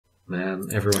Man,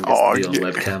 everyone gets to be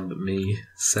on webcam but me.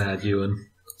 Sad Ewan.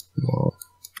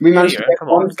 We managed to get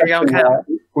one session where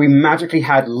we magically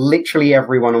had literally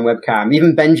everyone on webcam.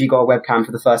 Even Benji got a webcam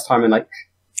for the first time in like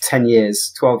 10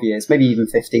 years, 12 years, maybe even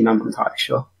 15, I'm not entirely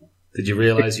sure. Did you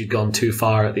realise you'd gone too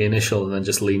far at the initial and then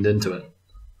just leaned into it?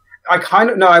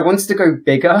 I wanted to go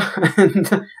bigger, and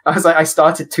I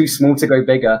started too small to go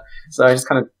bigger, so I just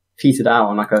kind of petered out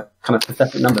on like a kind of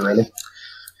pathetic number, really.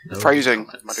 No. Phrasing,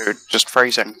 my dude, just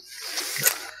phrasing.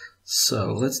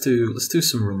 So let's do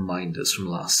some reminders from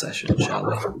last session, shall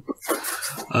we?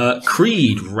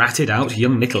 Cread ratted out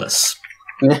young Nicholas.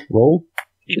 Well,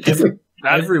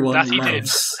 everyone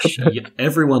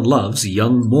loves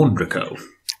young Maundrico.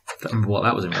 Remember what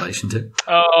that was in relation to?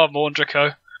 Oh,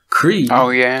 Maundrico. Cread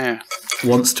yeah.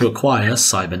 wants to acquire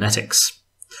cybernetics.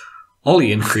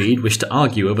 Ollie and Cread wish to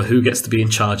argue over who gets to be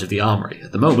in charge of the armory.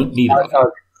 At the moment, neither of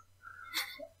you.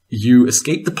 You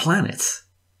escape the planet.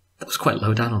 That was quite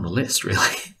low down on the list, really.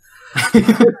 I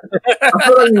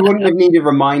feel like we wouldn't have needed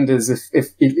reminders if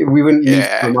we wouldn't need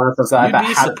to remind ourselves that. You'd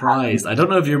be surprised. I don't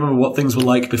know if you remember what things were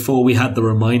like before we had the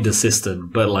reminder system,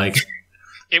 but like...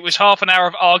 It was half an hour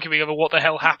of arguing over what the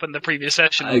hell happened the previous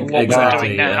session and what we're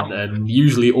doing now. And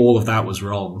usually all of that was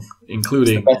wrong,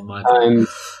 including on my part.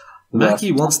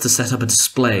 Mackie wants to set up a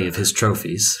display of his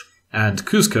trophies, and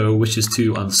Kuzco wishes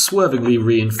to unswervingly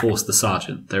reinforce the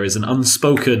sergeant. There is an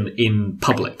unspoken in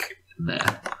public in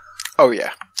there. Oh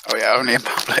yeah, only in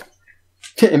public.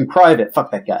 In private, fuck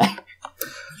that guy.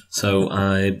 So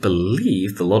I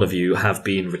believe a lot of you have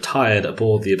been retired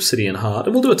aboard the Obsidian Heart,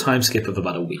 and we'll do a time skip of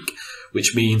about a week,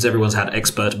 which means everyone's had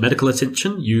expert medical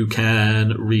attention. You can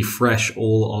refresh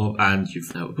all of... And it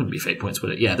wouldn't be fate points,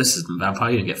 would it? Yeah, this isn't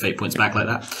Vampire. You don't get fate points back like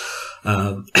that.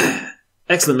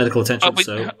 Excellent medical attention,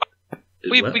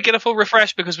 we get a full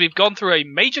refresh because we've gone through a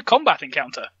major combat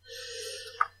encounter.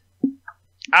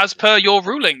 As per your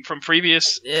ruling from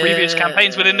previous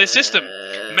campaigns within this system.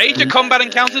 Major combat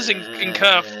encounters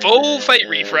incur full fate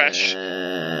refresh.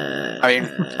 I mean,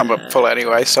 I'm up full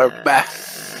anyway, so bah.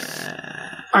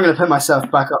 I'm going to put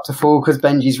myself back up to full because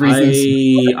Benji's reasons.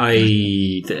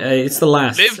 It's the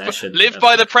last session. Live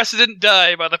by the precedent,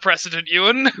 die by the precedent,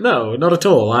 Ewan. No, not at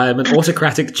all. I am an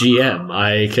autocratic GM.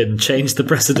 I can change the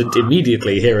precedent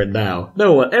immediately here and now.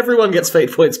 No, everyone gets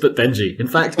fate points but Benji. In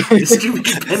fact, distribute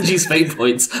Benji's fate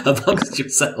points amongst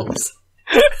yourselves.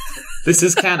 This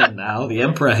is canon now. The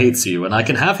Emperor hates you, and I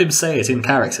can have him say it in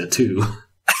character, too.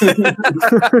 You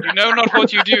know not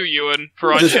what you do, Ewan,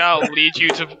 for I shall lead you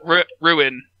to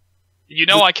ruin. You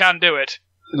know I can do it.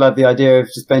 I love the idea of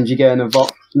just Benji getting a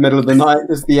vote in the middle of the night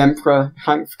as the Emperor,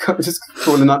 Hank just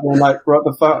calling up there like, what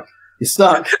the fuck? You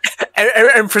suck.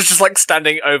 Emperor's just like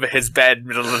standing over his bed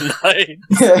middle of the night.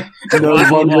 Yeah. No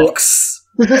one looks.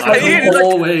 I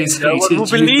always hated you. No one will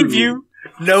believe you.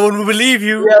 No one will believe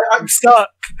you. Yeah, I'm stuck.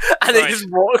 And he just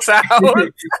walks out.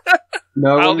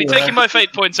 I'll be taking my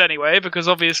fate points anyway, because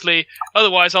obviously,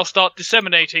 otherwise I'll start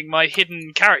disseminating my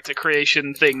hidden character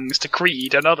creation things to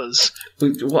Cread and others.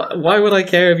 Why would I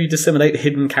care if you disseminate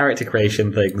hidden character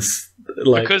creation things?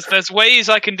 Because there's ways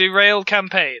I can derail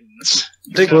campaigns.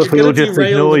 You're going to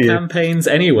derail the campaigns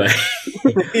anyway.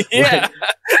 Yeah.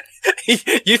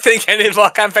 You think any of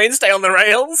our campaigns stay on the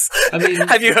rails? I mean,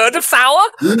 have you heard of Sour?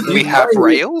 We have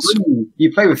rails?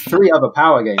 You play with 3 other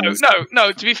power games.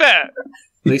 No, to be fair,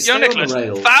 young Nicholas,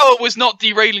 Sour was not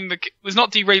derailing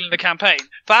the campaign.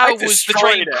 Sour was the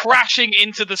train crashing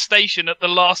into the station at the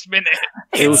last minute.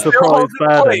 It was a surprise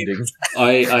bad ending.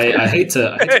 I hate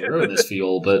to ruin this for you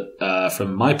all, but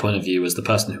from my point of view, as the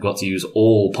person who got to use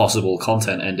all possible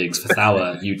content endings for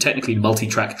Sour, you technically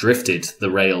multi-track drifted the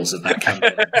rails of that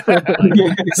campaign.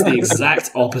 It's the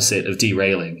exact opposite of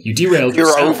derailing. You derailed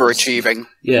yourselves. You're overachieving.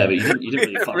 Yeah, but you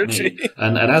didn't really fuck me.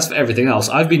 And as for everything else,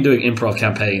 I've been doing improv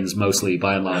campaigns mostly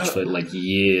by and large for like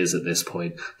years at this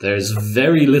point. There's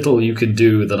very little you can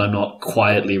do that I'm not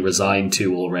quietly resigned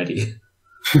to already.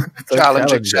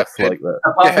 Challenge accepted. Like that.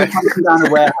 Apart from coming down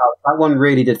a warehouse, that one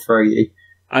really did throw you.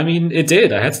 I mean, it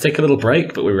did. I had to take a little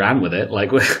break, but we ran with it.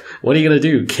 Like, what are you going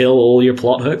to do? Kill all your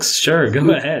plot hooks? Sure, go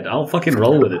ahead. I'll fucking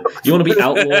roll with it. You want to be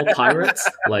outlaw pirates?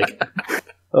 Like,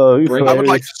 I would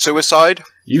like suicide.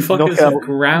 You fuckers have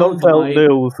ground knocked out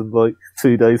Nils and like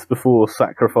 2 days before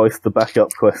sacrificed the backup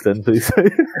quest NPC.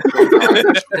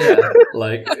 Yeah,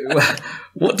 like,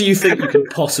 what do you think you can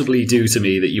possibly do to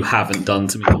me that you haven't done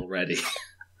to me already?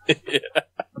 Yeah.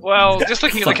 Well, just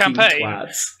looking at the campaign,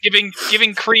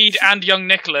 giving Cread and young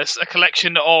Nicholas a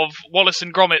collection of Wallace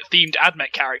and Gromit themed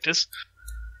AdMech characters.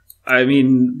 I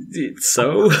mean,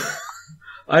 so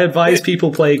I advise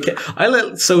people play. I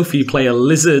let Sophie play a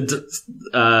lizard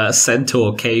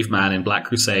centaur caveman in Black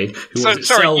Crusade. Who was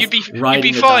you'd be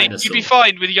fine. You'd be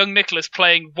fine with young Nicholas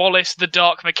playing Wallace the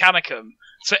Dark Mechanicum.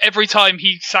 So every time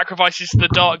he sacrifices to the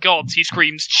dark gods, he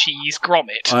screams "cheese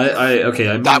grommet."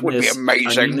 That would be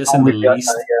amazing. I mean this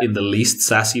in the least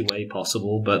sassy way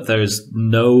possible, but there's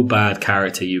no bad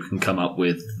character you can come up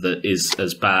with that is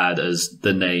as bad as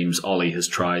the names Ollie has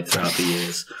tried throughout the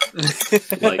years.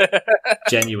 Like,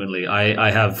 genuinely,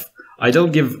 I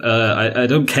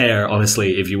don't care,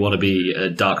 honestly, if you want to be a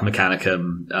Dark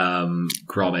Mechanicum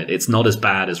grommet. It's not as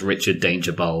bad as Richard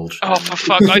Danger Bulge. Oh, for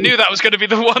fuck. I knew that was going to be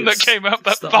the one that came up,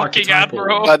 that fucking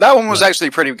Admiral. That one was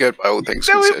actually pretty good by all things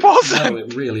considered. It wasn't. No,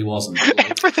 it really wasn't.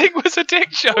 Everything was a dick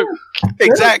joke.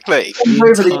 Exactly.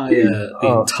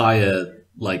 The entire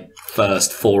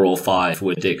first 4 or 5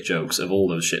 were dick jokes of all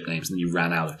those ship names, and you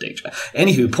ran out of dick jokes.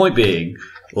 Anywho, point being,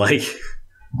 I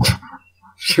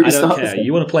don't care.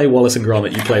 You want to play Wallace and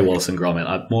Gromit, you play Wallace and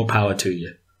Gromit. More power to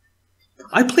you.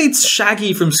 I played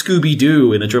Shaggy from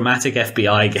Scooby-Doo in a dramatic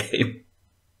FBI game.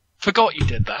 Forgot you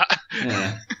did that.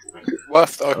 Yeah.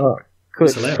 Worth though.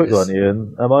 Quick one,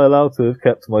 Ian. Am I allowed to have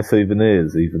kept my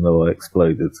souvenirs even though I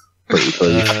exploded? Pretty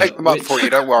please. Take them up for you,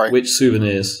 don't worry. Which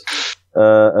souvenirs?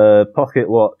 A pocket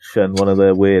watch and one of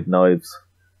their weird knives.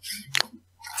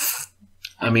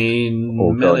 I mean,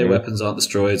 melee weapons aren't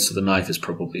destroyed, so the knife is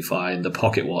probably fine. The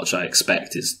pocket watch, I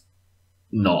expect, is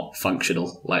not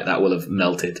functional. That will have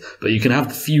melted. But you can have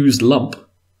the fused lump.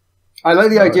 I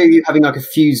like the idea of you having a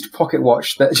fused pocket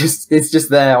watch that it's just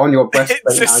there on your breastplate.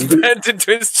 It's just bent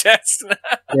into his chest now.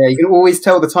 Yeah, you can always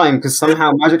tell the time because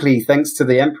somehow magically, thanks to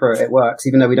the Emperor, it works,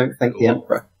 even though we don't thank the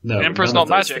Emperor. No, the Emperor's not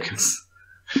magic. Things.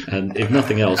 And if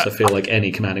nothing else, I feel like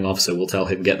any commanding officer will tell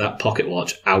him, get that pocket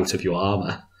watch out of your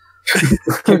armour.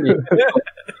 Should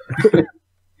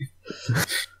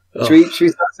we start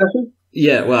the session?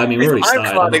 Yeah, well, I mean, we're already started.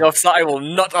 I'm commanding officer, I will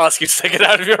not ask you to take it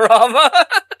out of your armour.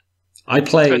 I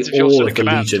play all of the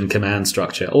Legion command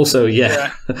structure. Also,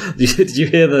 yeah. Did you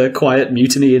hear the quiet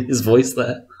mutiny in his voice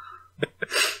there?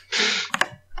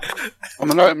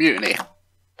 I'm a note of mutiny.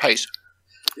 Pace.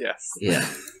 Yes. Yeah.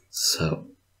 So,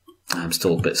 I'm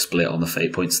still a bit split on the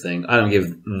fate points thing. I don't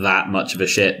give that much of a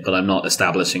shit, but I'm not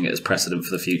establishing it as precedent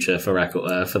for the future for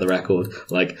the record.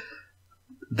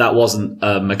 That wasn't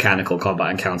a mechanical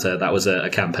combat encounter. That was a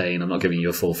campaign. I'm not giving you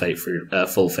a full fate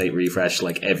refresh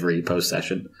every post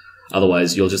session.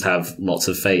 Otherwise, you'll just have lots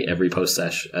of fate every post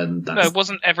sesh, and that's... No, it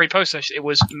wasn't every post sesh. It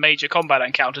was major combat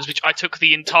encounters, which I took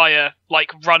the entire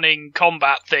running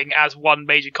combat thing as one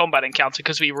major combat encounter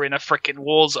because we were in a frickin'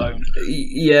 war zone.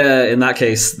 Yeah, in that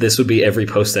case, this would be every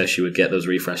post sesh you would get those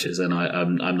refreshes, and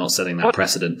I'm not setting that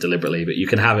precedent deliberately, but you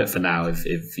can have it for now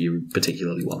if you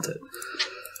particularly want it.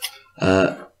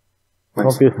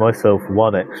 I'll give myself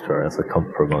 1 extra as a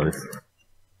compromise.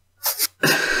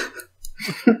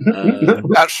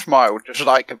 That smile, just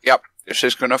yep, this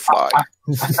is gonna fly.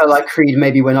 I felt like Creed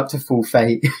maybe went up to full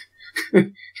fate.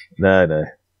 No.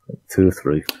 2 or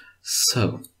 3.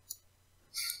 So,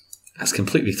 that's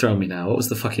completely thrown me now. What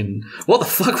the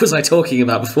fuck was I talking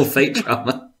about before fate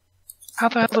drama? How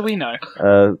the hell do we know?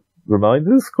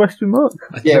 Reminders? Question mark?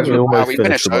 Yeah, we almost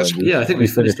finished those. Yeah, I think we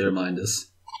finished the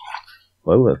reminders.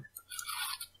 Well then.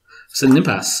 So an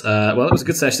impasse. Well, it was a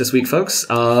good session this week, folks.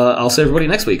 I'll see everybody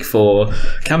next week for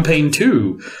campaign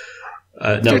 2.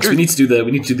 No, because we need to do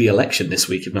the election this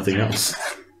week, if nothing else.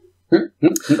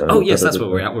 Oh yes, that's where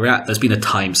we're at. There's been a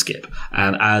time skip,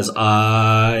 and as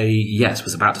I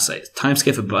was about to say, time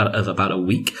skip of about a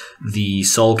week. The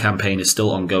Sol campaign is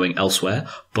still ongoing elsewhere,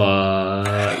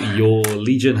 but your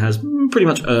Legion has pretty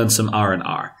much earned some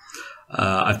R&R.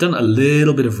 I've done a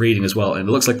little bit of reading as well, and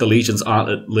it looks like the legions aren't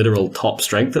at literal top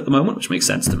strength at the moment, which makes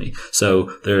sense to me.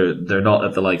 So they're not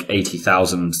at the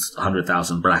 80,000,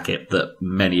 100,000 bracket that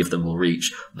many of them will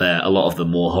reach. A lot of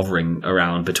them more hovering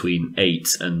around between 8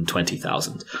 and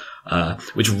 20,000,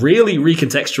 which really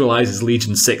recontextualizes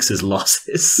Legion 6's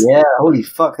losses. Yeah, holy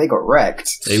fuck, they got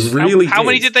wrecked. They really How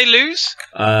many did they lose?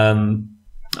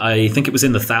 I think it was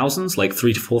in the thousands,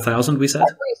 3,000 to 4,000, we said? I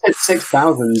thought you said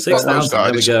 6,000. 6,000,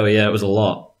 there we go, yeah, it was a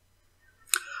lot.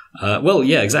 Well,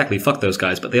 yeah, exactly, fuck those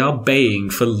guys, but they are baying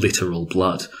for literal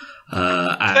blood.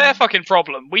 It's their fucking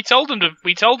problem. We told them to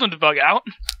bug out.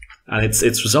 And it's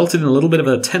resulted in a little bit of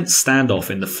a tense standoff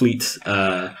in the fleet,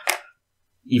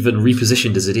 even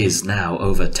repositioned as it is now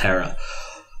over Terra.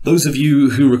 Those of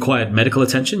you who required medical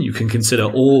attention, you can consider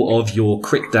all of your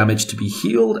crit damage to be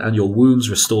healed and your wounds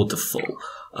restored to full.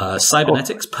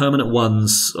 Cybernetics, permanent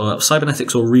ones,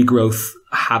 cybernetics or regrowth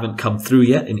haven't come through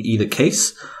yet in either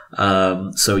case.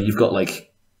 So you've got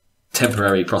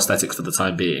temporary prosthetics for the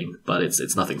time being, but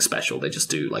it's nothing special. They just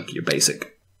do like your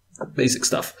basic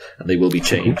stuff, and they will be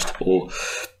changed, or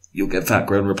you'll get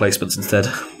fat-grown replacements instead.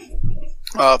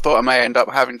 I thought I may end up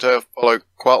having to follow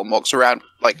Coatlmox around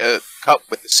like a cup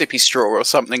with a sippy straw or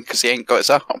something because he ain't got his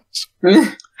arms.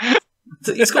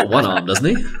 He's got one arm, doesn't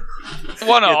he?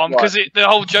 One arm, because the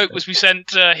whole joke was we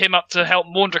sent him up to help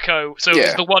Maundrico, so it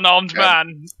was the one-armed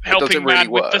man helping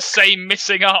man with the same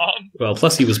missing arm. Well,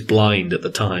 plus he was blind at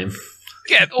the time.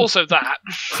 Yeah, also that.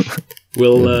 You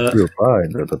were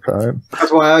blind at the time.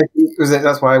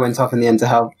 That's why I went up in the end to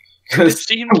help. It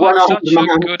seemed like such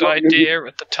a good idea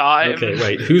at the time. Okay,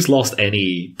 wait. Who's lost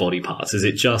any body parts? Is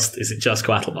it just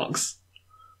Coatlmox?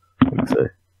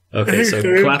 Okay, so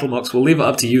Coatlmox, we'll leave it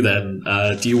up to you then.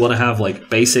 Do you want to have like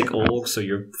basic org, so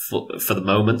you're for the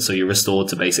moment, so you're restored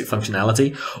to basic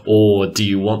functionality, or do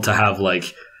you want to have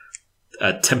like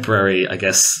a temporary, I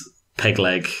guess, peg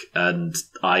leg and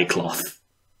eye cloth?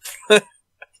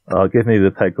 Give me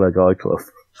the peg leg eye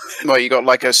cloth. Well, you got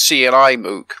like a CLI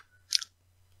mook.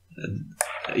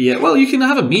 Yeah, well, you can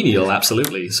have a menial,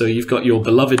 absolutely. So you've got your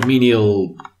beloved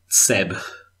menial Seb.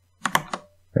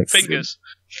 Fingers.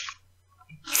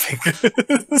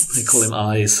 They call him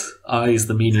Eyes. Eyes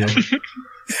the menial.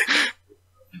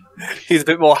 He's a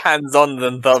bit more hands-on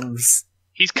than thumbs.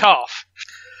 He's calf.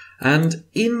 And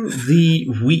in the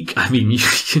week, I mean,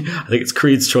 I think it's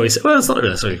Creed's choice. Well, it's not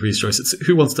necessarily Creed's choice. It's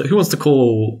who wants to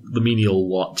call the menial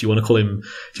what? Do you want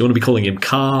to be calling him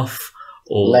calf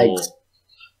or legs?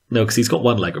 No, because he's got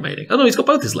one leg remaining. Oh no, he's got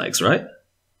both his legs, right?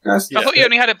 Yes. I thought you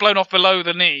only had it blown off below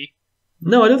the knee.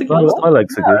 No, I don't think he My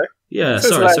legs are good. Yeah,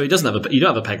 sorry. So he doesn't have you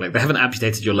don't have a peg leg. They haven't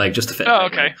amputated your leg just to fit. Oh,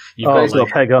 okay. He's got a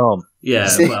peg arm. Yeah,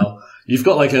 well, you've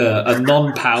got like a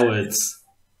non-powered.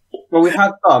 Well, we've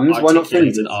had thumbs. Why not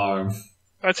fingers? Arm.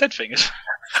 I said fingers.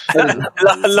 I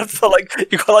love the, like,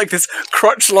 you've got like this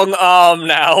crutch-long arm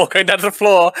now going down to the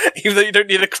floor, even though you don't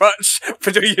need a crutch,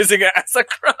 but you're using it as a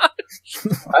crutch.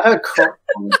 I heard crotch.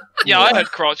 Yeah, I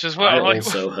heard crotch as well. I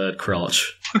also heard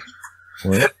crotch.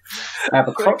 I have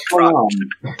a crotch-long arm.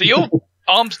 Do your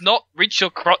arms not reach your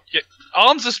crotch? Your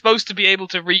arms are supposed to be able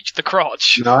to reach the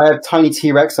crotch. No, I have tiny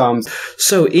T-Rex arms.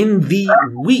 So in the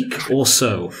week or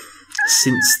so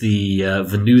since the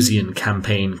Venusian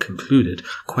campaign concluded,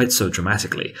 quite so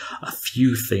dramatically, a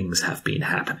few things have been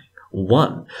happening.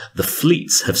 One, the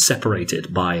fleets have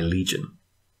separated by Legion.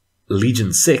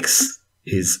 Legion 6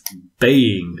 is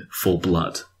baying for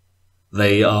blood.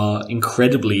 They are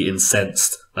incredibly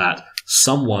incensed that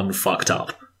someone fucked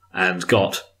up and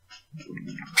got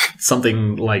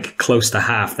something like close to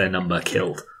half their number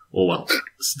killed. Or, well,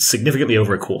 significantly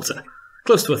over a quarter.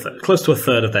 Close to a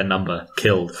third of their number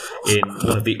killed in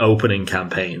one of the opening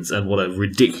campaigns, and what a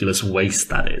ridiculous waste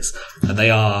that is. And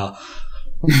they are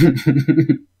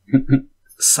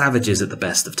savages at the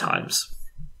best of times.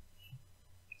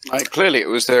 Clearly it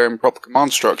was their improper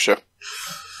command structure.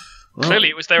 Well, clearly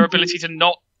it was their ability to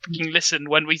not fucking listen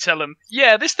when we tell them,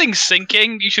 yeah, this thing's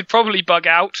sinking, you should probably bug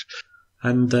out.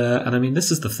 And I mean,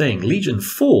 this is the thing. Legion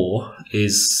 4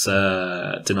 is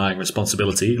denying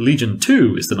responsibility. Legion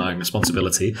 2 is denying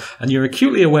responsibility. And you're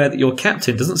acutely aware that your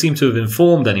captain doesn't seem to have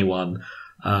informed anyone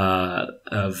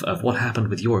of what happened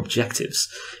with your objectives.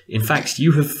 In fact,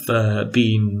 you have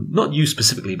been, not you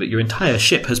specifically, but your entire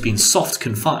ship has been soft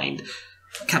confined.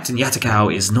 Captain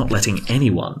Yatakau is not letting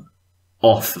anyone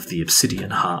off of the Obsidian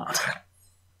Heart.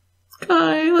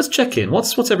 Let's check in.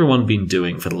 What's everyone been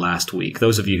doing for the last week?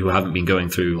 Those of you who haven't been going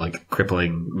through like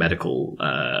crippling medical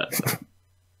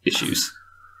issues.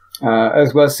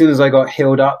 As soon as I got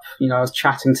healed up, I was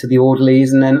chatting to the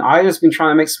orderlies, and then I just been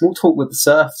trying to make small talk with the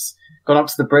serfs. Gone up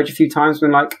to the bridge a few times,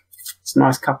 been like, "It's a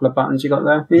nice couple of buttons you got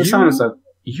there."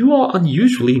 You are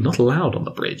unusually not allowed on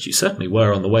the bridge. You certainly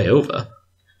were on the way over.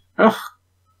 Oh,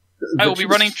 I will be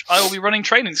running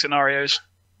training scenarios.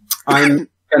 I'm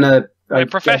gonna. We're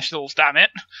professionals, damn it.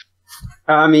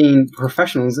 I mean,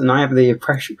 professionals, and I have the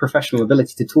professional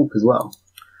ability to talk as well.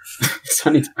 So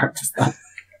I need to practice that.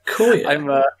 Cool. I'm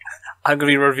going to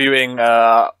be reviewing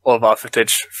all of our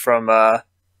footage from our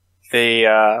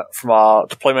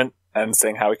deployment and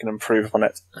seeing how we can improve on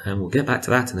it. And we'll get back to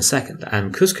that in a second.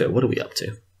 And Kuzco, what are we up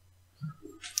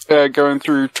to? Going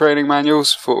through training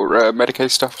manuals for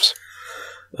Medicaid stuffs.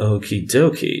 Okie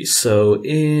dokie. So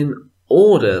in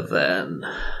order then.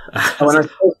 And I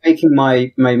was making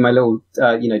my little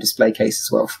display case as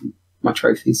well for my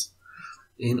trophies.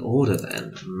 In order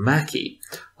then, Mackie,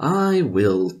 I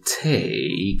will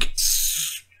take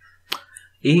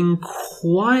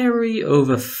Inquiry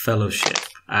over Fellowship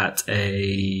at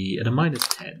a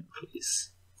 -10,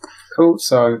 please. Cool.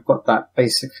 So I've got that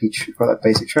basic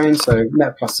train. So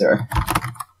net +0.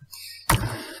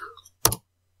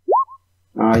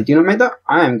 I do not make that.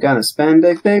 I am going to spend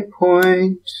a fate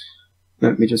point.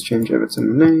 Let me just change over to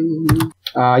my name.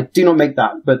 I do not make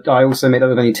that, but I also make that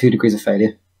with only 2 degrees of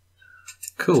failure.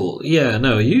 Cool. Yeah,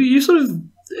 no, you sort of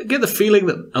get the feeling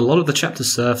that a lot of the chapter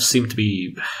serfs seem to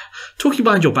be... Talking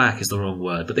behind your back is the wrong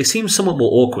word, but they seem somewhat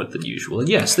more awkward than usual. And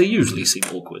yes, they usually seem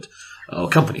awkward. Or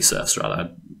company serfs,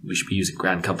 rather. We should be using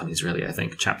grand companies, really, I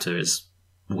think. Chapter is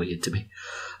weird to me.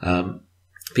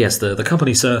 But yes, the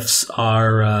company serfs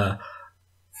are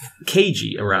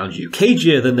cagey around you.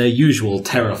 Cagier than their usual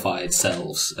terrified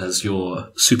selves, as your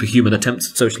superhuman attempts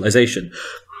at socialization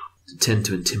tend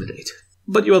to intimidate.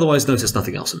 But you otherwise notice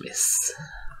nothing else amiss.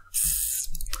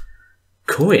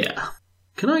 Coayah,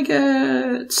 can I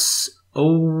get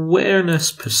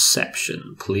awareness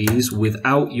perception, please,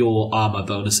 without your armor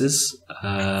bonuses,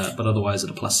 but otherwise at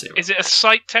a +0? Is it a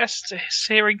sight test, a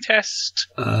hearing test?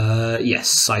 Yes,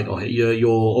 sight or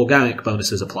your organic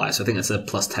bonuses apply, so I think that's a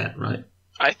 +10, right?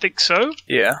 I think so.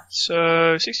 Yeah.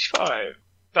 So 65.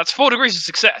 That's 4 degrees of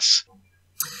success.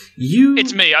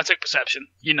 It's me, I took perception.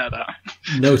 You know that.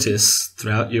 Notice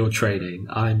throughout your training,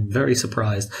 I'm very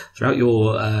surprised, throughout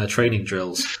your training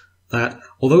drills, that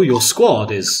although your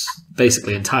squad is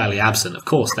basically entirely absent, of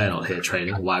course they're not here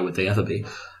training, why would they ever be?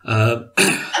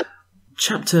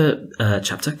 Chapter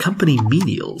company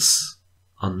menials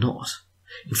are not.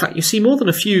 In fact, you see more than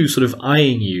a few sort of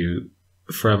eyeing you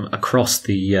from across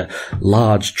the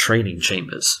large training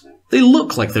chambers. They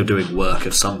look like they're doing work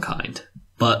of some kind,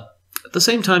 but at the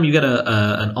same time, you get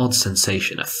an odd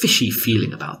sensation, a fishy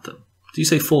feeling about them. Do you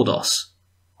say Fordos?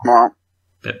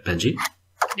 Benji?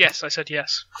 Yes, I said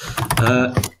yes.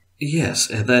 Yes,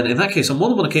 and then in that case, on more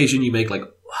than one occasion, you make like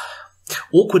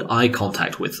awkward eye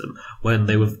contact with them when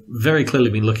they were very clearly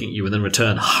been looking at you and then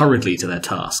return hurriedly to their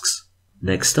tasks.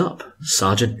 Next up,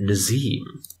 Sergeant Nazeem,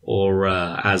 or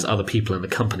as other people in the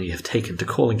company have taken to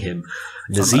calling him,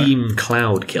 Nazeem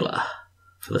Cloud-Killer,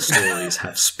 for the stories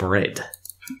have spread.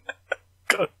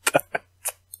 God damn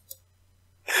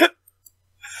it.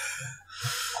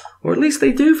 Or at least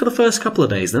they do for the first couple of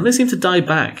days. Then they seem to die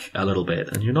back a little bit,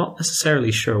 and you're not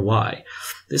necessarily sure why.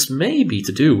 This may be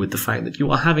to do with the fact that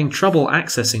you are having trouble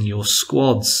accessing your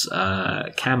squad's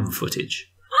cam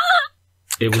footage.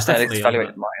 It was definitely...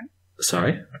 evaluate mine?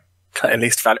 Sorry? Can I at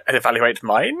least evaluate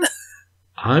mine?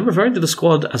 I'm referring to the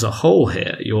squad as a whole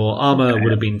here. Your armor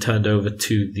would have been turned over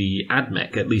to the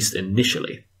AdMech, at least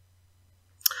initially.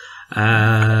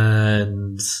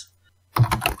 And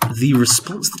the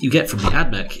response that you get from the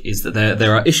AdMech is that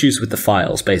there are issues with the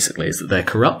files, basically, is that they're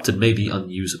corrupt and maybe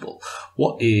unusable.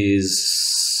 What are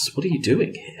you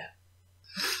doing here?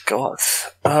 God.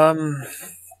 I'm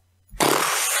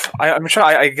sure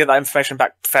I get that information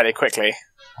back fairly quickly.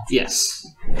 Yes.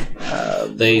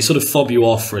 They sort of fob you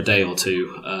off for a day or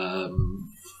two.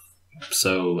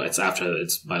 So it's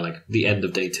by like the end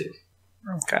of day 2.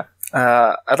 Okay.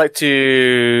 I'd like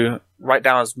to write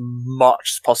down as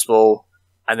much as possible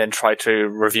and then try to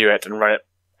review it and run it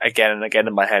again and again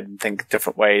in my head and think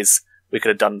different ways we could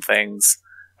have done things,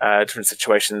 different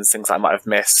situations, things I might have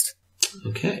missed.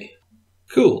 Okay.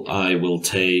 Cool. I will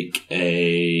take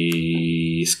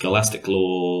a Scholastic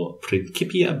Law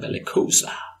Principia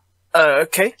Bellicosa.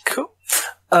 Okay, cool.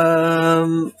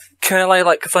 Can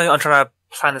I, if I'm trying to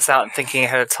plan this out and thinking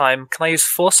ahead of time, can I use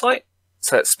Foresight?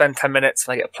 So spend 10 minutes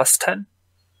and I get +10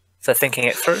 for thinking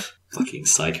it through. Fucking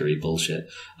psychery bullshit.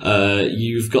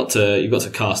 You've got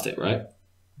to cast it, right?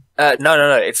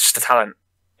 No. It's just a talent.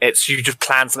 It's you just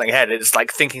plan something ahead. It's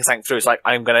like thinking something through. It's like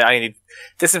I need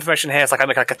this information here. It's like I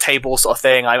make like a table sort of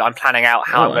thing. I'm planning out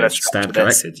how I'm going to stand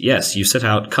corrected. Yes, you set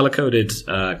out color-coded,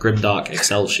 grimdark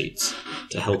Excel sheets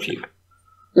to help you.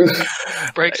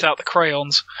 Breaks out the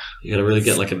crayons. You got to really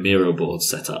get like a Miro board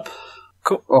set up.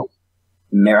 Cool. Oh,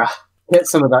 mirror. Get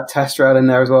some of that test rail in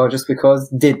there as well, just because.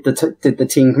 Did the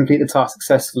team complete the task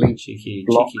successfully? Cheeky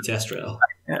test rail.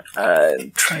 Yeah.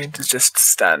 Trained is just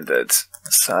standard.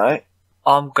 So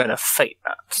I'm gonna fate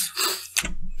that.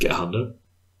 Get a hundo.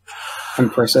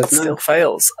 And process still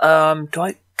fails. Can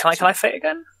I fate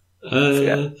again?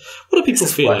 What do people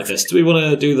feel like this? Do we want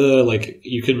to do the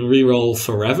you can re-roll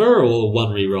forever, or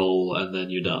one re-roll and then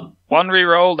you're done? One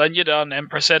re-roll, then you're done.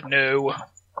 Emperor said no.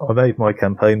 I made my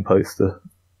campaign poster.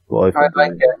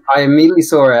 I immediately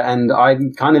saw it, and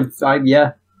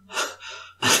yeah.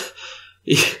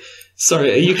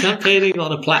 Sorry, are you campaigning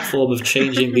on a platform of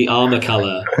changing the armor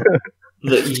color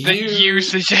that you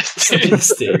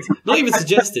suggested? Not even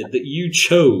suggested, that you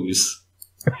chose.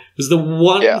 Was the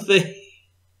one thing...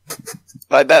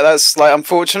 Like that's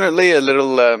unfortunately a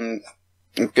little, I'm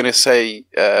going to say,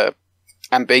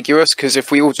 ambiguous, because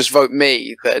if we all just vote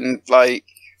me, then,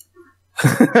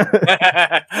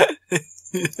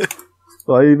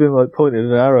 I even pointed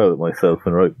an arrow at myself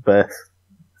and wrote best.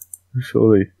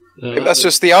 Surely. If that's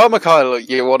just the armor colour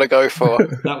you want to go for.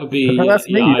 That would be. That's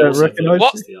me. You don't recognise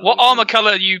what armor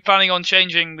colour are you planning on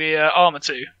changing the armor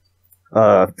to?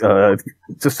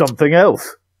 To something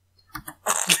else.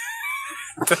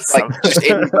 Just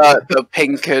invert the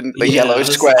pink and the yellow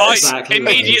squares. Exactly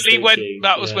immediately went.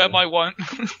 That was where my one.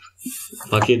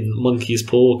 Fucking monkey's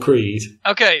paw, Creed.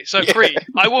 Okay, so Creed,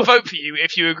 I will vote for you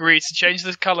if you agree to change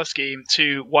the colour scheme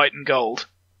to white and gold.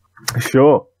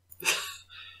 Sure.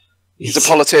 He's a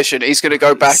politician. He's going to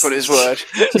go back on his word.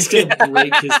 Just gonna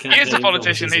break his He is a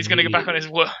politician. He's going to go back on his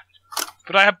word.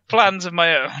 But I have plans of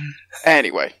my own.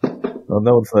 Anyway. Well,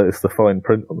 no one's noticed the fine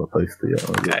print on the poster yet.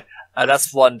 Okay.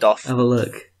 That's one doff. Have a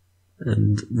look.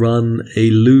 And run a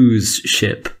lose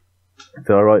ship.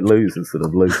 Did I write lose instead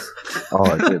of loose? Oh,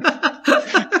 I did.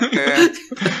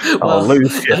 Well,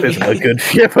 lose ship isn't a good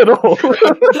ship at all.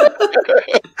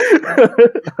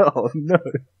 Oh, no.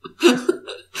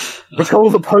 Recall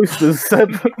the posters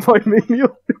sent by me.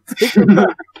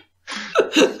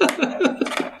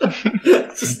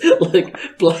 Just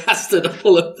blasted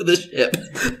all over the ship,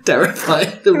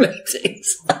 terrifying the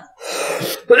ratings.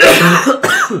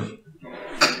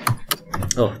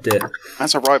 Oh dear.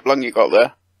 That's a right lung you got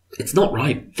there. It's not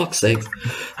right, fuck's sake.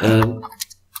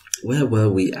 Where were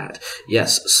we at?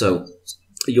 Yes, so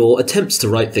your attempts to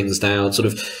write things down,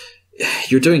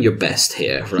 you're doing your best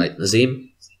here, right, Nazeem?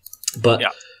 But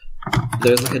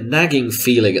there's a nagging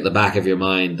feeling at the back of your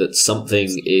mind that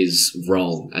something is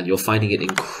wrong, and you're finding it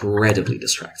incredibly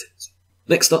distracting.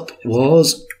 Next up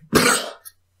was...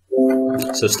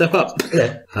 So step up.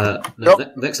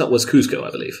 Next up was Kuzco,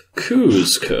 I believe.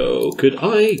 Kuzco, could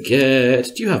I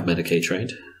get... Do you have Medicaid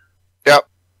trained? Yep.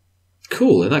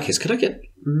 Cool, in that case, could I get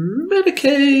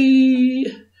Medicaid...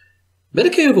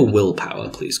 Medicaid over willpower,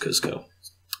 please, Kuzco.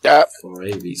 Yep. For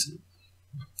a reason.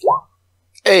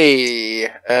 Hey,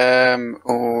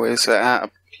 is it at a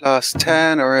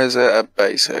 +10 or is it a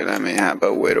basic? Let me have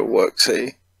a way to work,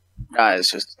 see. Nah,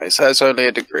 it's just basic. So it's only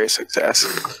a degree of success.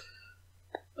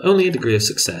 Only a degree of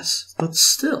success, but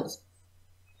still.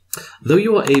 Though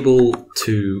you are able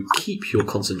to keep your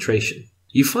concentration,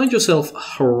 you find yourself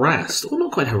harassed, or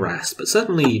not quite harassed, but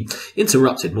certainly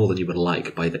interrupted more than you would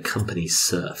like by the company's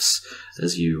serfs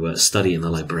as you study in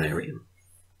the librarian.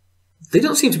 They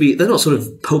don't seem to be, they're not sort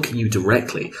of poking you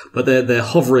directly, but they're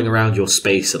hovering around your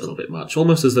space a little bit much,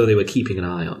 almost as though they were keeping an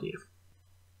eye on you.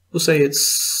 We'll say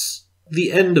it's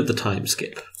the end of the time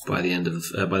skip by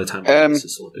the time.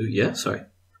 Yeah, sorry.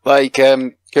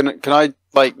 Can I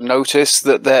notice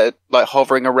that they're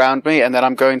hovering around me, and then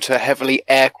I'm going to heavily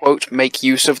air quote make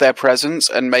use of their presence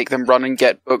and make them run and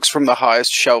get books from the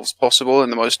highest shelves possible in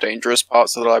the most dangerous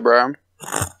parts of the librarium.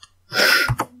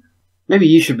 Maybe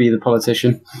you should be the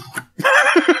politician.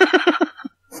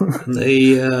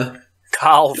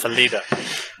 Carl for leader.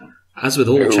 As with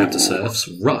all chapter serfs,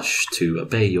 rush to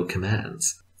obey your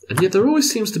commands. And yet there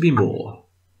always seems to be more.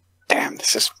 Damn,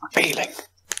 this is revealing.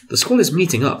 The squad is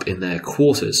meeting up in their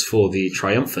quarters for the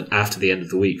triumphant, after the end of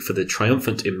the week, for the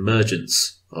triumphant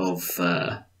emergence of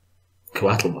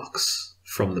Coatlmox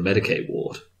from the Medicaid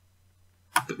ward,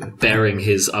 bearing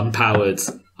his unpowered,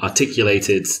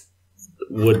 articulated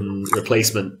wooden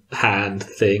replacement hand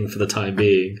thing for the time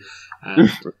being, and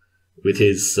with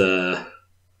his... The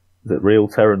real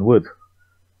Terran wood.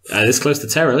 This close to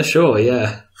Terra, sure,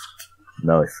 yeah.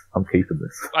 Nice, I'm keeping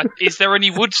this. Is there any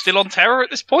wood still on Terra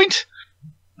at this point?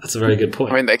 That's a very good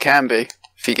point. I mean, there can be,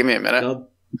 if you give me a minute. God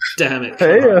damn it.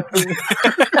 Hey,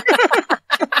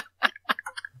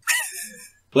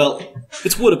 Well,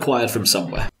 it's wood acquired from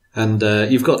somewhere. And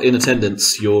you've got in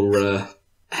attendance your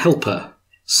helper,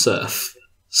 serf,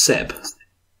 Seb.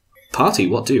 Party,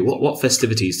 what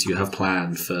festivities do you have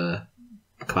planned for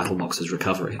Coatlmox's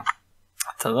recovery? I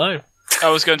don't know. I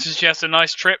was going to suggest a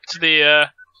nice trip to the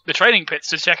training pits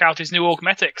to check out his new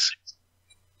augmetics.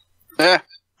 Yeah.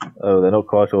 Oh, they're not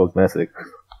quite augmetic.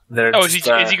 Is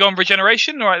he gone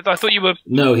regeneration? Or I thought you were...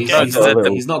 No, he's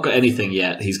not got anything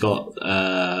yet. He's got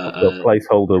a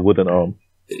placeholder wooden arm.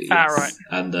 Yes, right.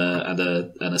 And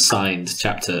an assigned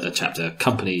chapter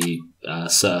company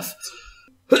serf.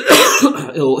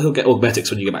 He'll get augmetics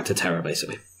when you get back to Terra,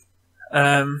 basically.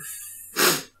 I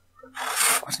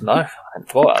don't know. I hadn't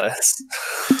thought about this.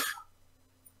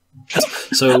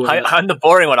 So I'm the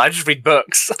boring one. I just read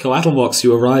books. Coatlmox,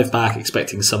 you arrive back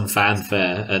expecting some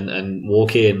fanfare and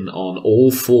walk in on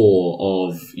all four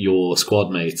of your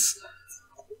squad mates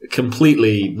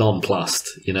completely nonplussed.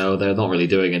 You know, they're not really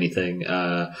doing anything.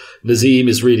 Nazeem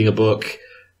is reading a book.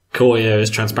 Coayah is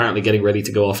transparently getting ready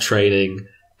to go off training.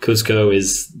 Kuzco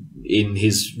is in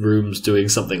his rooms doing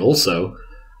something also.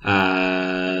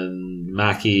 And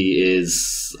Maki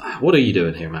is... What are you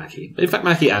doing here, Maki? In fact,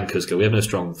 Maki and Kuzco, we have no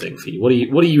strong thing for you. What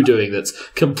are you doing that's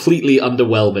completely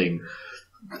underwhelming?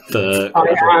 I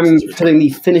am putting the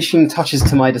finishing touches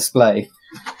to my display.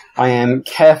 I am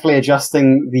carefully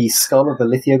adjusting the skull of the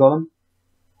Lithia Golem.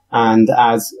 And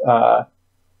as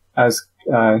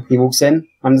he walks in,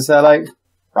 I'm just there like,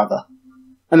 brother.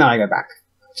 And then I go back.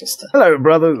 Just hello,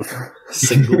 brother.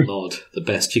 Single nod, the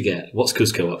best you get. What's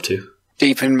Kuzco up to?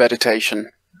 Deep in meditation.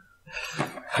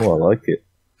 Oh, I like it.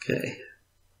 Okay.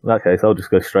 In that case, I'll just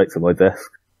go straight to my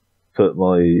desk, put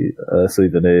my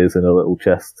souvenirs in a little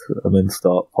chest, and then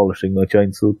start polishing my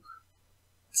chainsaw.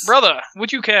 Brother,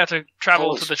 would you care to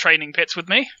travel to the training pits with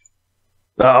me?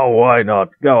 Oh, why not?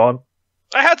 Go on.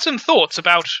 I had some thoughts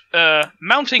about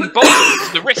mounting bolters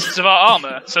to the wrists of our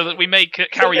armour so that we may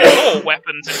carry more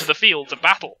weapons into the field of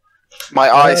battle. My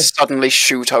eyes suddenly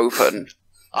shoot open.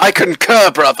 I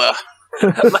concur, brother.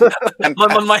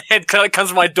 My head kind of comes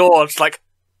to my door. It's like,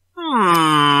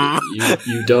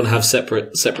 You don't have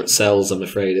separate cells, I'm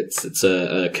afraid. It's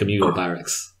a communal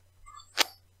barracks.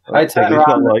 I turn We've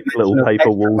got around. like little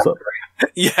paper walls up.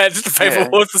 yeah, just a paper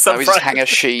walls for some We just hang a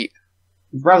sheet.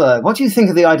 Brother, what do you think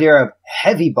of the idea of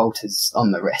heavy bolters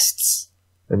on the wrists?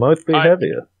 It might be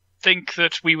heavier. Think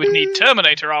that we would need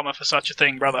Terminator armour for such a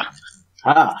thing, brother.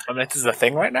 Ah. Terminator is a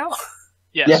thing right now?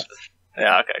 Yes. Yeah.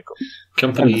 Yeah, okay, cool.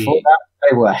 And Company... before that,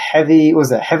 they were heavy,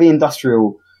 heavy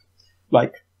industrial,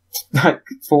 like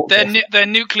forklift. They're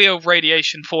nuclear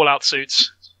radiation fallout suits.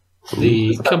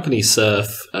 The company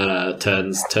serf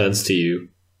turns to you,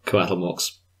 Coatlmox.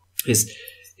 Is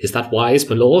that wise,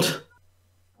 my lord?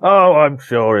 Oh, I'm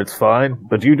sure it's fine,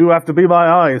 but you do have to be my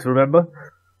eyes, remember?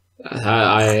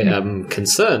 I am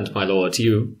concerned, my lord.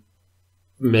 You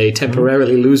may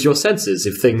temporarily lose your senses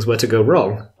if things were to go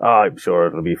wrong. I'm sure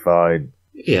it'll be fine.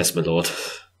 Yes, my lord.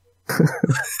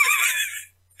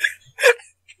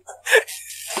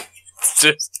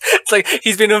 It's like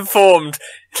he's been informed.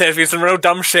 There's been some real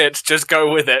dumb shit. Just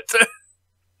go with it.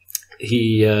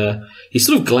 He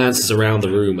sort of glances around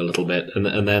the room a little bit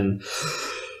and then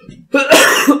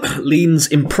leans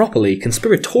improperly,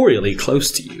 conspiratorially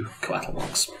close to you,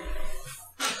 Coatlmox.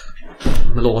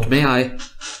 My lord, may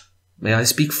I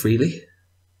speak freely?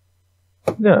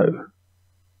 No.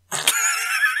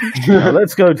 Now,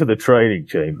 let's go to the training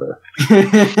chamber. Is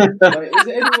it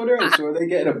anyone else, or are they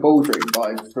getting a bouldering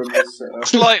vibe from this?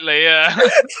 Slightly, yeah.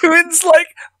 It's like,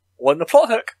 want a plot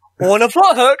hook? Want a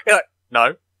plot hook? You're like,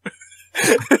 no.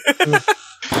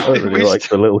 I don't really like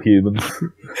the little humans.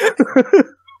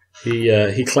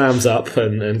 He clams up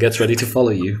and gets ready to follow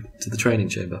you to the training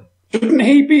chamber. Shouldn't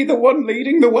he be the one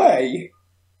leading the way?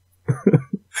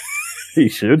 He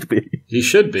should be. He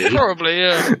should be. Probably,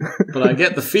 yeah. But I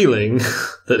get the feeling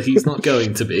that he's not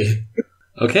going to be.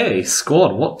 Okay,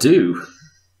 squad, what do?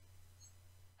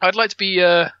 I'd like to be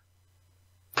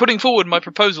putting forward my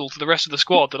proposal to the rest of the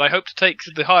squad that I hope to take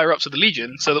to the higher-ups of the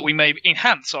Legion so that we may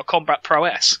enhance our combat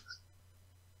prowess.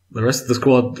 The rest of the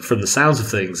squad, from the sounds of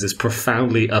things, is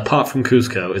profoundly, apart from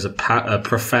Kuzco, is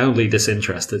profoundly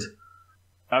disinterested.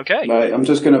 Okay. Right, I'm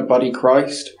just going to buddy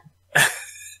Christ.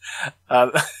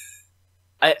 On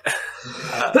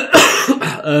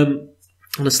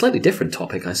a slightly different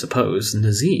topic, I suppose,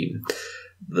 Nazeem.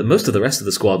 Most of the rest of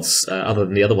the squads, other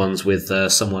than the other ones with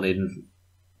someone in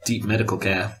deep medical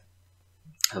care,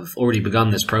 have already begun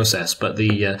this process, but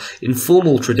the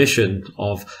informal tradition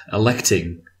of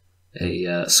electing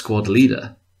a squad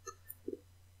leader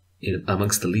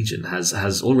amongst the Legion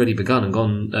has already begun and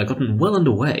gotten well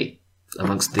underway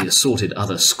amongst the assorted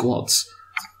other squads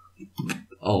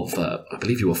of, I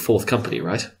believe you were 4th Company,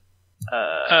 right?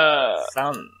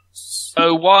 Sounds...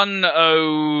 01,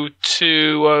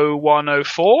 02, 01,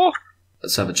 04?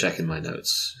 Let's have a check in my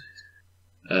notes.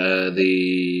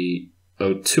 The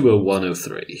 02, 01,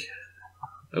 03.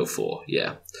 04,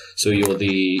 yeah. So you're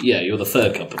the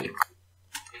 3rd Company.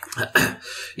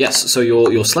 Yes, so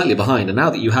you're slightly behind, and now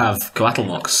that you have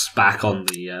Coatlmox back on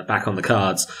the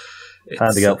cards,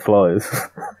 handing out flyers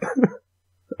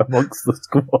amongst the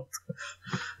squad.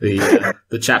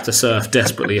 The chapter serf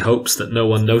desperately hopes that no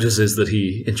one notices that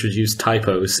he introduced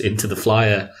typos into the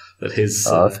flyer that his.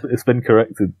 It's been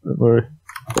corrected. Don't worry.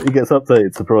 It gets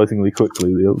updated surprisingly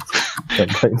quickly. The old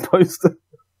campaign poster.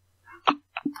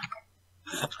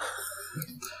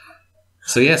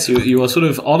 So yes, you are sort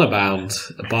of honour bound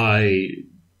by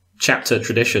chapter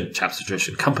tradition,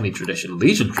 company tradition,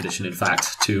 Legion tradition, in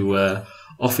fact, to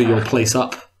offer your place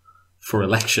up for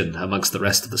election amongst the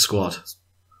rest of the squad,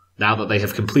 now that they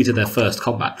have completed their first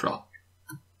combat draw.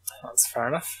 That's fair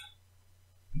enough.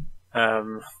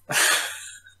 God,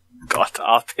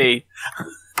 RP.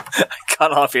 I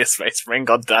can't RP a space marine,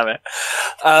 god damn it.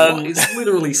 It's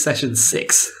literally session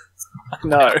 6.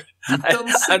 No.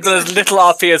 I've done as little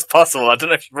RP as possible. I don't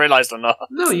know if you realised or not.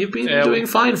 No, you've been doing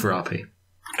fine for RP.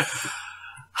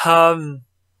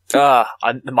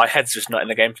 My head's just not in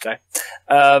the game today.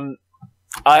 I'm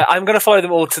going to follow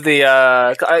them all to the.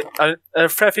 A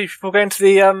fair few people going to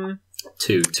the.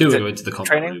 Two are going to the combat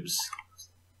training? rooms.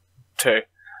 2.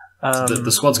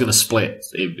 The squad's going to split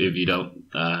if you don't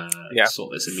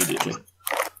sort this immediately.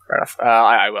 Fair enough.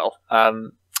 I will.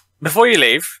 Before you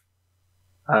leave,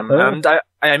 and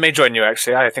I may join you.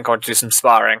 Actually, I think I want to do some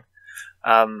sparring.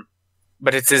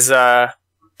 But it is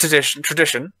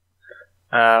tradition,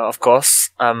 of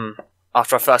course.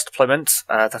 After our first deployment,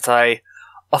 that I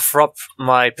offer up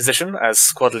my position as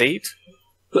squad lead,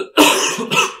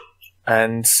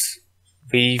 and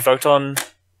we vote on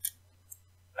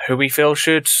who we feel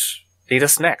should lead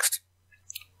us next.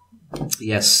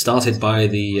 Yes, started by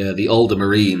the older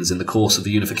Marines in the course of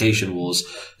the Unification Wars.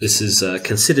 This is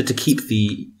considered to keep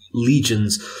the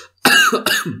Legion's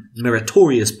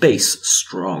meritorious base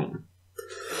strong.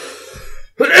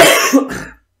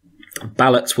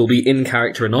 Ballots will be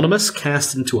in-character anonymous,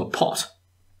 cast into a pot,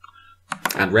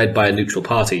 and read by a neutral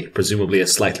party, presumably a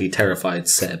slightly terrified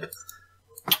Seb.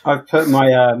 I've put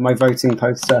my my voting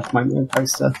poster, my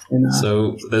poster in.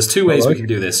 So there's 2 ways we can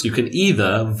do this. You can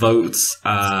either vote.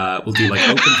 We'll do like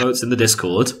open votes in the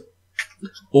Discord,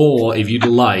 or if you'd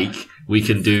like, we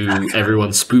can do everyone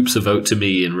spoops a vote to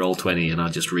me in Roll20, and I'll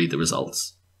just read the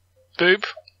results. Boop.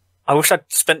 I wish I'd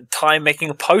spent time making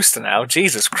a poster now.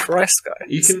 Jesus Christ, guys.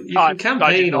 You can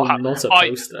campaign on not a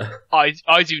poster. I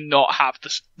do not have the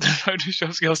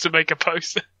Photoshop skills to make a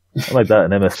poster. I made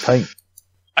that in MS Paint.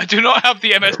 I do not have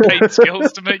the MS Paint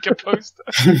skills to make a poster.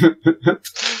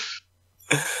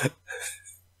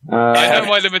 I know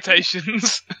my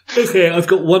limitations. Okay, I've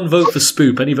got 1 vote for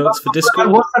spoop. Any votes for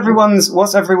Discord? What's everyone's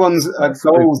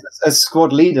goals as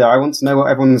squad leader? I want to know what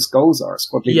everyone's goals are as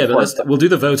squad leader. Yeah, but we'll do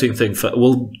the voting thing first.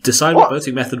 We'll decide what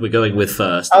voting method we're going with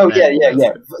first. Oh, yeah.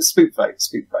 Spoop vote.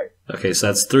 Okay, so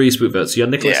that's 3 spoop votes. You have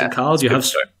Nicholas and Carl. Do you have...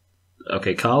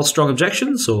 Okay, Carl, strong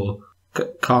objections? Or...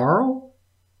 Carl?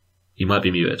 You might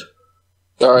be muted.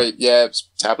 Sorry, yeah, it's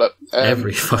tablet.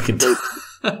 Every fucking time.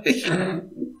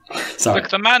 Sorry.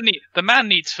 Look, the man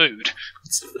needs food.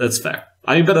 That's fair.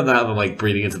 I mean, better than that than like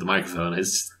breathing into the microphone.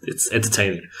 It's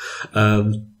entertaining.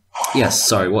 Yes.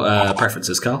 Sorry. What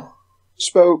preferences, Carl?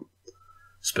 Spoop.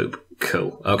 Spoop.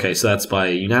 Cool. Okay, so that's by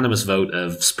unanimous vote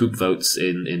of spoop votes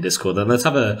in Discord. Then let's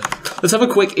have a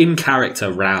quick in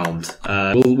character round.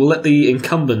 We'll let the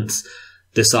incumbent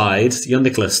decide. Young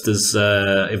Nicholas does.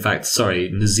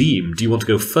 Nazeem, do you want to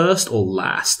go first or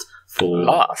last for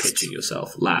pitching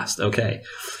yourself? Last. Okay.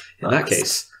 In that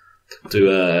case,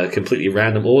 do a completely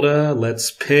random order.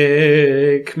 Let's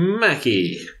pick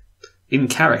Mackie. In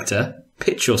character,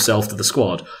 pitch yourself to the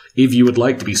squad. If you would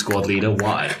like to be squad leader,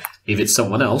 why? If it's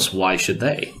someone else, why should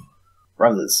they?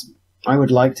 Brothers, I would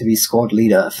like to be squad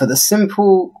leader for the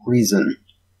simple reason.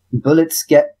 Bullets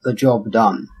get the job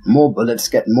done. More bullets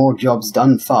get more jobs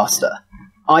done faster.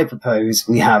 I propose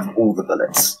we have all the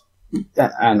bullets.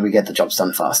 And we get the jobs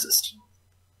done fastest.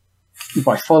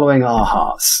 By following our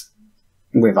hearts.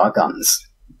 With our guns.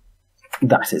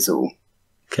 That is all.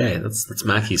 Okay, that's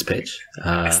Mackie's pitch.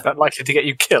 Is that likely to get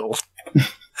you killed?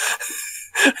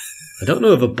 I don't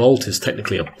know if a bolt is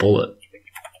technically a bullet.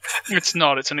 It's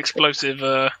not. It's an explosive.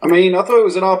 I mean, I thought it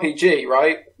was an RPG,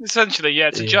 right? Essentially, yeah.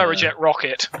 It's a gyrojet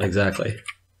rocket. Exactly.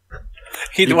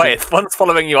 Either way, if one's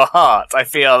following your heart, I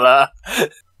feel. I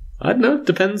don't know.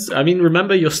 Depends. I mean,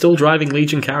 remember, you're still driving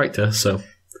Legion character, so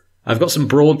I've got some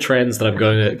broad trends that I'm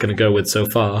going to go with so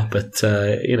far, but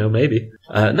maybe.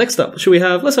 Next up,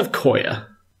 let's have Coayah.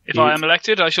 If I am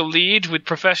elected, I shall lead with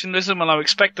professionalism, and I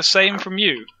expect the same from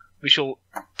you. We shall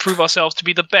prove ourselves to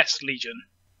be the best Legion.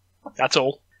 That's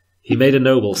all. He made a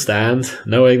noble stand,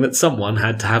 knowing that someone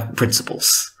had to have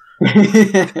principles.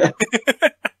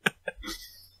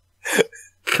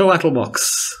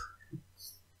 Coatlmox.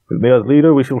 With me as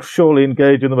leader, we shall surely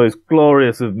engage in the most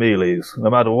glorious of melees. No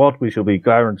matter what, we shall be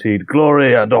guaranteed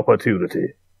glory and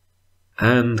opportunity.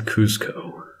 And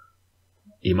Kuzco.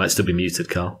 You might still be muted,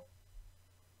 Carl.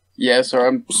 Yeah, sorry,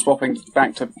 I'm swapping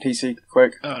back to PC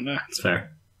quick. Oh, no. That's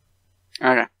fair.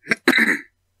 Okay.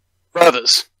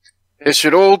 Brothers, it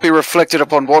should all be reflected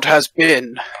upon what has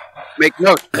been. Make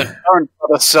note that current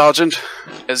brother Sergeant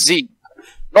Nazeem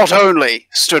not only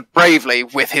stood bravely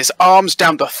with his arms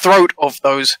down the throat of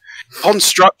those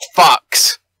construct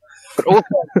fucks, but also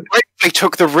bravely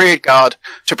took the rear guard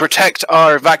to protect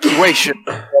our evacuation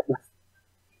from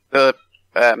the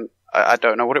I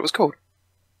don't know what it was called.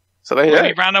 So there you go.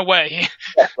 We ran away.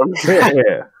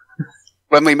 Yeah.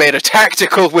 When we made a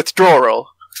tactical withdrawal.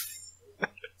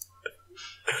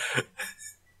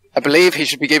 I believe he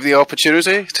should be given the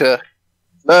opportunity to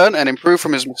learn and improve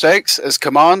from his mistakes, as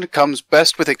command comes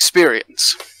best with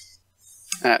experience.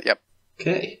 Yep.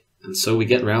 Okay, and so we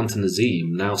get round to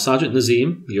Nazeem. Now, Sergeant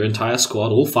Nazeem, your entire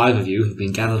squad, all 5 of you, have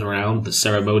been gathered around the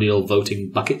ceremonial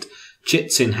voting bucket,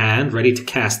 chits in hand, ready to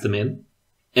cast them in.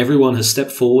 Everyone has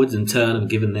stepped forward in turn and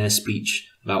given their speech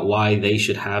about why they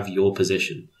should have your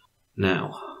position.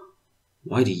 Now,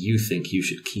 why do you think you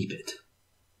should keep it?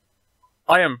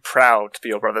 I am proud to be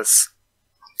your brothers.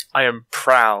 I am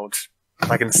proud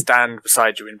that I can stand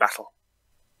beside you in battle.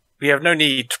 We have no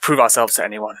need to prove ourselves to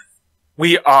anyone.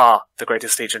 We are the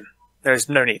greatest legion. There is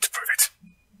no need to prove it.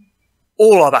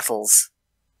 All our battles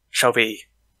shall be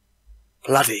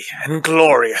bloody and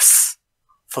glorious,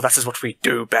 for that is what we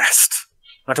do best.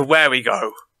 No matter where we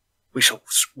go, we shall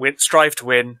strive to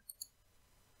win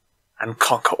and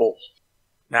conquer all.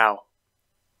 Now,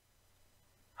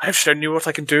 I have shown you what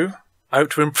I can do. I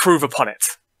hope to improve upon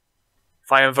it.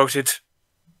 If I am voted,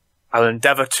 I will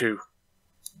endeavour to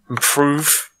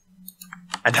improve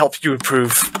and help you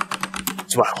improve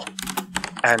as well.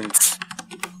 And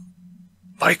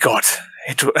by God,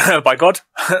 by God?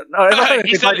 No,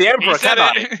 it's by the Emperor, can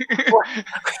I?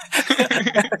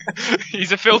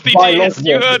 He's a filthy deist,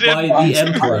 you heard him. By the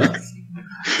Emperor.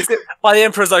 By the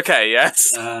Emperor's okay, yes?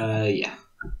 Yeah.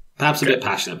 Perhaps a bit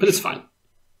passionate, but it's fine.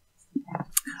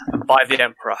 And by the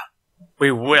Emperor,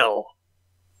 we will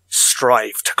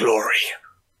strive to glory.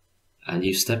 And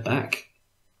you step back.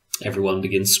 Everyone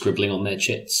begins scribbling on their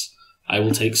chits. I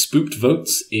will take spooked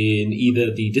votes in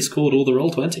either the Discord or the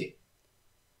Roll20.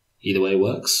 Either way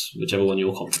works, whichever one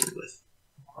you're confident with.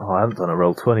 Oh, I haven't done a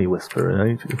Roll20 whisper in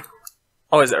ages.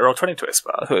 Oh, is it a Roll20 to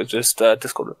whisper? I thought it was just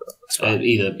Discord whisper.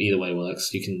 Either way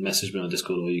works. You can message me on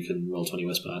Discord or you can Roll20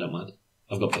 whisper. I don't mind.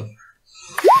 I've got both.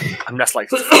 I'm less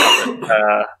likely to fuck up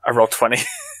a Roll20.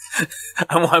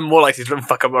 I'm more likely to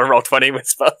fuck up a Roll20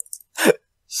 whisper.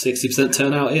 60%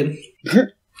 turnout in.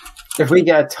 If we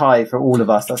get a tie for all of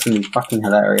us, that's going to be fucking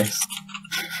hilarious.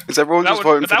 Is everyone just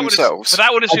voting for themselves? But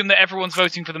that would assume that everyone's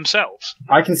voting for themselves.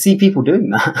 I can see people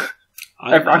doing that.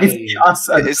 I can see us.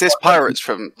 Is this pirates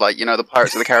from, the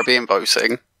Pirates of the Caribbean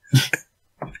voting?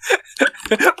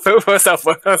 Vote for myself,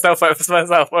 vote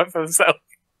for myself.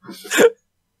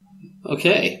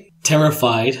 Okay.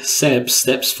 Terrified, Seb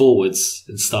steps forwards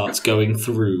and starts going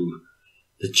through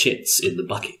the chits in the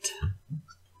bucket.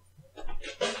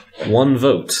 1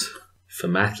 vote for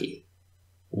Mackie.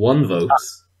 1 vote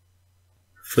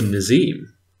for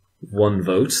Nazeem. 1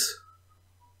 vote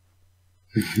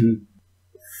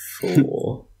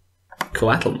for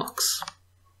Coatlmox.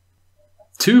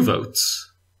 2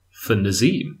 votes for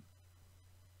Nazeem.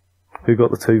 Who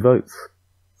got the 2 votes?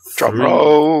 Drum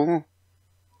roll.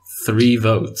 3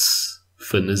 votes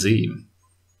for Nazeem.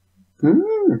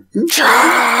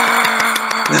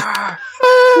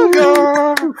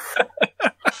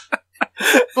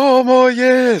 Oh, more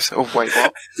years. Oh, wait,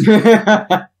 what?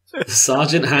 The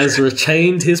Sergeant has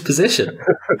retained his position.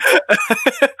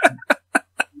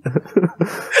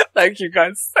 Thank you,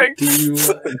 guys. Thank you.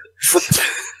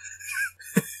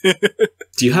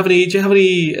 Do you have any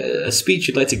speech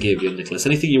you'd like to give, Nicholas?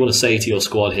 Anything you want to say to your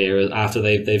squad here after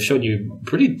they've shown you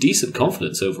pretty decent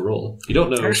confidence overall? You don't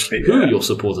know who your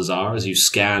supporters are as you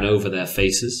scan over their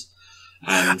faces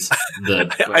and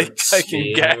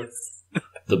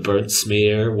the burnt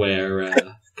smear where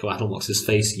Coatlmox's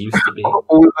face used to be.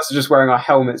 All of us are just wearing our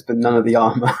helmets, but none of the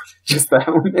armor. Just the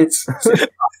helmets.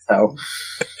 No,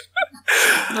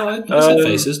 I said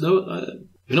faces. No,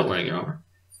 you're not wearing your armor.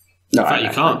 No, in fact, you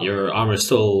can't. Your armor is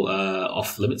still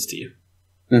off limits to you.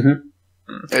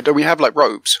 Mm-hmm. Don't we have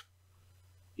robes?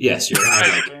 Yes, you're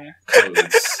wearing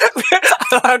clothes.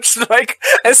 I'm just like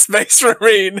a space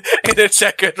marine in a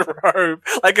checkered robe,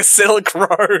 like a silk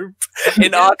robe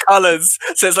in our colours.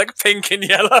 So it's like pink and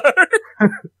yellow.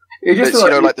 It's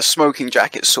like the smoking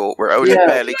jacket sort, where it only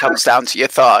barely comes down to your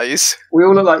thighs. We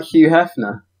all look like Hugh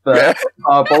Hefner, but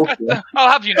I'll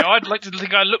have you know, I'd like to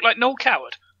think I look like Noel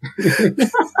Coward.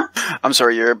 I'm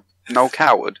sorry, you're no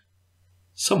coward.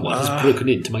 Someone has broken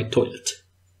into my toilet.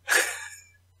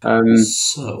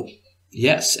 So,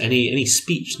 yes, any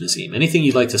speech, Nazeem? Anything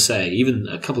you'd like to say? Even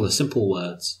a couple of simple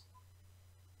words.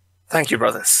 Thank you,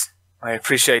 brothers. I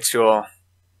appreciate your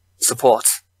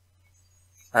support.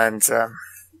 And,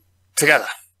 together.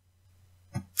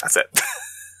 That's it.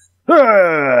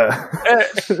 As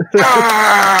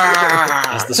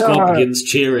the squad begins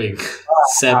cheering,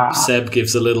 Seb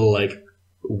gives a little,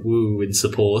 woo in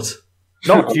support.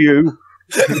 Not you.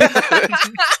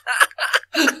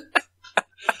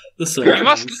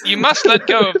 You must let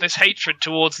go of this hatred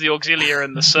towards the auxiliary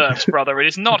and the serfs, brother. It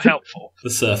is not helpful.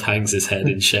 The serf hangs his head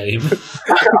in shame.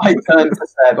 I turn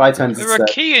to Seb. They're a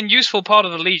key and useful part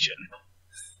of the Legion.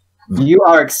 You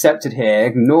are accepted here.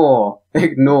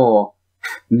 Ignore.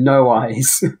 No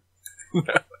eyes.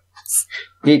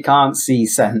 He can't see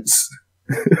sense.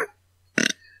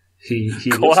 He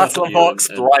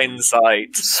Coatlmox blind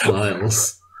sight.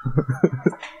 Smiles.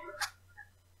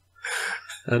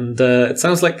 And it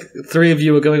sounds like 3 of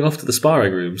you are going off to the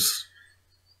sparring rooms.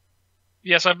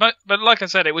 Yes, but like I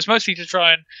said, it was mostly to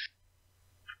try and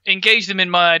engage them in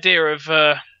my idea of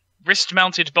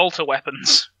wrist-mounted bolter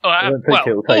weapons. Or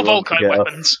Volkite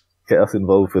weapons. Get us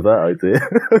involved with that idea.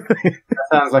 That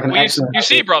sounds like an excellent you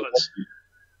see, brothers,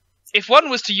 if one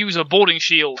was to use a boarding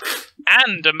shield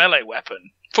and a melee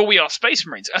weapon, for we are Space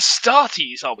Marines,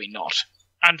 Astartes are we not?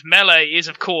 And melee is,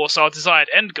 of course, our desired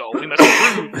end goal. We must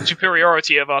prove the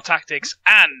superiority of our tactics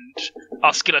and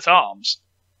our skill at arms.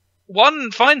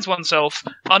 One finds oneself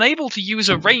unable to use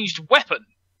a ranged weapon.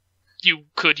 You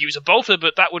could use a bolter,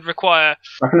 but that would require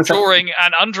drawing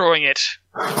and undrawing it,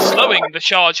 slowing the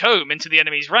charge home into the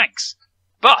enemy's ranks.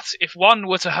 But if one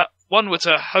were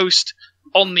to host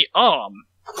on the arm,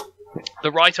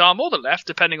 the right arm or the left,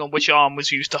 depending on which arm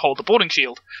was used to hold the boarding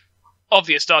shield, of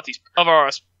the Astartes, of our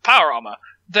power armor,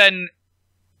 then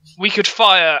we could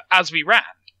fire as we ran,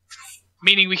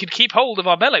 meaning we could keep hold of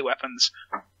our melee weapons,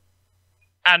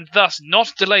 and thus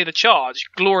not delay the charge,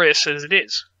 glorious as it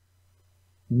is.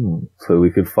 So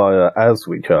we could fire as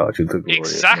we charge into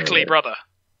glorious. Exactly, brother.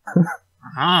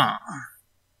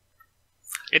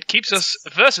 It keeps us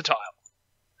versatile.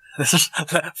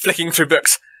 Flicking through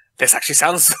books. This actually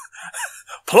sounds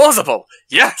plausible.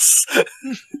 Yes!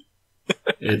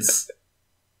 It's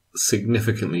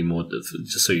significantly more,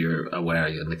 just so you're aware,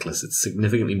 Nicholas, it's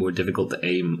significantly more difficult to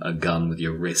aim a gun with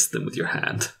your wrist than with your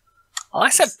hand. I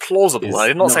said plausible. I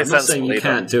did not say I'm not sensible. saying you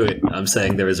can't do it. I'm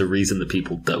saying there is a reason that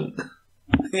people don't.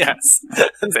 Yes.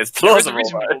 It's plausible. There is a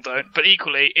reason people don't, but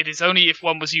equally, it is only if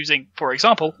one was using, for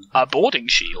example, a boarding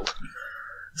shield.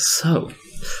 So,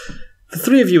 the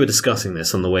 3 of you are discussing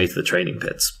this on the way to the training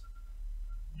pits,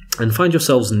 and find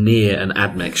yourselves near an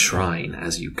AdMech shrine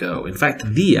as you go. In fact,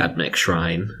 the AdMech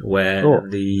shrine, where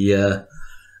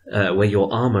where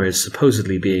your armor is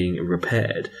supposedly being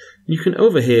repaired. You can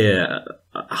overhear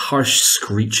a harsh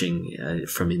screeching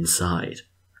from inside.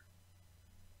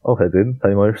 I'll head in,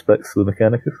 pay my respects to the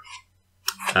Mechanicus.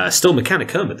 Still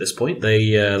Mechanicum at this point.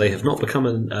 They have not become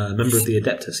a member of the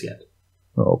Adeptus yet.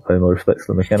 I'll pay my respects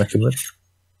to the Mechanicum then.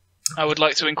 I would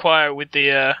like to inquire with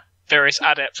the various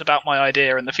adepts about my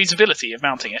idea and the feasibility of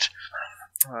mounting it.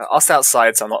 I'll stay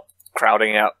outside, so I'm not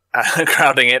crowding it.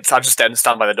 So I'll just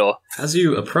stand by the door. As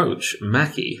you approach,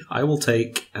 Mackie, I will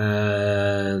take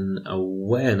an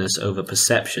awareness over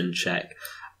perception check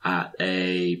at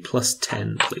a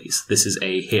 +10, please. This is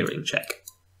a hearing check.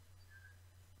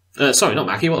 Sorry, not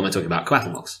Mackie. What am I talking about?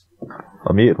 Coatlmox.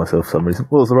 I muted myself for some reason.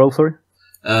 What was the roll, sorry?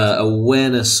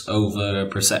 Awareness over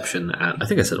perception at, I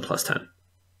think I said a +10.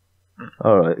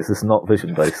 Alright, is this not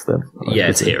vision based then? Yeah,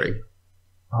 it's hearing.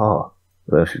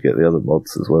 Then I should get the other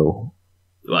mods as well.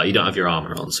 Well, you don't have your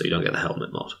armour on, so you don't get the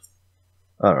helmet mod.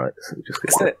 Alright, so we just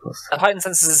get that. A heightened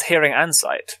senses is hearing and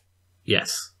sight.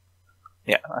 Yes.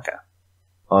 Yeah, okay.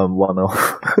 I'm 1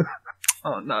 off.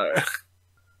 Oh no.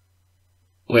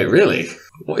 Wait, really?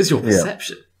 What is your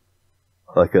perception?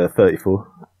 Like a 34.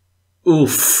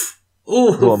 Oof.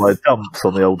 One of my dumps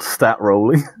on the old stat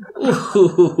rolling.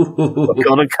 I've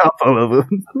got a couple of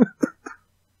them.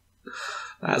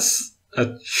 That's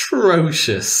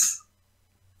atrocious.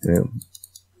 Yeah.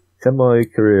 Can my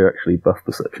career actually buff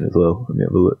perception as well? Let me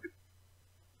have a look.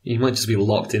 You might just be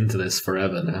locked into this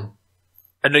forever now.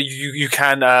 No, you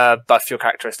can buff your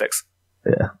characteristics.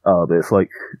 Yeah. But it's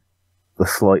like the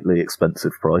slightly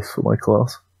expensive price for my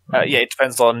class. Yeah, it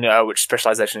depends on which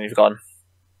specialization you've gone.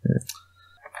 Yeah.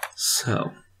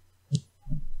 So,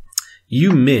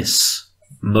 you miss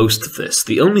most of this.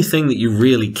 The only thing that you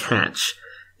really catch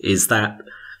is that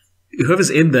whoever's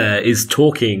in there is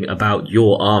talking about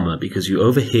your armor because you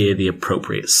overhear the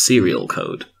appropriate serial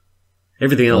code.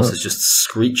 Everything else is just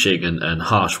screeching and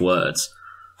harsh words.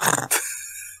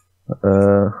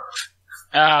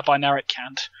 Binaric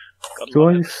can't. Do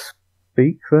I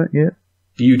speak that yet?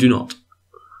 You do not.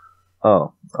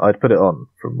 Oh, I'd put it on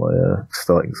from my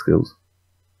starting skills.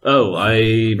 Oh,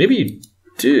 maybe you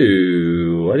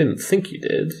do. I didn't think you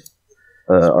did.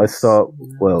 I start,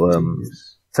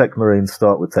 Tech Marines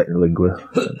start with Technolingua.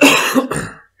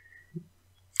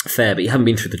 Fair, but you haven't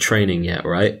been through the training yet,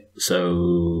 right?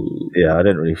 So Yeah, I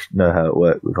don't really know how it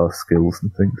works with our skills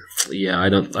and things. yeah, I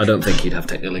don't think you'd have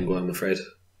Technolingua, I'm afraid.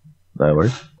 No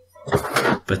worries.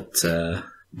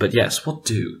 But yes, what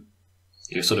do?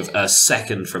 You're sort of a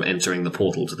second from entering the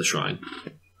portal to the shrine.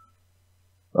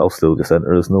 I'll still just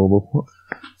enter as normal.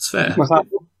 It's fair. What's that?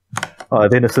 I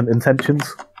have innocent intentions.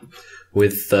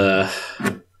 With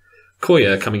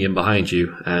Coayah coming in behind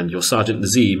you and your Sergeant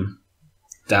Nazeem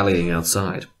dallying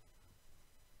outside.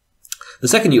 The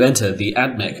second you enter, the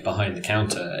AdMech behind the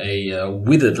counter, a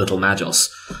withered little Magos,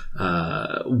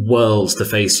 whirls to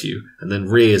face you and then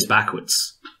rears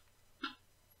backwards.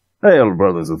 Hail,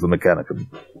 brothers of the Mechanicum.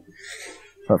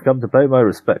 I've come to pay my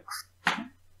respects.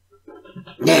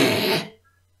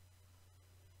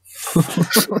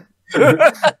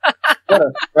 What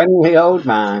a friendly old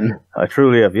man. I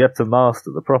truly have yet to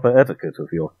master the proper etiquette of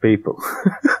your people.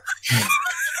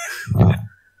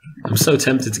 I'm so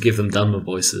tempted to give them Dunmer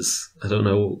voices. I don't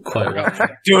know quite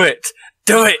what. Do it!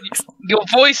 Do it! Your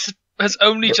voice has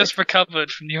only just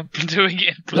recovered from you doing it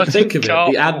in bloody Think of it,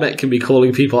 car. the AdMech can be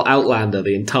calling people Outlander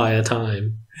the entire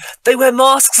time. They wear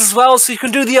masks as well, so you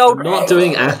can do the old... I'm not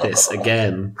doing Athis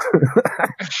again.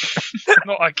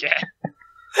 Not again.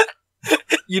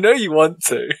 You know you want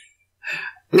to.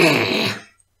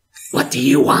 What do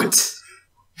you want?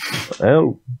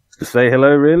 Well, to say hello,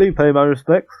 really, pay my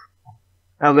respects.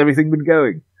 How's everything been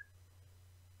going?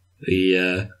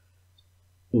 The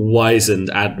wizened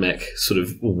AdMech sort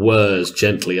of whirs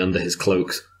gently under his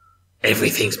cloak.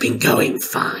 Everything's been going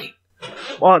fine.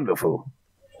 Wonderful.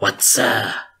 What's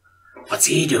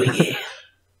he doing here?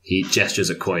 He gestures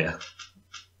at Coayah,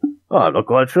 Oh, I'm not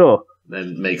quite sure.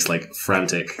 then makes like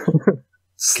frantic,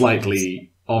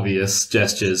 slightly obvious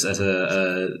gestures at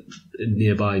a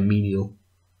nearby menial.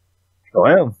 Oh,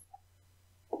 I am.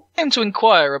 I came to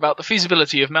inquire about the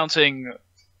feasibility of mounting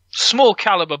small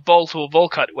caliber bolt or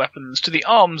volkite weapons to the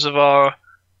arms of our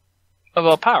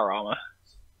power armor.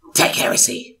 Tech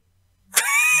heresy.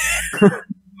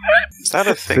 Is that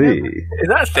a thing? See. Is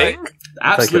that a thing?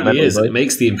 Absolutely Take a is. mental It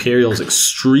makes the Imperials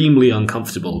extremely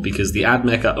uncomfortable because the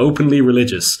AdMech are openly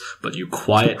religious, but you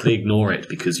quietly ignore it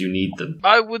because you need them.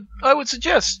 I would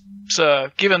suggest,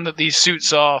 sir, given that these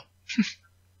suits are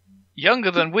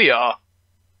younger than we are,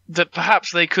 that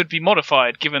perhaps they could be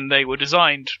modified given they were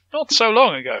designed not so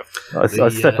long ago. I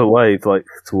step away, like,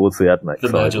 towards the AdMech The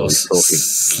side while Magos he's talking.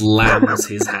 slams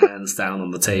his hands down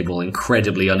on the table,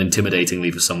 incredibly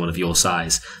unintimidatingly for someone of your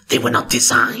size. They were not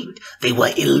designed. They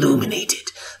were illuminated.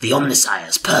 The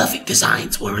Omnissiah's perfect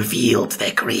designs were revealed to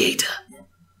their creator.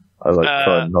 I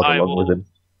try and nod I along will- with him.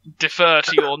 Defer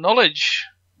to your knowledge,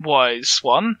 wise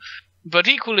one. But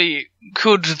equally,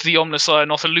 could the Omnissiah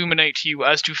not illuminate you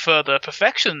as to further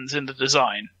perfections in the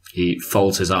design? He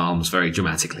folds his arms very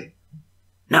dramatically.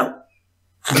 No.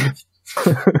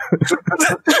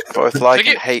 Both like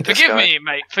and hate this Forgive guy. me,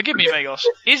 mate. Forgive me, Magos.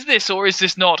 Is this or is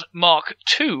this not Mark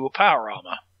II power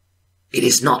armor? It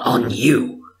is not on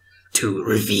you to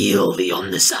reveal the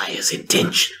Omnissiah's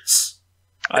intentions.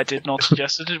 I did not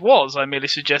suggest that it was. I merely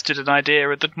suggested an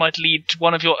idea that might lead to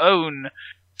one of your own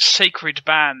sacred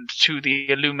band to the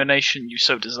illumination you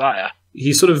so desire.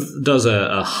 He sort of does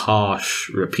a harsh,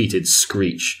 repeated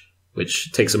screech,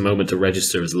 which takes a moment to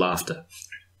register as laughter.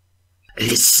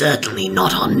 It is certainly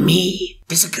not on me.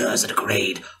 This occurs at a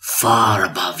grade far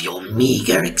above your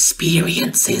meager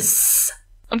experiences.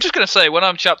 I'm just going to say, when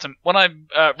I'm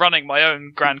running my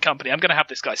own grand company, I'm going to have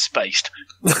this guy spaced.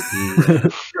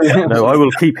 No, I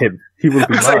will keep him. He will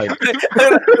be mine.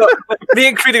 Me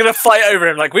and Creed are going to fight over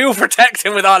him. Like, we will protect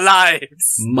him with our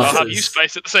lives. I'll have you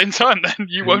spaced at the same time, then.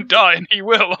 You won't die, and he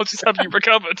will. I'll just have you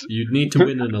recovered. You'd need to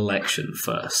win an election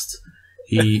first.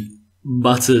 He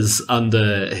mutters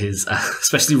under his,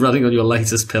 especially running on your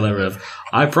latest pillar of,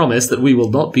 I promise that we will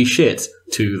not be shit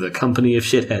to the company of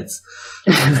shitheads.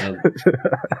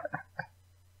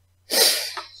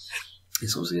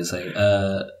 He's what was he going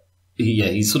to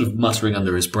say? He's sort of muttering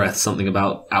under his breath something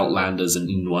about Outlanders and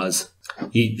Inuas.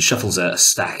 He shuffles a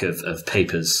stack of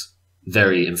papers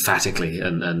very emphatically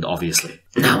and obviously.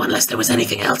 Now, unless there was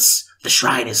anything else, the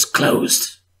shrine is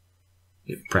closed.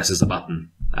 He presses a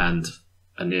button and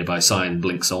a nearby sign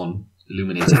blinks on,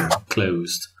 illuminating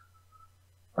closed.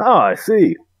 Oh, I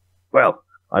see. Well,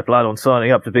 I plan on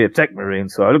signing up to be a tech marine,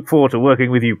 so I look forward to working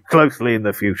with you closely in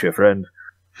the future, friend.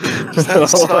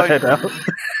 I'll head out.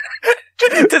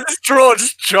 Does this draw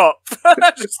just chop?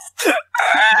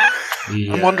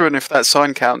 I'm wondering if that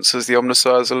sign counts as the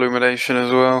Omnissiah's illumination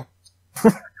as well.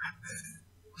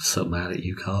 So mad at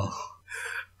you, Carl.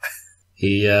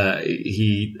 He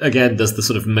again does the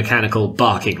sort of mechanical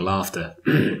barking laughter.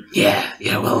 Yeah,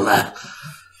 well,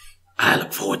 I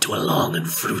look forward to a long and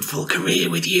fruitful career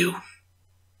with you.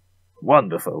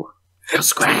 Wonderful.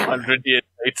 Scram. 100 years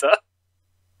later.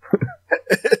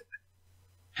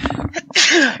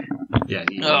 Yeah,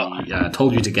 he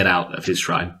told you to get out of his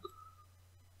shrine.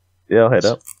 Yeah, I'll head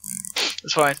up.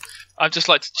 It's fine. I'd just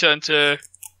like to turn to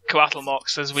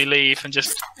Coatlmox as we leave and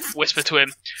just whisper to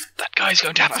him, that guy's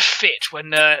going to have a fit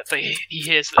when he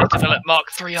hears that they've developed Mark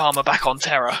III armor back on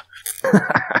Terra.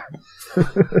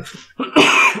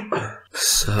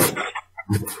 So,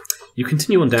 you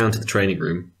continue on down to the training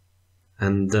room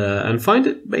and find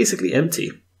it basically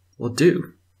empty. What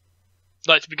do?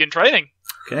 Like to begin training.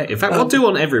 Okay. In fact, what do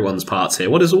on everyone's parts here?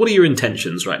 What are your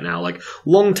intentions right now? Like,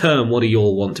 long term, what do you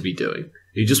all want to be doing?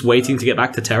 Are you just waiting to get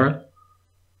back to Terra?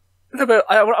 No, but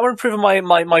I want to improve on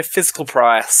my physical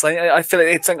prowess. I feel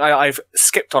it's something I've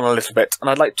skipped on a little bit, and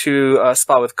I'd like to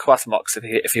spar with Coatlmox,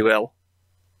 if you will.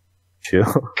 Sure.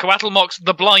 Coatlmox,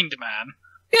 the blind man.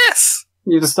 Yes!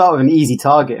 You just start with an easy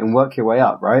target and work your way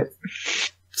up, right?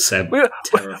 Seb, We'll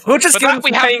just give him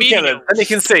some painkillers, and you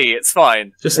can see, it's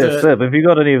fine. just Seb, have you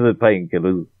got any of the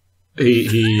painkillers?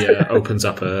 he opens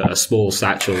up a small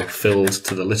satchel filled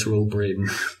to the literal brim.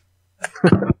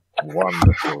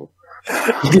 Wonderful.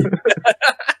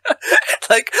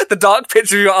 Like, the dark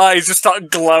pits of your eyes just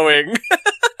start glowing.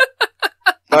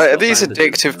 Are these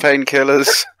addictive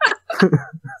painkillers?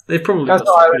 They've probably That's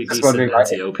got what I pretty was just decent wondering. Like,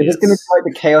 is anti-opiates. this going to fight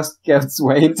the Chaos Guild's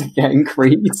way into getting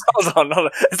Creed? Hold on.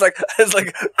 It's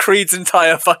like Creed's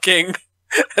entire fucking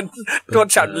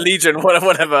Watch out, Legion,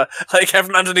 whatever. Like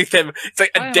everyone underneath him, it's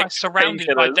like Why am I surrounded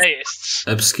by deists?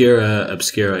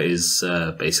 Obscura is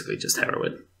basically just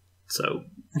heroin. So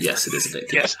yes, it is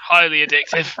addictive. Yes, highly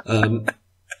addictive.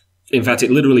 In fact,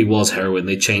 it literally was heroin.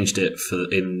 They changed it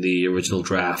in the original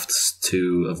drafts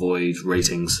to avoid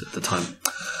ratings at the time.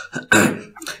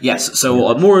 Yes.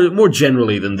 So more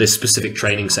generally than this specific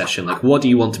training session, like what do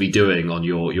you want to be doing on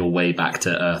your way back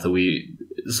to Earth? Are we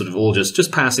sort of all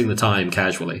just passing the time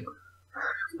casually?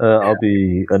 I'll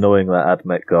be annoying that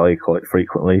AdMech guy quite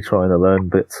frequently, trying to learn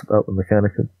bits about the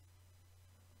mechanicum.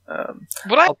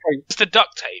 Would I use the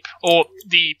duct tape or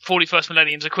the 41st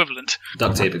Millennium's equivalent?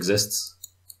 Duct tape exists.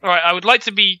 All right, I would like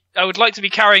to be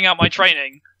carrying out my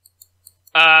training,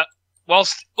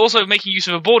 whilst also making use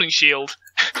of a boarding shield,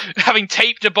 having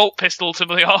taped a bolt pistol to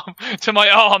my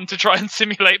arm to try and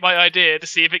simulate my idea to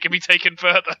see if it can be taken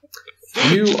further.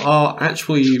 You are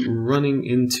actually running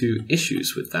into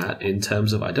issues with that in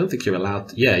terms of I don't think you're allowed.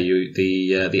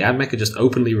 The AdMech are just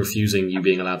openly refusing you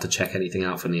being allowed to check anything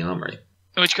out from the armory.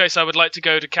 In which case, I would like to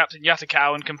go to Captain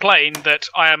Yatakau and complain that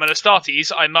I am an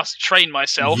Astartes. I must train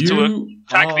myself to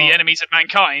attack the enemies of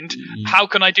mankind. How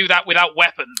can I do that without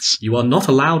weapons? You are not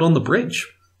allowed on the bridge.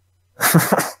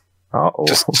 Uh-oh.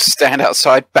 Just stand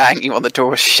outside, banging on the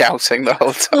door, shouting the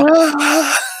whole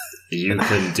time. You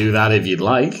can do that if you'd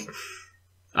like.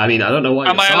 I mean, I don't know why.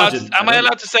 Am I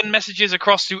allowed to send messages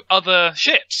across to other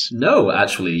ships? No,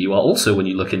 actually, you are also, when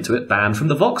you look into it, banned from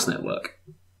the Vox network.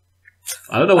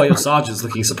 I don't know why your sergeant's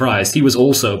looking surprised. He was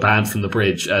also banned from the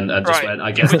bridge and just went,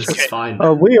 I guess this is fine.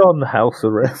 Are we on house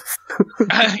arrest?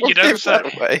 You know,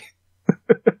 that way.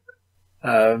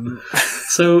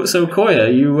 So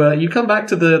Coayah, you come back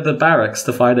to the barracks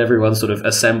to find everyone sort of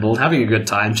assembled, having a good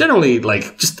time, generally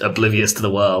like just oblivious to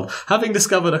the world, having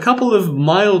discovered a couple of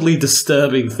mildly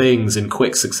disturbing things in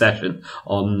quick succession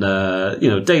on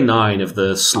day 9 of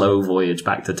the slow voyage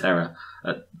back to Terra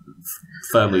at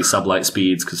firmly sublight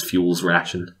speeds because fuel's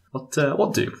rationed.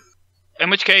 What do? In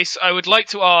which case, I would like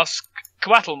to ask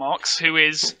Coatlmox, who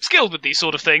is skilled with these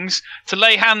sort of things, to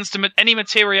lay hands to any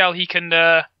material he can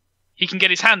get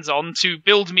his hands on to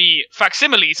build me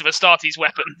facsimiles of Astartes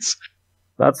weapons.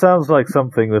 That sounds like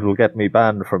something that'll get me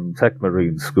banned from Tech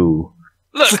Marine school.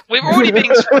 Look, we're already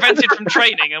being prevented from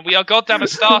training, and we are goddamn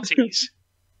Astartes.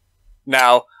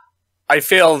 Now, I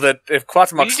feel that if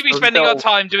Coatlmox... We need to be spending our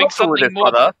time doing something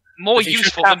more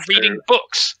useful than reading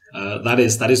books. That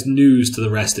is news to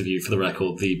the rest of you, for the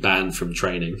record, the ban from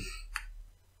training.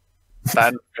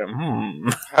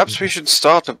 Perhaps we should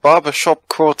start a barbershop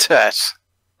quartet.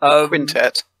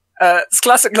 Quintet. It's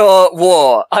classic law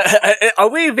war. Are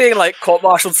we being like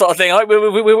court-martialed sort of thing?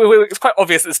 It's quite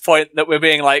obvious at this point that we're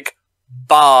being like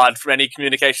barred from any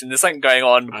communication. There's something going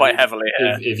on quite heavily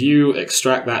here. If you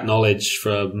extract that knowledge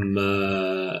from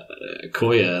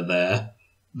Coayah there,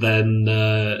 then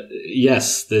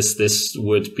yes, this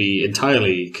would be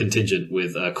entirely contingent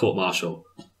with court-martial.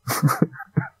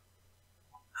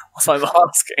 That's what I'm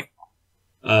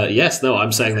asking. Yes, no,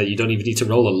 I'm saying that you don't even need to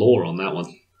roll a law on that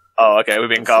one. Oh, okay, we're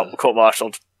being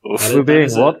court-martialed. We're being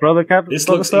what, brother Captain? This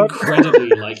looks incredibly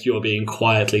like you're being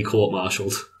quietly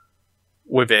court-martialed.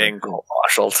 we're being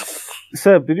court-martialed.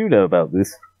 Seb, did you know about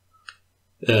this?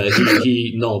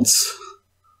 He nods.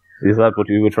 Is that what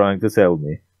you were trying to tell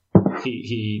me?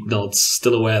 He nods,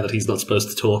 still aware that he's not supposed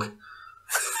to talk.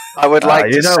 I would like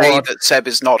to say what? that Seb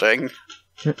is nodding.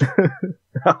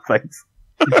 Oh, thanks.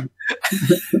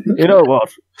 You know what?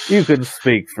 You can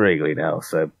speak freely now,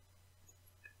 Seb.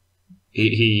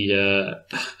 He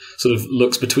sort of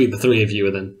looks between the three of you,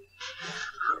 and then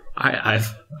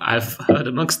I've heard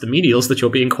amongst the menials that you're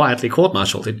being quietly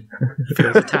court-martialed. It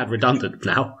feels a tad redundant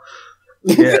now.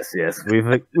 Yes,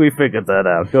 we figured that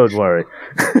out. Don't worry.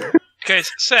 Okay,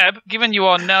 Seb, given you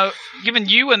and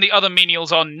the other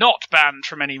menials are not banned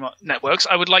from any networks,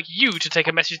 I would like you to take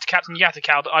a message to Captain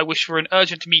Yatakaw that I wish for an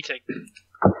urgent meeting.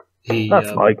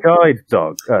 That's my guide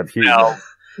dog. No,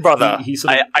 brother,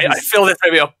 I feel this may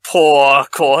be a poor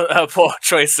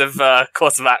choice of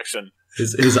course of action.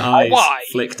 His eyes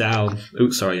flick down. Oh,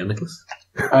 sorry, Nicholas.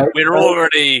 We're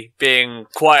already being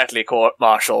quietly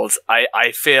court-martialed.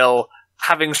 I feel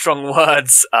having strong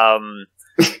words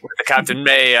with the captain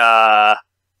may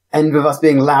end with us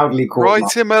being loudly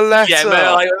court-martialed. Write him a letter.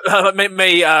 Yeah,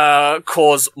 may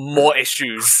cause more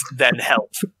issues than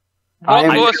help.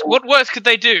 What worse could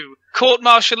they do?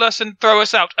 Court-martial us and throw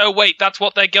us out. Oh wait, that's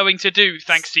what they're going to do,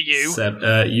 thanks to you. Seb,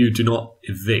 you do not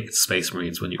evict Space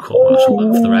Marines when you court-martial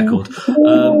them, for the record.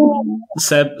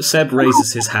 Seb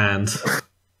raises his hand.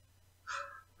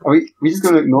 Are we just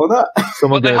going to ignore that?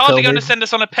 They're hardly going to send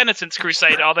us on a penitence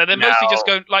crusade, are they? They're mostly just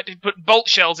going to put bolt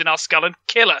shells in our skull and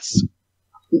kill us.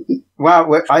 Wow,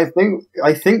 I think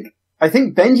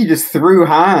Benji just threw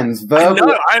hands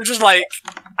verbally. No, I'm just like,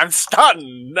 I'm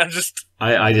stunned.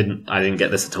 I didn't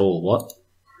get this at all. What?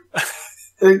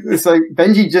 So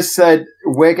Benji just said,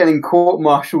 "We're getting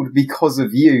court-martialed because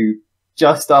of you."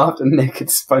 Just after Nick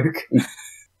had spoken.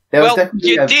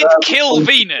 You did kill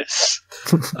Venus.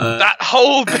 That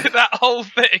whole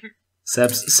thing.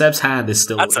 Seb's hand is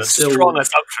still. That's a strong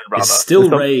assumption, brother. It's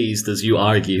still raised as you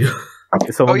argue.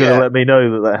 Is someone going to let me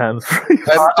know that hand's free?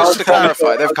 Just to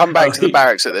clarify, they've come back to the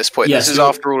barracks at this point. Yes, this is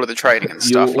after all of the training and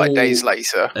stuff, like days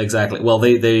later. Exactly. Well,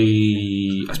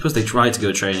 I suppose they tried to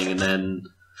go training, and then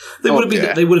they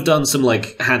would have done some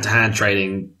like hand-to-hand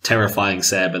training, terrifying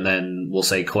Seb, and then we'll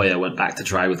say Coayah went back to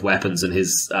try with weapons and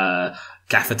his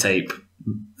gaffer tape,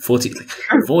 voidy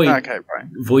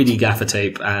gaffer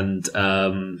tape, and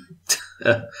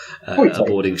a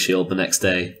boarding shield the next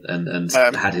day, and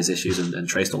had his issues and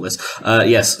traced all this.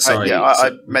 Yes, sorry.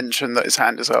 I mentioned that his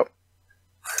hand is up.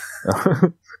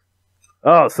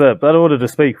 Oh, sir, that order to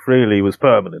speak freely was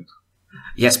permanent.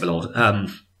 Yes, my lord.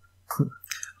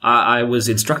 I was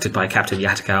instructed by Captain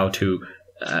Yatakaw to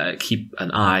keep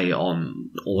an eye on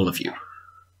all of you.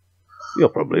 You're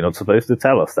probably not supposed to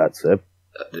tell us that, sir.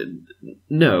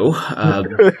 No.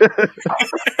 The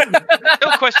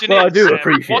real question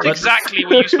is, what exactly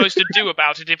were you supposed to do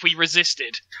about it if we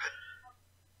resisted?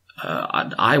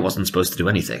 I wasn't supposed to do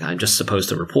anything. I'm just supposed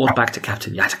to report back to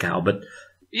Captain Yatakaw, but...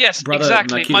 Yes,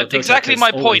 exactly. Exactly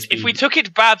my point. If we took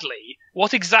it badly,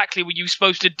 what exactly were you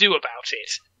supposed to do about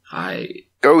it?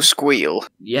 Go squeal.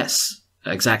 Yes,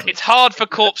 exactly. It's hard for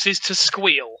corpses to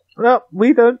squeal. Well,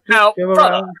 we don't go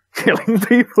around killing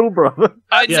people, brother.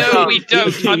 I know we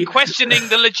don't. I'm questioning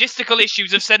the logistical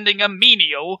issues of sending a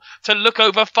menial to look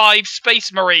over 5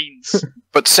 space marines.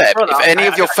 But Seb, if any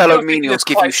of your fellow menials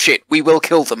give you shit, we will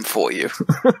kill them for you.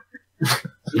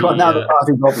 Now the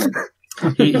party goblin.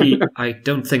 I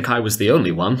don't think I was the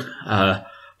only one,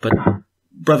 but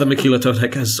Brother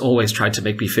Macuiltotec has always tried to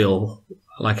make me feel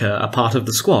like a part of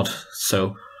the squad,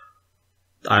 so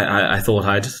I thought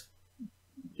I'd,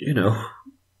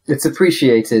 It's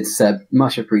appreciated, Seb.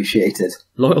 Much appreciated.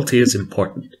 Loyalty is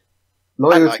important.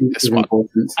 Loyalty is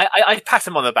important. I pat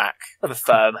him on the back with a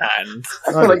firm hand.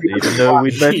 I didn't even know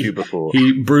we'd met you before.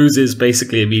 He bruises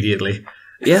basically immediately.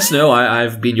 Yes, no,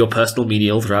 I've been your personal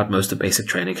menial throughout most of basic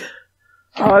training.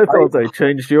 I thought they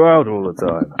changed you out all the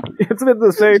time. Isn't it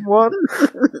the same one?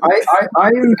 I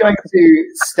am going to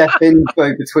step in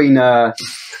between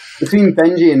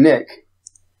Benji and Nick.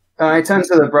 I turn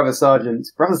to the Brother Sergeant.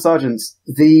 Brother Sergeant,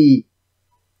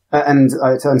 and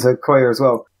I turn to Coayah as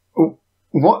well.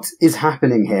 What is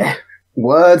happening here?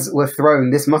 Words were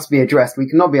thrown. This must be addressed. We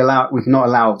cannot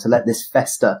allow to let this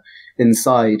fester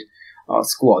inside our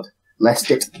squad,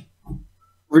 lest it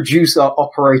reduce our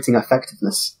operating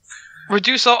effectiveness.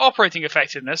 Reduce our operating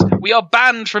effectiveness? We are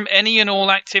banned from any and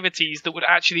all activities that would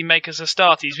actually make us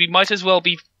Astartes. We might as well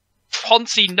be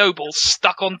Ponzi nobles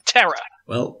stuck on Terra.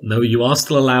 Well, no, you are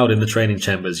still allowed in the training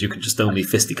chambers. You can just only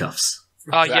fisticuffs.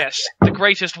 Exactly. Yes, the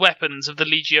greatest weapons of the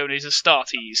Legiones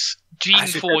Astartes.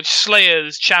 Gene-forged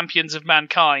slayers, champions of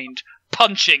mankind.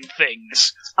 punching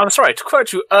things. I'm sorry, to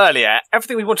quote you earlier,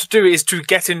 everything we want to do is to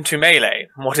get into melee.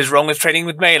 What is wrong with training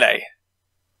with melee?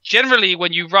 Generally,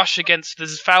 when you rush against the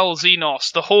foul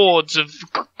Xenos, the hordes of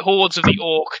the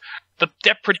Orc, the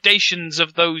depredations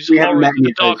of those horrors of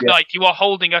the Dark Knight, you are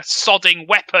holding a sodding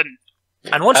weapon.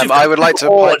 And once I would like to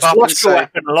pipe up and lost your say,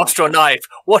 weapon, lost your knife,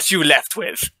 what are you left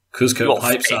with? Kuzco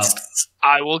pipes up.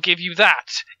 I will give you that.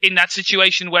 In that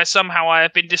situation where somehow I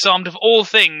have been disarmed of all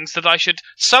things, that I should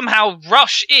somehow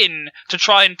rush in to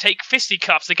try and take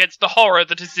fisticuffs against the horror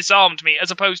that has disarmed me, as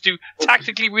opposed to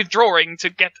tactically withdrawing to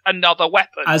get another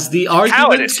weapon. As the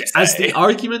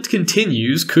argument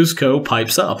continues, Kuzco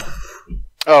pipes up.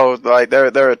 oh, like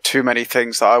there are too many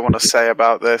things that I want to say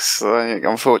about this. Like,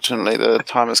 unfortunately, the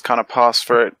time has kind of passed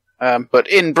for it. But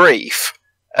in brief,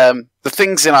 the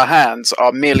things in our hands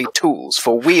are merely tools,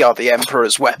 for we are the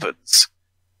Emperor's weapons.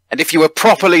 And if you were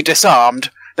properly disarmed,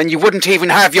 then you wouldn't even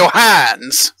have your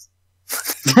hands.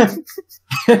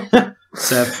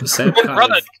 Seb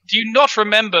Brother, do you not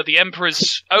remember the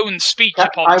Emperor's own speech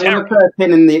upon I Terra? want to put a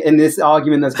pin in this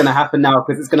argument that's going to happen now,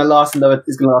 because it's going to last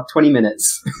 20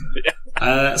 minutes.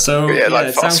 It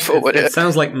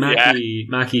sounds like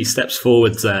Mackie steps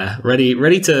forwards there,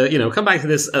 ready to come back to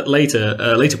this at later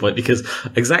point, because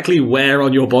exactly where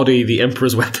on your body the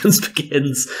Emperor's weapons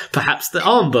begins, perhaps the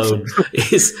arm bone,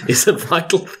 is a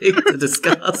vital thing to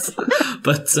discuss.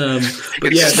 but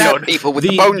yeah, stab people with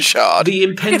the bone shard. The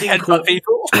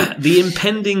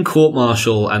impending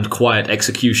court-martial and quiet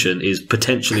execution is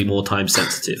potentially more time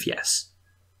sensitive. Yes,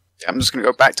 I'm just going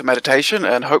to go back to meditation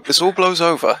and hope this all blows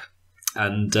over.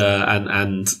 And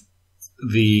the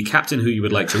captain who you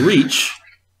would like to reach,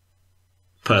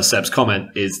 per Seb's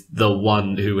comment, is the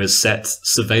one who has set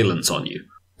surveillance on you.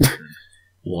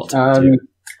 What?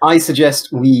 I suggest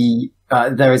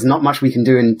there is not much we can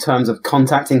do in terms of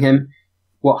contacting him.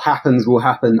 What happens will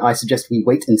happen. I suggest we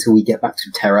wait until we get back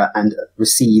to Terra and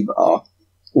receive our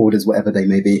orders, whatever they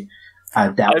may be. I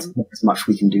doubt there's much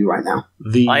we can do right now.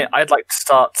 I'd like to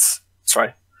start...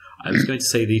 Sorry. I was going to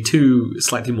say the two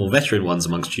slightly more veteran ones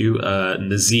amongst you,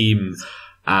 Nazeem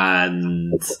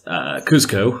and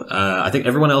Kuzco. I think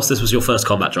everyone else, this was your first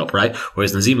combat drop, right?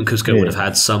 Whereas Nazeem and Kuzco would have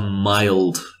had some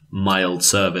mild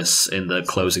service in the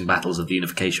closing battles of the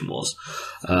Unification Wars.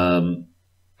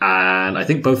 And I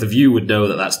think both of you would know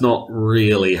that that's not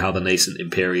really how the nascent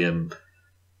Imperium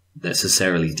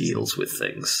necessarily deals with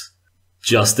things.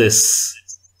 Justice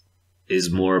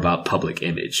is more about public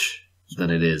image than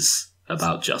it is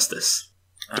about justice.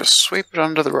 Just sweep it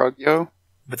under the rug, yo.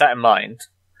 With that in mind,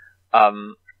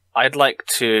 I'd like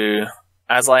to,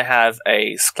 as I have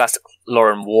a classic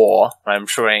lore and war, I'm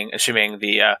assuming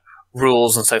the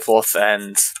rules and so forth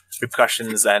and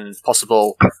repercussions and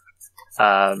possible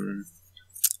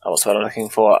what's what I'm looking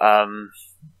for?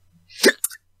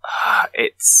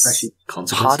 It's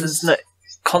hard, isn't it?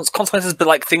 Consequences, but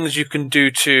like things you can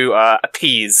do to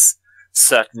appease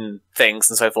certain things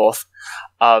and so forth.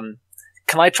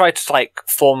 Can I try to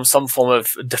form some form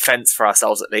of defense for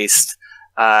ourselves at least,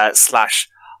 slash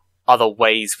other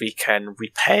ways we can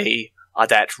repay our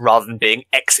debt rather than being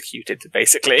executed,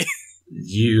 basically?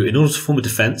 In order to form a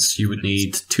defense, you would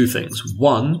need two things.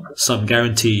 One, some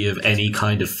guarantee of any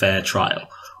kind of fair trial,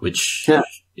 which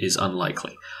is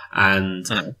unlikely.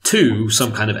 And two,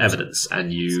 some kind of evidence.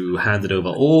 And you handed over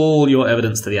all your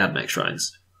evidence to the AdMech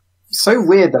shrines. So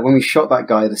weird that when we shot that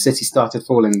guy, the city started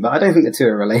falling, but I don't think the two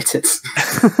are related.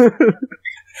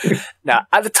 Now,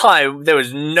 at the time, there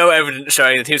was no evidence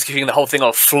showing that he was keeping the whole thing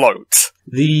afloat.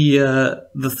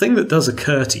 The thing that does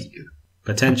occur to you,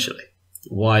 potentially,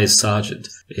 wise sergeant,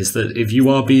 is that if you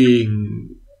are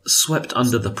being swept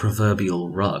under the proverbial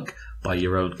rug by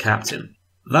your own captain,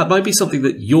 that might be something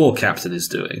that your captain is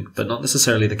doing, but not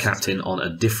necessarily the captain on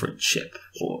a different ship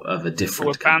or of a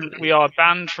different company. We are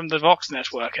banned from the Vox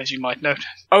network, as you might note.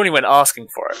 Only when asking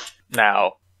for it.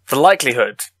 Now, the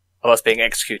likelihood of us being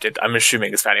executed, I'm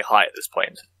assuming, is fairly high at this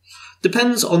point.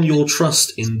 Depends on your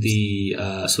trust in the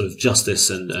sort of justice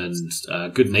and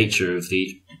good nature of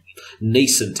the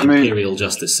nascent imperial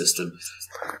justice system.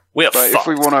 We're fucked. If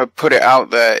we want to put it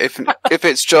out there, if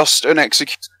it's just an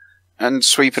execution and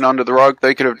sweeping under the rug,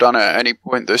 they could have done it at any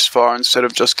point this far instead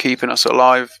of just keeping us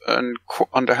alive and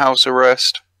under house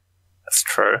arrest. That's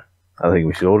true. I think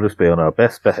we should all just be on our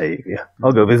best behaviour.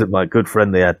 I'll go visit my good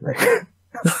friend the AdMech.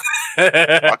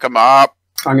 Fuck him up.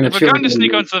 If we're going to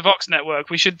sneak onto the Vox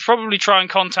network, we should probably try and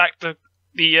contact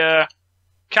the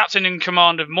captain in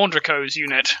command of Mondraco's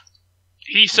unit.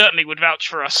 He certainly would vouch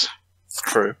for us. It's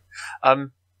true.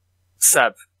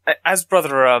 Seb, as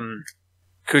Brother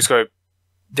Kuzco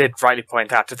did rightly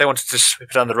point out, if they wanted to sweep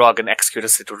it under the rug and execute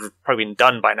us, it would have probably been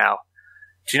done by now.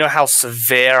 Do you know how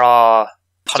severe our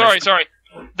punishment... Sorry.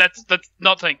 That's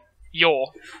not the thing.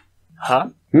 Huh?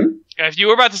 If you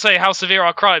were about to say how severe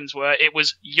our crimes were, it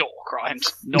was your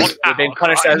crimes, not We're being our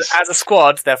punished crimes. as a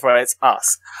squad, therefore it's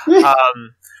us.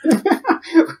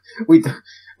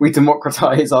 We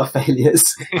democratize our failures.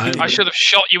 I should have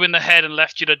shot you in the head and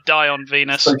left you to die on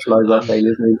Venus. Socialize our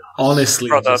failures. Mate. Honestly,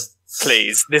 Brother,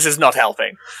 please, this is not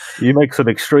helping. You make some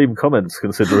extreme comments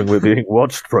considering we're being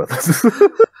watched, brothers.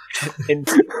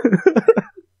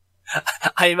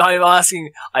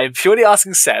 I'm purely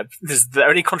asking Seb. This is the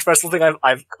only controversial thing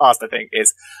I've asked, I think,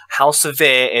 is how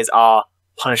severe is our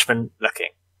punishment looking?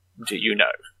 Do you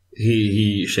know?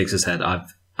 He shakes his head.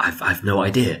 I've no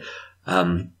idea.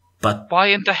 But why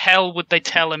in the hell would they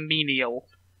tell a menial?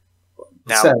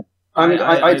 Now, So,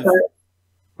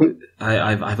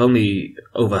 I've only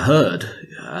overheard.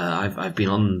 I've been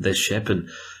on this ship and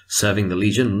serving the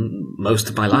Legion most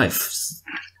of my life.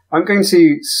 I'm going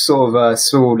to sort of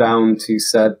swivel down to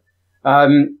Seb. I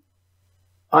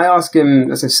ask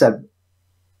him, as I said,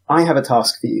 I have a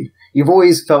task for you. You've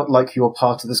always felt like you're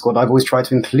part of the squad. I've always tried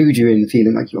to include you in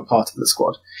feeling like you're part of the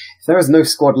squad. If there is no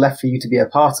squad left for you to be a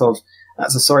part of,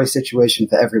 that's a sorry situation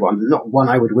for everyone, not one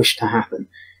I would wish to happen.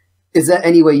 Is there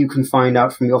any way you can find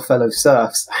out from your fellow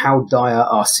serfs how dire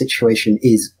our situation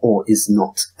is or is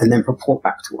not, and then report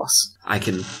back to us? I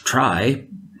can try.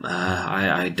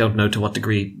 I don't know to what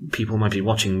degree people might be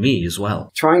watching me as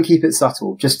well. Try and keep it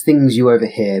subtle, just things you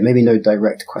overhear, maybe no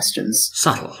direct questions.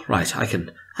 Subtle, right? I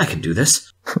can do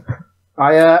this.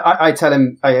 I tell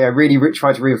him, I really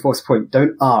try to reinforce the point.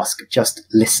 Don't ask, just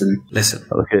listen. Listen.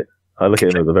 I look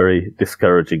at him with a very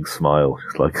discouraging smile,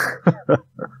 just like.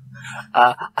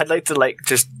 I'd like to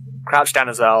just crouch down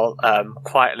as well,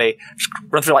 quietly, just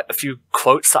run through a few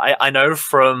quotes that I know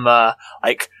from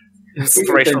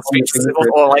inspirational speeches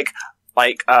or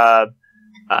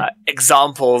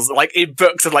examples, in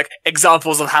books of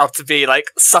examples of how to be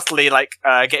subtly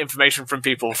get information from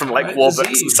people from Right, war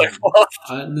books and so forth.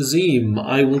 Nazeem,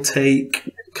 I will take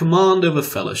command over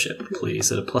fellowship, please,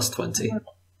 at a +20.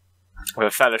 With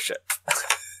a fellowship.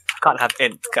 Can't have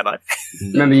int, can I?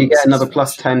 Remember, you get another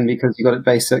 +10 because you got it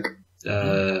basic.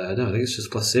 No, I think it's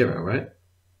just +0, right?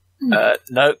 No.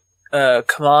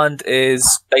 Command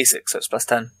is basic, so it's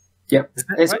 +10. Yep.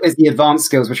 It's the advanced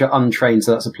skills which are untrained,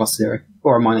 so that's a +0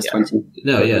 or a -20.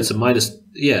 No, yeah, it's a minus.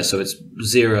 Yeah, so it's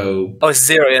 0. Oh, it's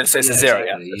 0, yeah, so it's a 0,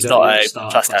 exactly. yeah. It's You not don't a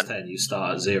start +10. You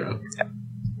start at 0. Yeah.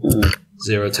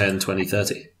 0, 10, 20,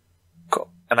 30.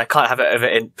 Cool. And I can't have it over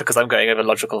int because I'm going over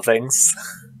logical things.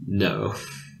 No.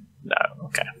 No,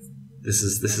 okay. This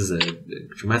is a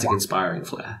dramatic, inspiring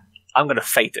flair. I'm going to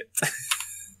fate it.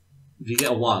 If you get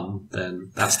a 1,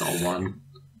 then that's not a 1.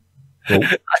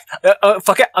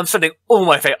 Fuck it, I'm spending all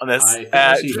my fate on this. I think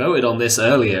actually voted on this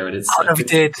earlier, and it's. Oh, no, we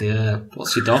did. Yeah.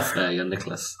 What's your doff there, young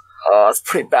Nicholas? Oh, it's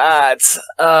pretty bad. Is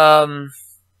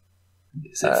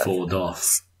it 4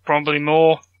 doffs? Probably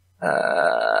more.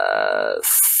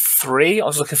 3? I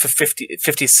was looking for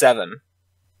 57.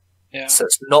 Yeah. So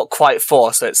it's not quite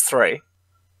 4, so it's 3.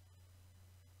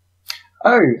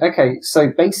 Oh, okay. So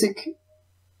basic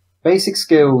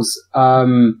skills.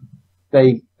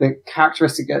 The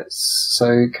characteristic gets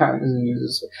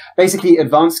basically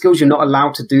advanced skills. You're not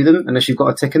allowed to do them unless you've got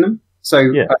a tick in them.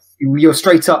 So you're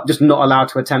straight up just not allowed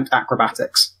to attempt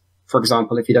acrobatics. For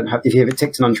example, if you have it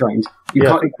ticked and untrained, you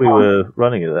can't. I think we were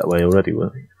running it that way already,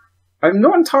 weren't we? I'm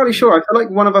not entirely sure. I feel like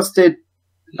one of us did.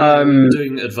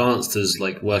 Doing advanced as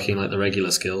working the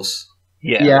regular skills.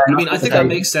 Yeah. I mean, I think that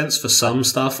makes sense for some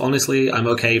stuff. Honestly, I'm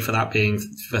okay for that being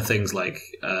for things like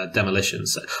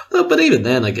demolitions. But even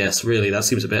then, I guess really that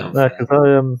seems a bit unfair. No, because I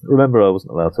remember I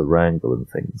wasn't allowed to wrangle and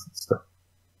things and stuff.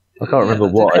 I can't remember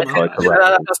what I tried to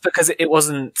wrangle. That's because it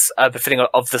wasn't befitting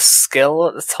of the skill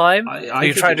at the time. Are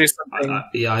you trying to do something?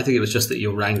 I think it was just that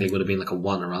your wrangling would have been a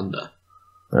 1 or under.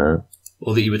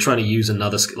 Or that you were trying to use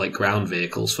another ground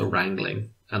vehicles for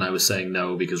wrangling, and I was saying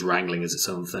no because wrangling is its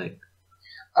own thing.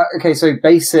 Okay, so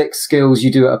basic skills you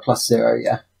do at a +0,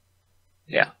 yeah.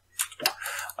 Yeah.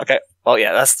 Okay. Well,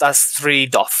 yeah, that's 3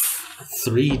 doff.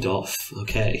 3 doff.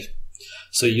 Okay.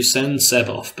 So you send Seb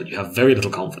off, but you have very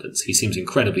little confidence. He seems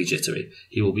incredibly jittery.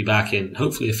 He will be back in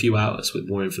hopefully a few hours with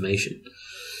more information.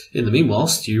 In the meanwhile,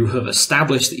 you have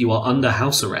established that you are under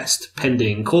house arrest,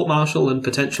 pending court-martial and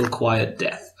potential quiet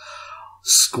death.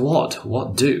 Squad,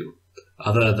 what do?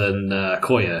 Other than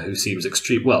Coayah, who seems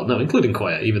including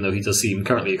Coayah, even though he does seem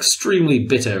currently extremely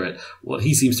bitter at what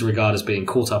he seems to regard as being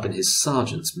caught up in his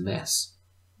sergeant's mess.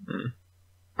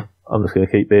 I'm just going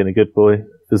to keep being a good boy,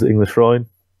 visiting the shrine,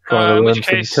 trying to learn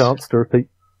some chants to repeat.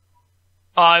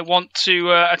 I want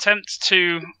to attempt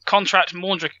to contract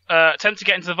attempt to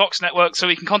get into the Vox network so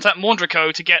we can contact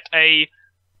Maundrico to get a,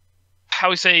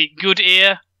 good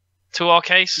ear to our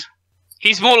case.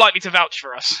 He's more likely to vouch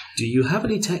for us. Do you have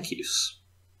any tech use?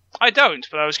 I don't,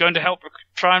 but I was going to help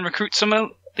try and recruit some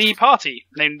of the party,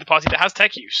 namely the party that has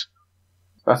tech use.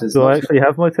 Do I actually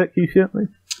have my tech use yet, mate?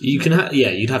 You can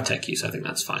you'd have tech use. I think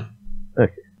that's fine.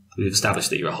 Okay. We've established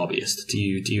that you're a hobbyist. Do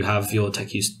you have your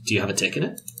tech use? Do you have a tick in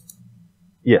it?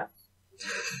 Yeah.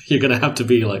 You're going to have to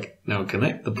be like, now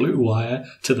connect the blue wire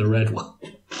to the red one.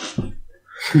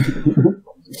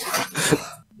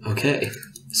 Okay.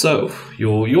 So,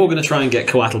 you're going to try and get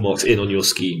Coatlmox in on your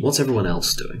scheme. What's everyone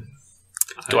else doing?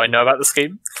 Do I know about the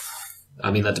scheme?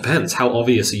 I mean, that depends. How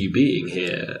obvious are you being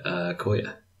here,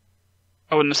 Coayah?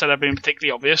 I wouldn't have said I'd been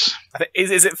particularly obvious.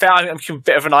 Is it fair? I'm keeping a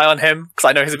bit of an eye on him, because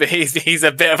I know he's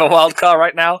a bit of a wild card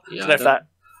right now. Yeah,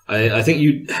 I think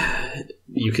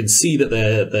you can see that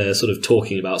they're sort of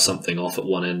talking about something off at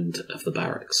one end of the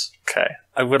barracks. Okay.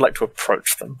 I would like to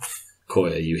approach them.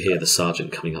 Coayah, you hear the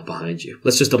sergeant coming up behind you.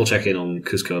 Let's just double check in on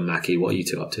Kuzco and Maki. What are you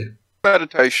two up to?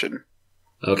 Meditation.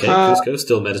 Okay, Kuzco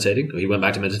still meditating. He went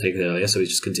back to meditating earlier, so he's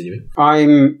just continuing.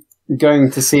 I'm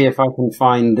going to see if I can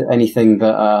find anything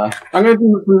that I'm going to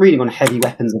do some reading on heavy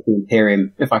weapons of the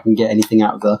Imperium. If I can get anything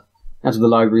out of the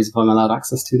libraries, if I'm allowed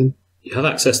access to them. You have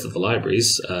access to the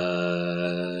libraries.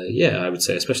 Yeah, I would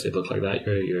say, especially a book like that,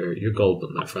 you're golden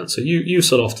on that front. So you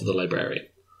sort off to the librarian.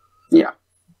 Yeah.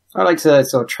 I like to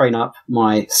sort of train up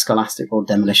my scholastic or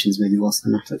demolitions maybe whilst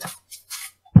I'm at it.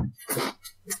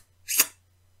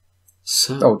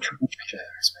 So, treasure,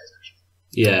 I suppose.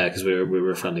 Yeah, because we're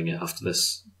refunding it after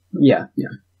this. Yeah.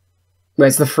 Well,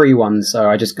 it's the free one, so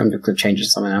I'm just going to change it to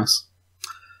something else.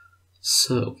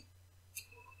 So,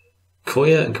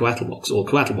 Coayah and Coatlmox, or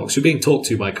Coatlmox, you're being talked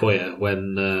to by Coayah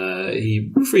when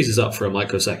he freezes up for a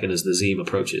microsecond as Nazeem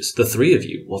approaches. The three of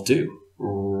you, what do?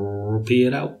 Repeat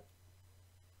it out.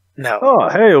 No. Oh,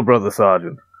 hail, Brother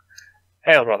Sergeant.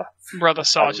 Hail, brother. Brother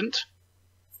Sergeant.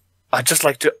 I'd just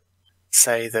like to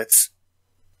say that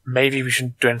maybe we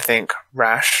shouldn't do anything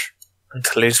rash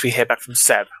until at least we hear back from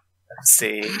Seb and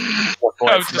see what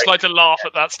I would just like to laugh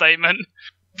at that statement.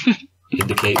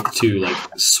 Indicate the two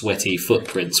sweaty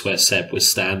footprints where Seb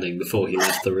was standing before he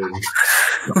left the room.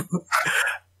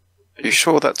 Are you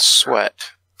sure that's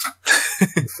sweat?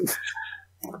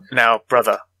 Now,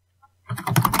 brother,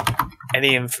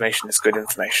 any information is good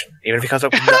information. Even if he comes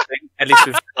up with nothing, at least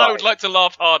we've tried. I would like to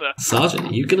laugh harder. Sergeant,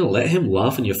 are you going to let him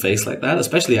laugh in your face like that?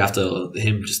 Especially after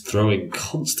him just throwing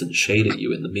constant shade at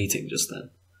you in the meeting just then.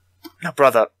 Now,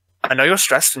 brother, I know you're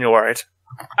stressed and you're worried.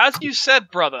 As you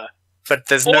said, brother, but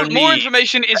there's no need. More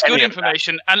information is good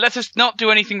information, and let us not do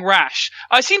anything rash.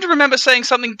 I seem to remember saying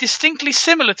something distinctly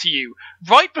similar to you,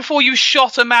 right before you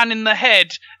shot a man in the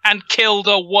head and killed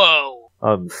a whirl.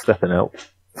 I'm stepping out.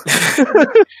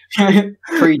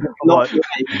 Creed does not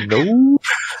No.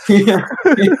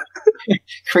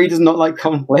 Creed does not like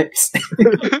conflicts.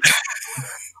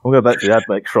 I'll go back to the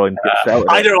AdMech shrine to get shouted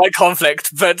at. I don't like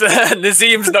conflict, but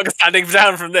Nazeem's not standing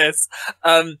down from this.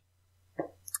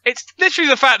 It's literally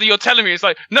the fact that you're telling me, it's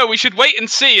like, no, we should wait and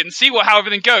see how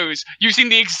everything goes. You've seen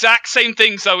the exact same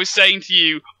things I was saying to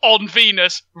you on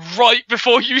Venus right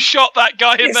before you shot that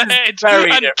guy in the head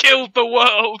and killed the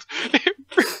world.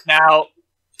 Now,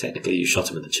 technically, you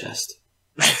shot him in the chest.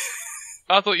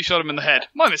 I thought you shot him in the head.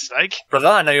 My mistake. Brother,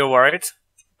 I know you're worried,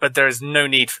 but there is no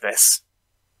need for this.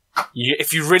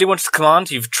 If you really wanted to command,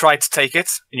 you've tried to take it,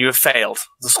 and you have failed.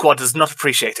 The squad does not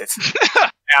appreciate it.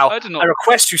 Now, I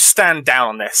request you stand down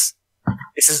on this.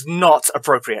 This is not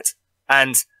appropriate.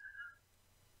 And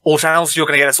all channels, you're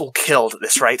going to get us all killed at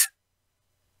this rate.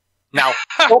 Now,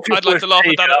 I'd like to laugh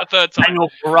at that a third time. And your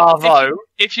bravo.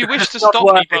 If you wish to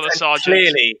stop me, Brother Sergeant.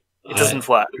 Clearly, it doesn't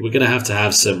work. We're going to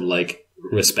have some,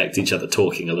 respect each other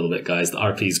talking a little bit, guys. The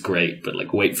RP's great, but,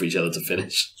 wait for each other to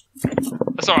finish.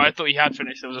 That's alright, I thought you had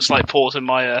finished. There was a slight pause in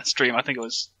my stream. I think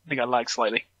I lagged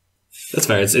slightly. That's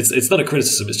fair. It's not a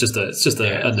criticism. It's just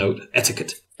a note.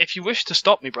 Etiquette. If you wish to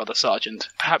stop me, Brother Sergeant,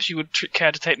 perhaps you would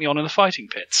care to take me on in the fighting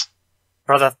pits.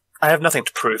 Brother, I have nothing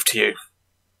to prove to you.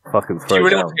 Fucking if you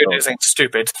really want to do anything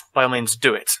stupid, by all means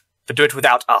do it. But do it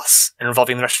without us, and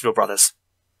involving the rest of your brothers.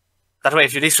 That way,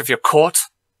 at least if you're caught,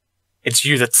 it's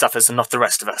you that suffers and not the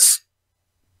rest of us.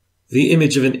 The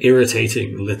image of an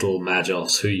irritating little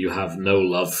Magos who you have no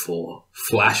love for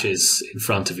flashes in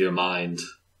front of your mind,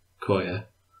 Coayah.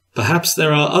 Perhaps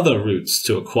there are other routes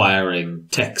to acquiring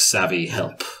tech-savvy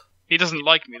help. He doesn't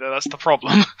like me, though, that's the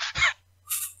problem.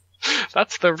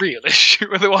 That's the real issue,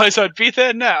 otherwise I'd be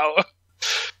there now.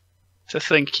 To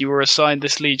think you were assigned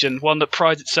this legion, one that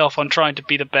prides itself on trying to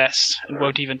be the best, and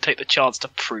won't even take the chance to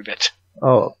prove it.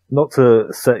 Oh, not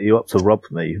to set you up to rob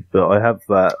me, but I have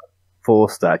that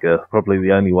Force dagger, probably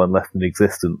the only one left in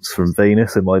existence from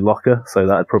Venus, in my locker, so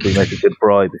that'd probably make a good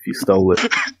bribe if you stole it.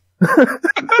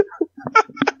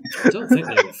 I don't think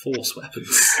they were Force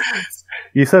weapons.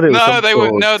 You said it was they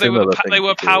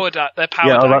were powered at. They're powered.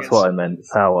 Yeah, daggers. That's what I meant.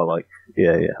 Power,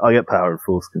 yeah. I get power and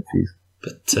Force confused.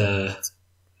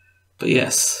 But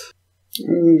yes.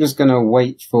 I'm just gonna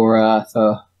wait for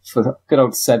the good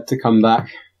old Seb to come back.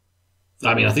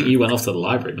 I mean, I think you went off to the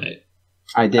library, mate.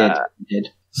 I did.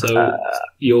 So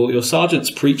your sergeant's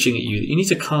preaching at you that you need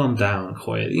to calm down,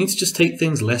 Coayah. You need to just take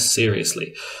things less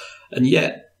seriously. And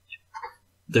yet,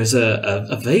 there's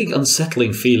a vague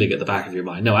unsettling feeling at the back of your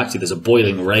mind. No, actually, there's a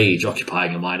boiling rage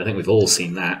occupying your mind. I think we've all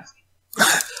seen that.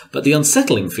 But the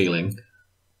unsettling feeling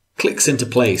clicks into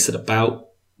place at about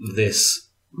this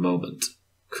moment.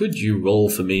 Could you roll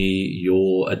for me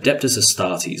your Adeptus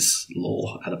Astartes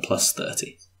lore at a plus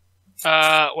 30?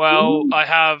 Well, I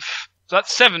have...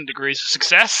 That's 7 degrees of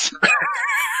success.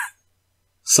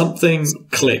 Something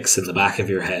clicks in the back of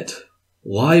your head.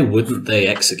 Why wouldn't they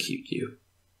execute you?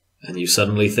 And you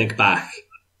suddenly think back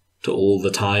to all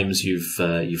the times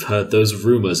you've heard those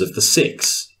rumours of the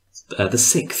sixth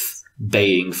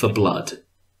baying for blood.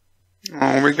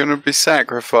 Oh, we're going to be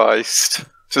sacrificed.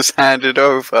 Just hand it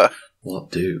over.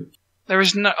 What do? There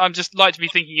is no... I'm just like to be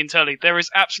thinking internally. There is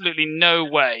absolutely no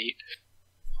way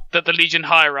that the Legion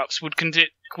higher-ups would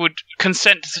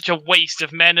consent to such a waste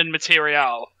of men and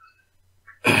material.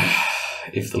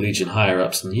 If the Legion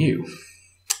higher-ups knew.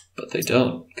 But they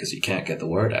don't, because you can't get the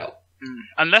word out.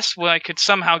 Unless I could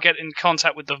somehow get in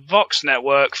contact with the Vox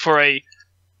network for a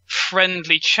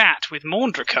friendly chat with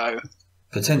Maundrico.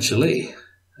 Potentially.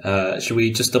 Should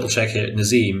we just double check here?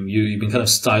 Nazeem, you've been kind of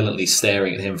silently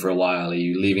staring at him for a while. Are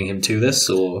you leaving him to this,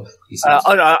 or?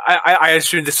 I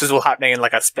assume this is all happening in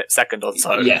like a split second or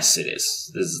so. Yes, it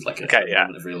is. This is like a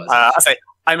moment of realization. I say,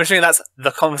 I'm assuming that's the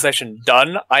conversation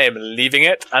done. I am leaving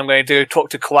it. I'm going to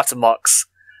talk to Coatlmox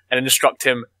and instruct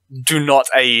him: do not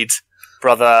aid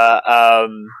brother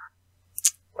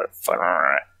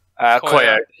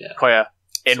Coayah. Coayah.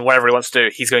 In whatever he wants to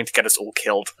do, he's going to get us all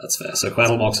killed. That's fair. So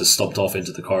Coatlmox has stomped off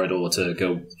into the corridor to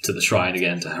go to the shrine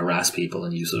again to harass people,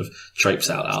 and you sort of traipse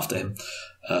out after him,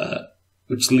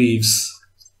 which leaves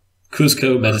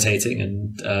Kuzco meditating,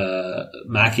 and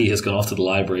Mackie has gone off to the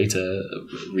library to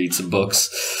read some books.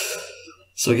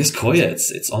 So I guess, Coayah,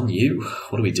 it's on you.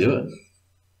 What are we doing?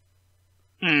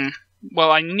 Well,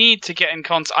 I need to get in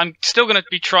contact. I'm still going to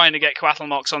be trying to get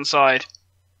Coatlmox on side.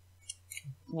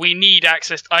 We need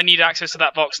access. I need access to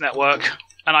that Vox network,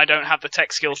 and I don't have the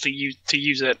tech skills to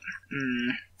use it.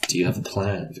 Do you have a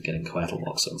plan for getting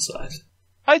Coatlmox on side?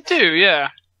 I do,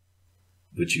 yeah.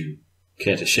 Would you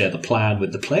care to share the plan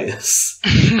with the players?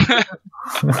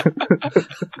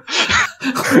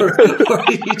 or are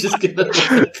you just gonna?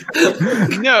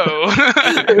 No.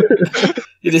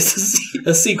 It is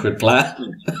a secret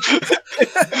plan.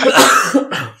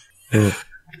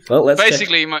 Well, let's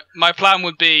basically, my plan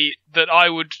would be that I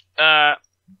would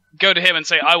go to him and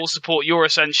say, I will support your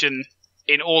ascension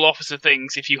in all officer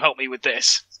things if you help me with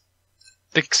this.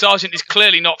 The sergeant is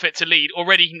clearly not fit to lead.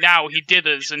 Already now he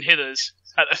dithers and hithers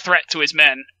at the threat to his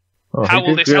men. Oh, how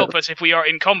will this help us if we are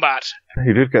in combat?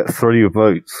 He did get 3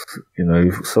 votes,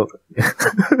 so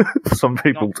some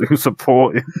people do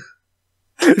support him.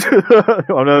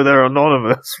 I know they're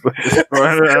anonymous, but it's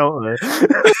right out there.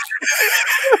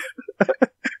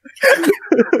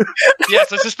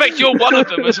 Yes, I suspect you're one of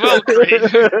them as well,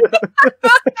 Cread.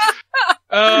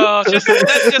 Just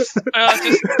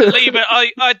leave it.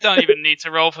 I don't even need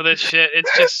to roll for this shit.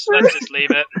 Let's just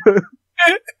leave it.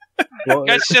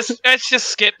 Let's just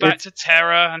skip back to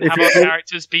Terra and have our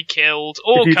characters be killed,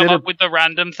 or come up with the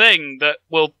random thing that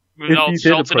will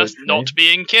result in us not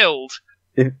being killed.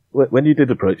 When you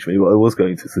did approach me, what I was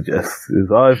going to suggest is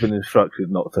I've been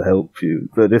instructed not to help you,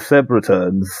 but if Seb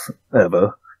returns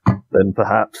ever, then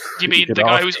perhaps... You mean the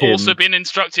guy who's also been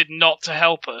instructed not to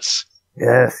help us?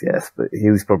 Yes, but he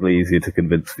was probably easier to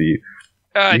convince for you.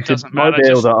 It doesn't matter. Might be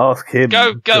able to ask him.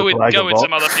 Go with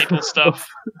some other people's stuff.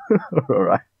 All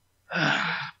right.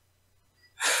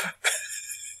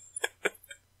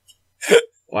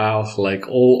 Wow, like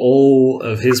all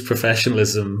of his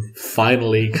professionalism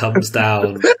finally comes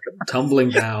down, tumbling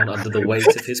down under the weight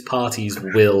of his party's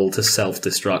will to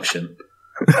self-destruction.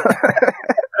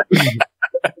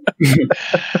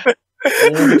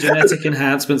 All the genetic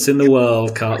enhancements in the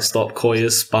world can't stop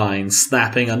Coayah's spine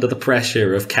snapping under the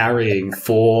pressure of carrying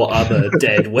 4 other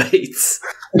dead weights.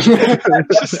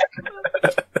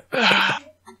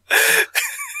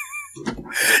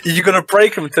 You're going to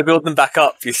break them to build them back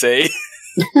up, you see.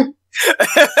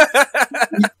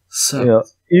 So Yeah,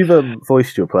 you've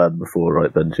voiced your plan before,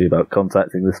 right, Benji, about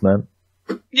contacting this man?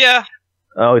 Yeah.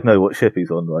 I would know what ship he's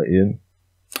on, right, Ian?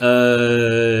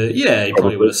 yeah, he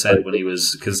probably would have said when he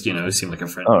was, because he seemed like a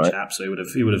friendly Alright. chap, so he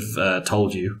would have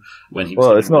told you when he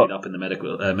Well, was it's getting not- laid up in the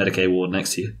Medicaid ward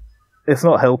next to you. It's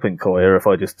not helping Coayah if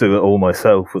I just do it all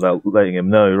myself without letting him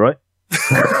know, right?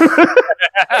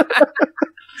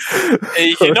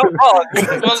 You're not wrong.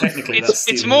 Well, Technically, that's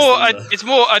it's stealing more. his thunder. It's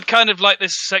more. I'd kind of like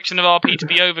this section of RP to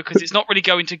be over because it's not really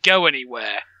going to go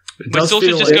anywhere. It We're does sort of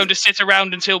feel just like- going to sit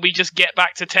around until we just get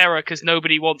back to Terra because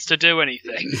nobody wants to do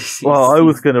anything. Well, I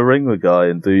was going to ring the guy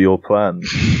and do your plan.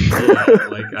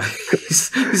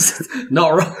 He's not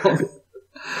wrong.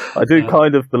 I do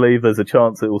kind of believe there's a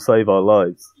chance it will save our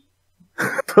lives.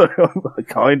 But I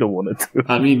kind of want to do it.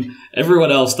 I mean,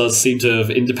 everyone else does seem to have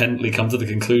independently come to the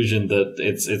conclusion that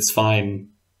it's fine.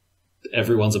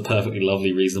 Everyone's a perfectly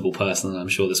lovely, reasonable person, and I'm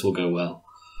sure this will go well.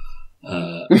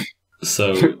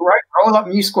 So, Right, roll up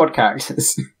new squad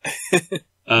characters. in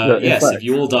yes, fact- if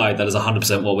you all died, that is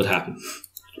 100% what would happen.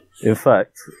 In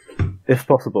fact, if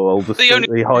possible, I'll The only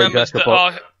discreetly remembers hijack a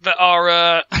box. that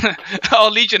our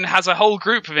our legion has a whole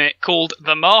group of it called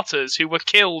the Martyrs who were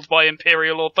killed by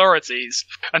Imperial authorities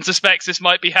and suspects this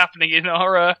might be happening in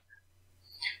our.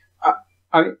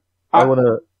 I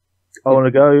want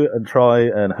to go and try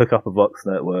and hook up a Vox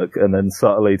network and then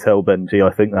subtly tell Benji I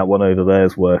think that one over there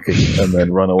is working and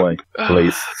then run away.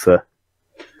 Please, sir.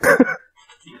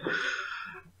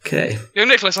 Okay. Young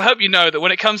Nicholas, I hope you know that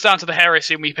when it comes down to the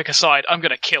heresy and we pick a side, I'm going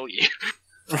to kill you.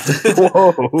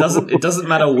 Whoa. It doesn't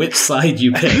matter which side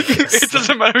you pick. It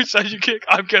doesn't matter which side you kick,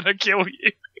 I'm going to kill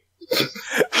you.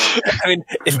 I mean,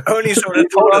 if only someone had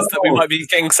told us that we might be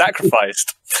getting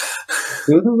sacrificed.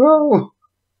 Do the roll.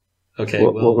 Okay,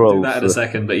 What we'll do roles, that in a sir?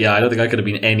 second. But yeah, I don't think I could have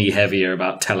been any heavier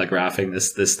about telegraphing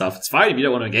this stuff. It's fine if you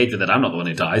don't want to engage with it. I'm not the one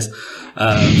who dies.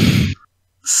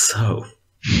 So,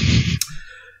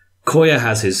 Coayah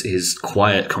has his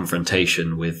quiet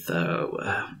confrontation with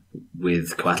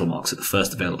Coatlmox at the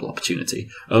first available opportunity,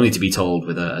 only to be told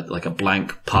with a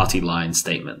blank party line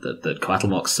statement that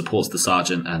Coatlmox supports the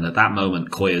sergeant, and at that moment,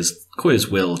 Coayah's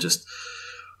will just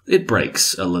it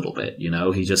breaks a little bit.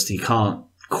 He can't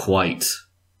quite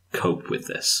cope with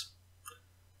this.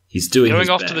 He's doing Going his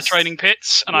off best. to the training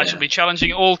pits, and I Yeah. shall be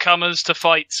challenging all comers to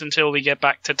fights until we get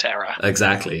back to Terra.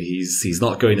 Exactly. He's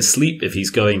not going to sleep. If he's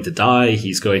going to die,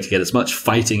 he's going to get as much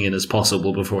fighting in as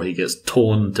possible before he gets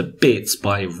torn to bits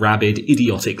by rabid,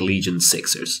 idiotic Legion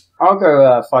Sixers. I'll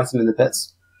go fight him in the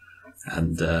pits.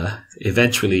 And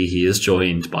eventually he is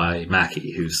joined by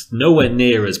Mackie, who's nowhere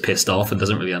near as pissed off and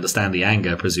doesn't really understand the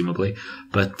anger, presumably,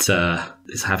 but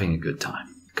is having a good time.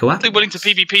 I'm willing to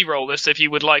PvP roll this if you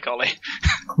would like, Ollie.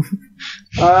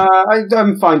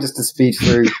 I'm fine just to speed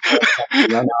through.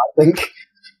 I think.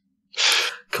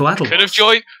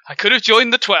 Coatlmox. I could have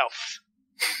joined the 12th.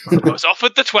 I was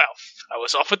offered the 12th. I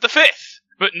was offered the 5th.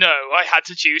 But no, I had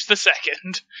to choose the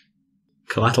 2nd.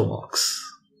 Coatlmox.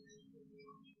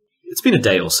 It's been a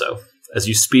day or so as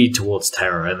you speed towards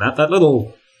Terra, and that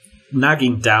little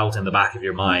nagging doubt in the back of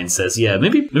your mind says, yeah,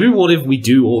 maybe what if we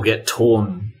do all get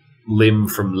torn limb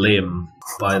from limb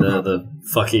by the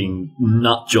fucking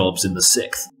nut jobs in the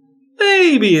 6th?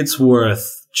 Maybe it's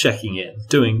worth checking in,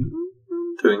 doing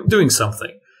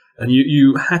something. And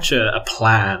you hatch a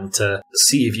plan to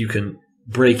see if you can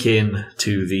break in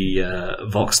to the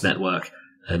Vox network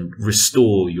and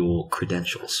restore your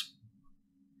credentials.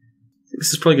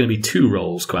 This is probably going to be 2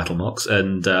 rolls, Coatlmox,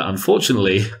 and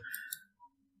unfortunately,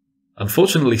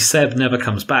 Seb never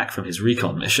comes back from his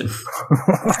recon mission.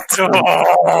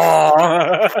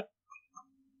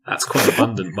 That's quite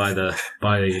abundant by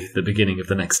the beginning of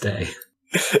the next day.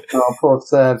 Oh, poor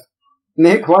Seb.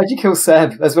 Nick, why'd you kill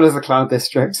Seb, as well as the Cloud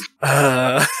District?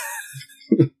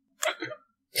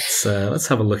 Let's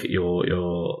have a look at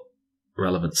your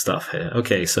relevant stuff here.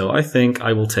 Okay, so I think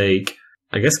I will take,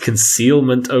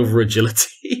 concealment over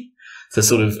agility to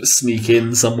sort of sneak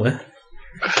in somewhere.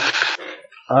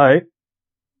 Alright.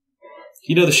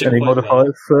 You know the ship Any quite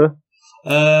modifiers, sir?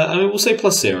 well. We'll say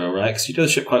 +0, right? Because you know the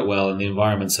ship quite well, and the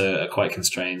environments are quite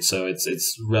constrained, so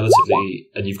it's relatively...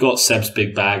 And you've got Seb's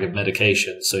big bag of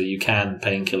medication, so you can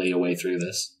painkiller your way through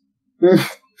this.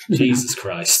 Jesus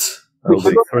Christ. That'll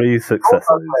be 3 successes.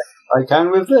 I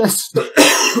can with this.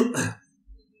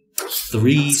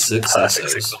 3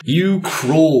 successes. You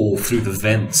crawl through the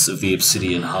vents of the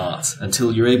Obsidian Heart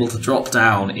until you're able to drop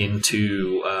down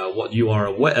into what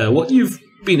you've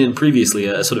been in previously,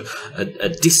 a sort of a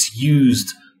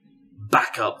disused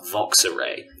backup Vox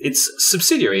array. Its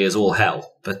subsidiary is all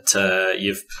hell, but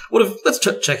let's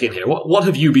check in here. What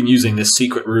have you been using this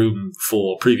secret room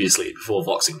for previously, before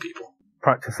voxing people?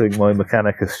 Practicing my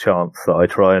Mechanicus chants that I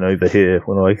try and overhear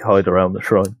when I hide around the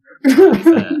shrine.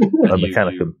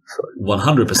 Mechanicum.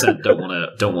 100%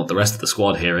 don't want the rest of the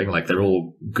squad hearing. Like, they're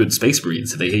all good Space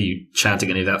Marines. If they hear you chanting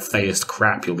any of that theist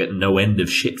crap, you'll get no end of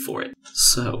shit for it.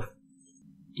 So,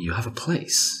 you have a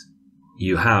place.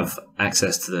 You have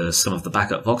access to some of the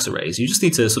backup Vox arrays. You just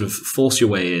need to sort of force your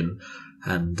way in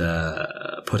and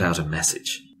put out a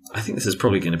message. I think this is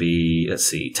probably going to be, let's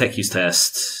see, tech use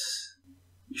test.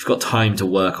 You've got time to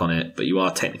work on it, but you are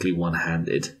technically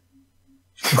one-handed.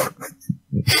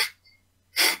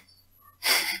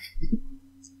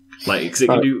 Like, because it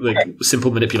can do like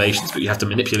simple manipulations, but you have to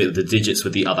manipulate the digits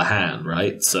with the other hand,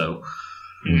 right? So,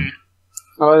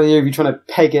 oh, you'll be trying to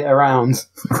peg it around.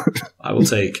 I will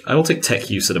take tech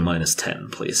use at a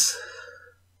 -10, please.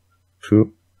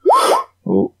 Sure.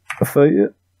 Oh, a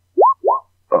failure.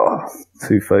 Oh,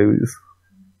 2 failures.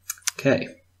 Okay.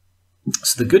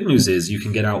 So the good news is you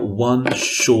can get out one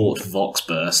short Vox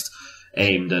burst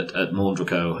aimed at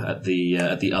Maundrico at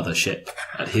the other ship,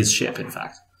 at his ship, in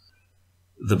fact.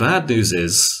 The bad news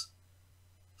is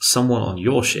someone on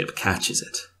your ship catches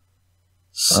it.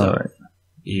 So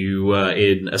you,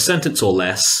 in a sentence or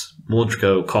less,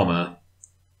 Maundrico,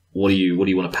 what do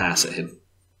you want to pass at him?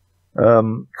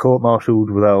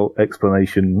 Court-martialed without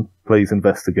explanation. Please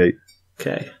investigate.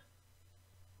 Okay.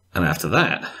 And after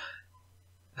that,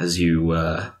 as you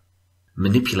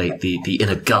manipulate the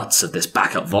inner guts of this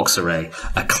backup Vox array,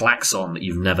 a klaxon that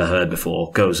you've never heard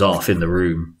before goes off in the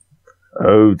room.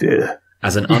 Oh dear.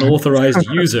 As an unauthorized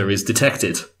user is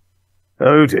detected.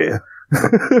 Oh dear.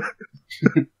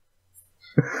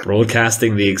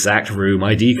 Broadcasting the exact room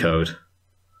ID code.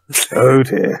 Oh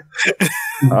dear.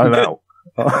 I'm out.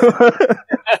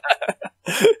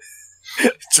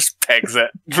 Just pegs it.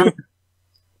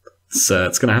 So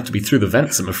it's going to have to be through the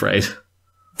vents, I'm afraid.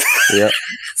 Yeah.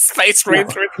 Space Marine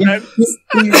through the vents.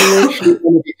 You're going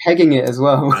to be pegging it as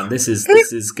well. And this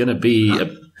is going to be a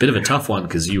bit of a tough one,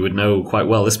 because you would know quite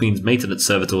well this means maintenance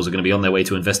servitors are going to be on their way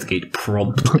to investigate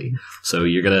promptly. So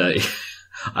you're going to...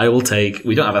 I will take...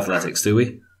 We don't have athletics, do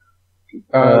we?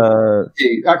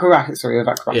 Acrobatics, sorry,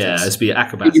 acrobatics. Yeah, it's be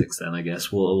acrobatics then, I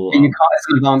guess. You can't, it's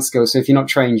an advanced skill, so if you're not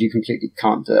trained, you completely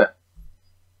can't do it.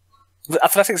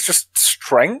 Athletics just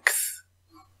strength?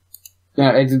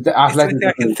 Yeah, the athletics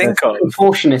I can think of.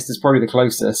 Contortionist is probably the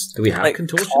closest. Do we have like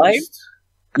contortionist?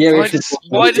 Yeah, why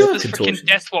does this freaking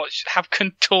Deathwatch have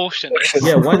contortionist?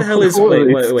 Yeah, why the hell is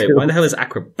wait? Why the hell is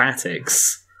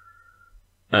acrobatics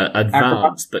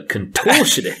advanced but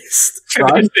contortionist?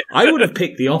 Right? I would have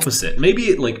picked the opposite.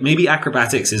 Maybe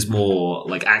acrobatics is more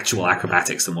like actual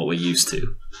acrobatics than what we're used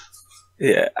to.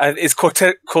 Yeah, and is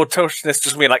contortionist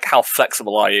just mean like how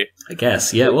flexible are you? I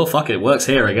guess. Yeah. Well, fuck it. It works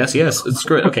here. I guess. Yes. It's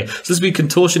great. Okay. So this would be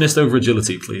contortionist over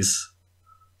agility, please.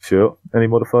 Sure. Any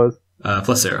modifiers?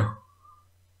 +0.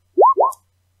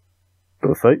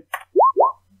 Perfect.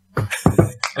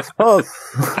 Pass.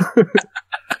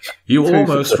 You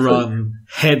almost run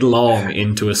headlong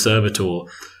into a servitor.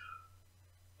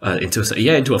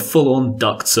 Into a full-on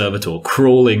duct servitor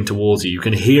crawling towards you. You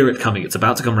can hear it coming. It's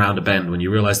about to come round a bend when you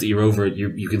realise that you're over.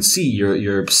 You can see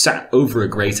you're sat over a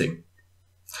grating,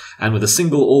 and with a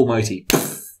single almighty,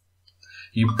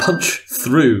 you punch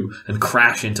through and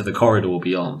crash into the corridor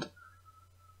beyond.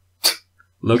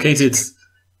 Located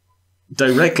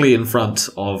directly in front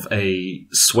of a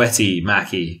sweaty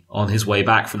Mackie on his way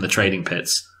back from the trading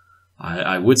pits.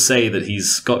 I would say that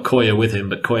he's got Coayah with him,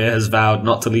 but Coayah has vowed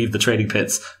not to leave the trading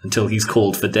pits until he's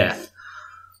called for death.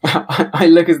 I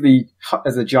look as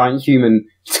a giant human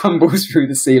tumbles through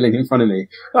the ceiling in front of me.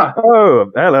 Ah.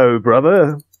 Oh, hello,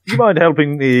 brother. Do you mind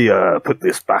helping me put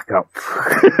this back up?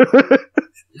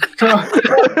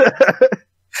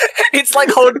 It's like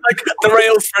holding like the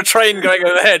rails for a train going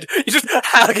overhead. You just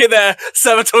hang in there,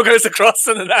 servitor goes across,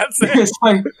 and then that's it. It's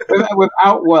like,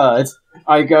 without word,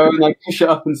 I go and I push it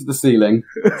up into the ceiling.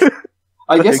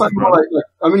 I guess I'm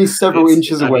only several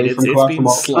inches away from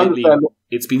Coatlmox.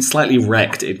 It's been slightly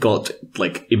wrecked. It got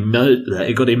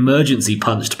emergency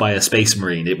punched by a Space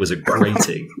Marine. It was a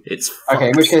grating. It's fucked. Okay.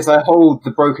 In which case, I hold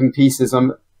the broken pieces.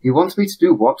 You want me to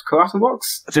do what,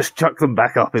 Coatlmox? Just chuck them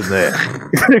back up in there.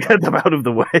 Get them out of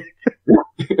the way.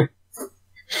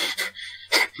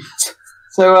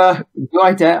 So, do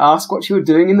I dare ask what you were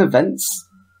doing in the vents?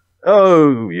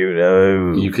 Oh, you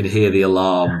know. You can hear the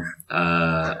alarm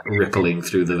rippling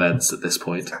through the vents at this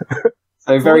point.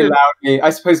 So very loudly, I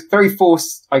suppose very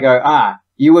forced, I go,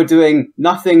 you were doing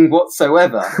nothing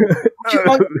whatsoever. Would you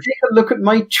like to take a look at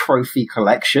my trophy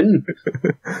collection?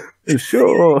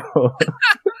 Sure.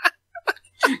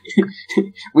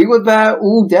 We were there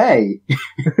all day.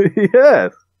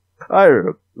 Yes, I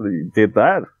did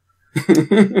that.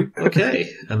 Okay,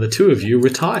 and the two of you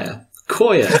retire.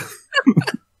 Coayah,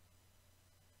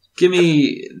 give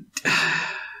me...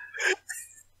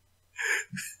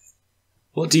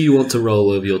 What do you want to roll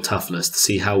over your toughness to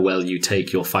see how well you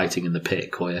take your fighting in the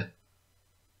pit, Coayah?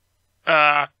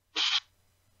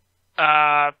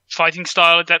 Fighting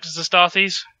style adept as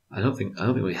Astartes. I don't think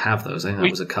we have those. I think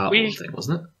that was a cardboard thing,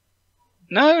 wasn't it?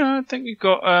 No, I think we've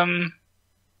got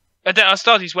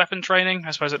Astartes weapon training.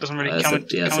 I suppose it doesn't really come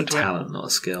into it's a talent, not a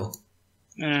skill.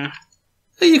 Yeah.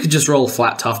 You could just roll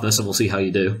flat toughness and we'll see how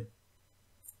you do.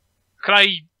 Can I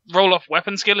roll off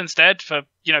weapon skill instead for,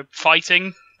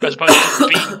 fighting as opposed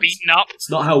to beaten up? It's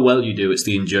not how well you do, it's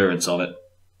the endurance of it.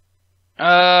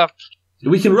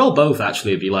 We can roll both,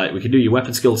 actually, if you like. We can do your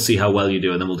weapon skill to see how well you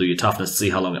do, and then we'll do your toughness to see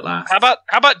how long it lasts. How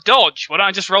about dodge? Why don't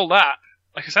I just roll that?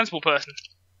 Like a sensible person.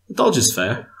 Dodge is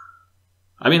fair.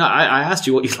 I mean, I asked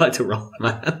you what you'd like to roll,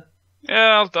 man.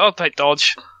 Yeah, I'll take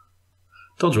dodge.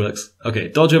 Dodge works. Okay,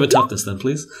 dodge over toughness then,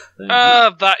 please.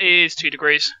 That is 2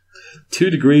 degrees. 2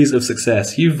 degrees of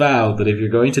success. You vow that if you're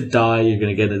going to die, you're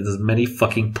going to get as many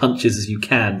fucking punches as you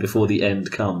can before the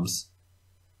end comes.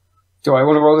 Do I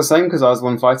want to roll the same because I was the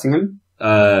one fighting him?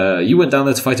 You went down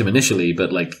there to fight him initially,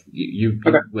 but you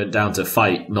went down to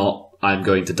fight, not I'm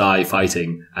going to die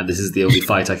fighting, and this is the only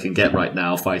fight I can get right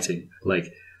now fighting.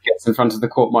 Gets in front of the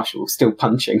court-martial, still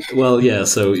punching. Well, yeah,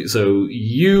 so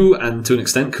you, and to an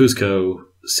extent Kuzco,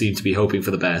 seem to be hoping for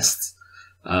the best.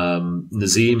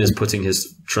 Nazeem is putting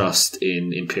his trust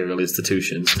in imperial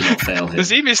institutions to not fail him.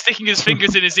 Nazeem is sticking his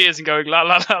fingers in his ears and going, la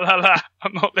la la la la,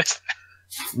 I'm not listening.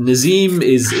 Nazeem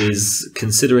is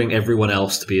considering everyone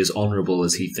else to be as honourable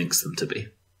as he thinks them to be,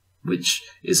 which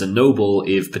is a noble,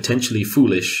 if potentially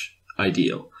foolish,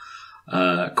 ideal.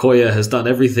 Coayah has done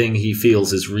everything he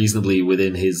feels is reasonably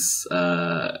within his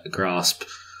grasp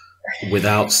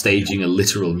without staging a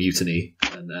literal mutiny,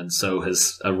 and so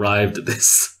has arrived at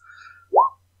this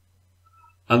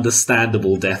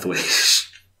understandable death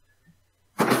wish.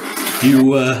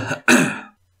 You are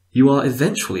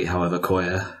eventually, however,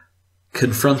 Coayah,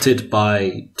 confronted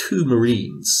by 2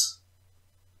 Marines.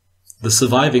 The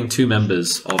surviving 2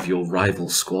 members of your rival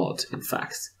squad, in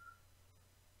fact.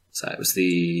 So it was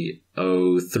the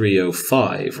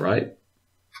 0305, right?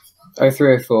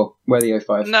 0304. We're the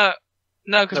 05. No,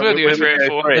 because we're the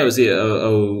 0304. That was the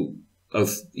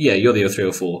yeah, you're the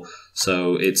 0304.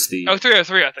 So it's the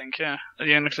 0303, I think. Yeah,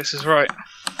 the Nicholas is right.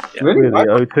 Yeah. Really? We're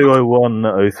the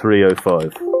 0201,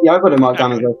 0305. Yeah, I've got it marked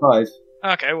down as 05.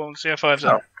 Okay, well, it's the 05's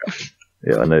out.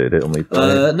 Yeah, I noted it on my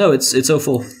bio. no, it's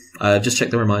 04. Just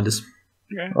check the reminders.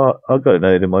 Okay. I've got it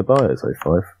noted in my bio as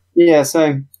 05. Yeah,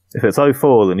 same. If it's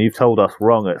 04, then you've told us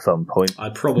wrong at some point. I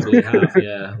probably have,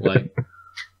 yeah.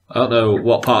 I don't know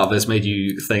what part of this made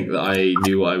you think that I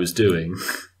knew what I was doing.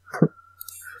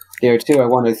 02,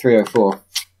 01, 03, 04.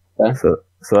 Yeah. So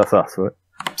that's us, right?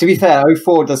 To be fair,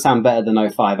 04 does sound better than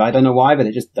 05. I don't know why, but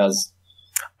it just does.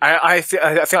 I think I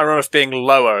remember us being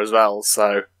lower as well,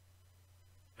 so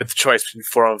with the choice between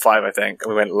 4 and 5, I think,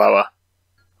 and we went lower.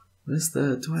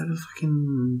 Do I have a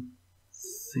fucking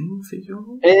thing for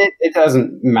you? It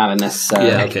doesn't matter necessarily.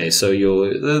 Yeah, okay, so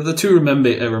the 2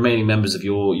 remaining members of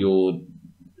your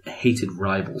hated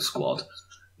rival squad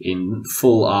in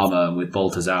full armour and with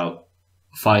bolters out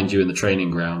find you in the training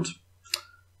ground,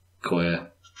 Coayah.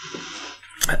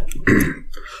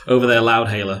 Over there,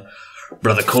 Loudhailer.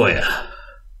 Brother Coayah,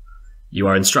 you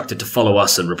are instructed to follow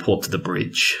us and report to the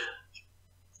bridge.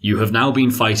 You have now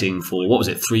been fighting for,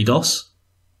 3 DOS?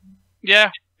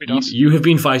 Yeah, 3 DOS. You have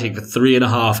been fighting for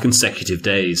 3.5 consecutive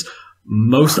days.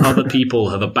 Most other people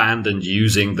have abandoned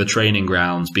using the training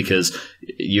grounds because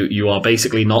you are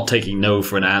basically not taking no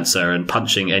for an answer and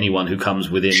punching anyone who comes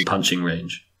within punching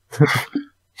range.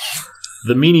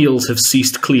 The menials have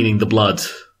ceased cleaning the blood.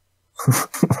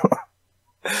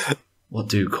 What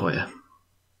do, Coayah?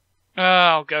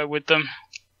 I'll go with them.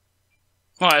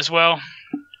 Might as well.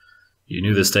 You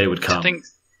knew this day would come.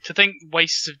 To think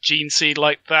wastes of gene seed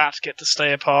like that get to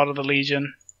stay a part of the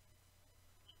Legion.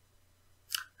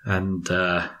 And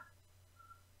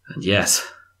yes,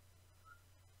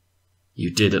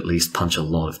 you did at least punch a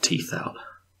lot of teeth out.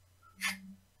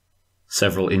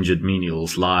 Several injured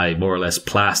menials lie more or less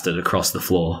plastered across the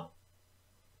floor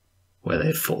where they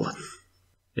had fallen.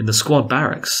 In the squad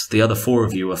barracks, the other 4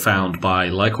 of you are found by,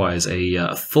 likewise,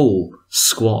 a full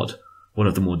squad, one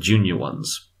of the more junior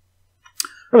ones.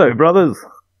 Hello, brothers.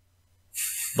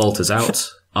 Bolters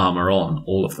out, armor on,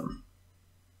 all of them.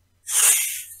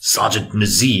 Sergeant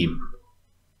Nazeem.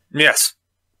 Yes.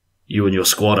 You and your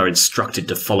squad are instructed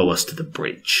to follow us to the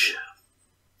bridge.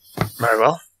 Very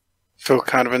well. Feel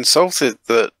kind of insulted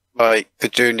that, the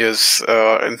juniors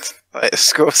are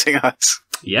escorting us.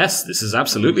 Yes, this is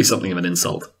absolutely something of an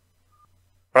insult.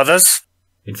 Brothers?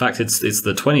 In fact, it's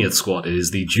the 20th squad. It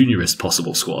is the juniorest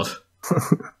possible squad.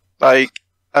 I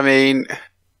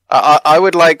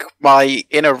would like my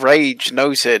inner rage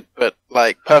noted, but,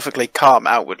 perfectly calm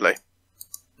outwardly.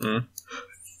 Mm.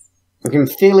 I can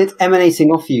feel it emanating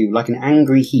off you like an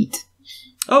angry heat.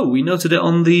 Oh, we noted it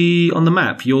on the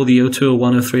map. You're the 02,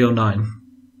 01, 03, 09.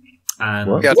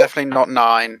 And yeah, definitely not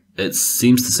 9. it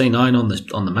seems to say 9 on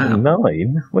the map.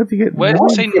 9? Where'd you get Where 9?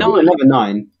 does it say 9? Never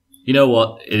 9. You know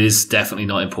what? It is definitely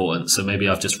not important, so maybe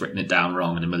I've just written it down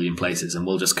wrong in a million places, and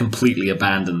we'll just completely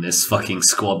abandon this fucking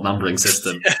squad numbering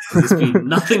system. It's been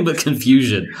nothing but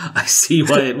confusion. I see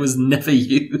why it was never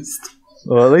used.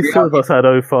 Well, at least some of us had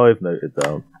 05 noted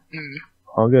down. Mm.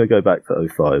 I'm going to go back to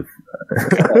 05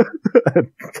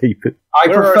 and keep it. I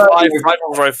prefer 05, right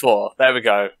over 04. There we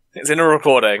go. It's in a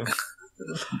recording.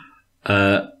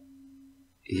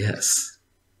 Yes.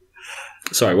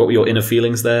 Sorry, what were your inner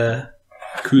feelings there,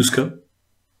 Kuzco?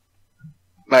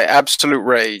 Absolute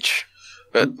rage,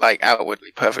 but,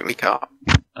 outwardly perfectly calm.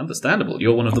 Understandable.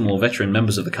 You're one of the more veteran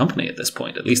members of the company at this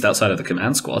point, at least outside of the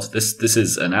command squad. This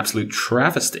is an absolute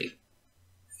travesty.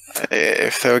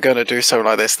 If they were going to do something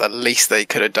like this, the least they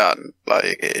could have done,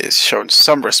 is shown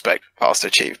some respect for past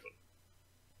achievement.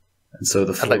 And so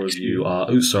the four of you are...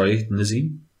 Oh, sorry,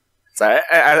 Nazeem? So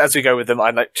as we go with them,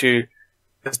 I'd like to,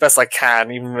 as best I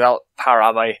can, even without power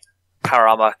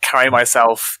armor, carry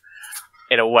myself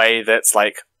in a way that's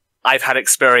I've had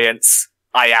experience,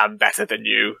 I am better than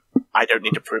you, I don't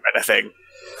need to prove anything.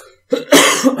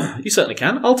 You certainly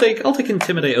can. I'll take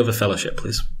Intimidate over Fellowship,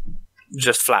 please.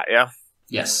 Just flat, yeah?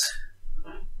 Yes.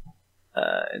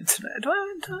 I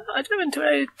don't have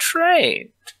Intimidate trained.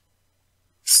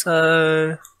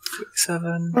 So...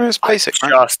 7. Well, it's basic, I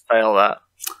right? just fail that.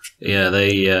 Yeah,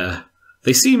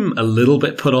 they seem a little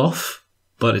bit put off,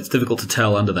 but it's difficult to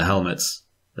tell under the helmets.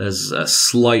 There's a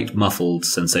slight muffled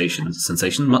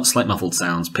slight muffled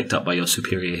sounds picked up by your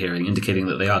superior hearing, indicating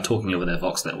that they are talking over their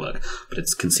Vox network, but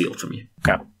it's concealed from you.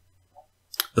 Okay.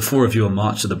 The four of you are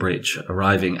marched to the bridge,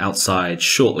 arriving outside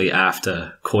shortly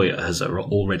after Coayah has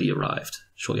already arrived.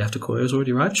 Shortly after Coayah has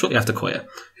already arrived? Shortly after Coayah,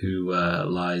 who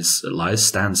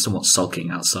stands somewhat sulking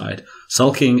outside.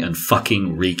 Sulking and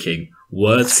fucking reeking.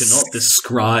 Words cannot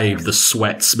describe the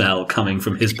sweat smell coming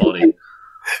from his body.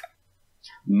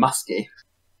 musky.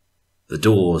 The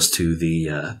doors to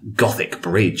the Gothic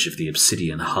bridge of the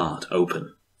Obsidian Heart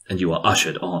open, and you are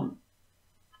ushered on.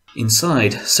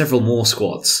 Inside, several more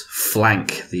squads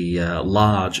flank the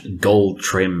large,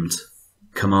 gold-trimmed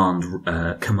command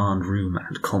room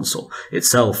and console.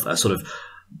 Itself, a sort of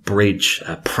bridge,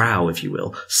 prow, if you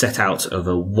will, set out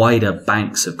over wider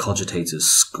banks of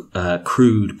cogitators,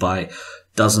 crewed by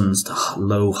dozens to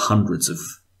low hundreds of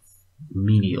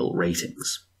menial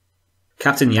ratings.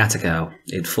 Captain Yatakau,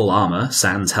 in full armour,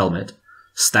 sans helmet,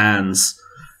 stands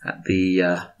at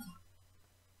the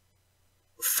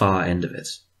far end of it.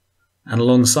 And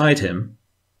alongside him,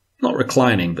 not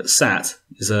reclining but sat,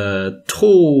 is a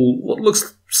tall, what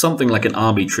looks something like an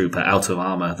army trooper out of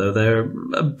armour, though they're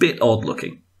a bit odd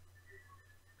looking.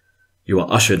 You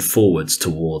are ushered forwards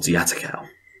towards Yatakau.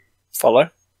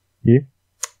 Follow? Yeah.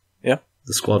 Yeah.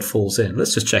 The squad falls in.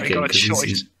 Let's just check in.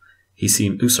 Because he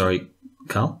seemed... Oh, sorry,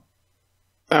 Carl?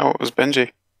 Oh, it was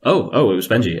Benji. Oh, it was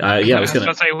Benji. Yeah, I was going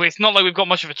to say it's not like we've got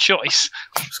much of a choice.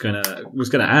 was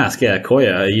gonna ask. Yeah,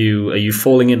 Coayah, are you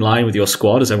falling in line with your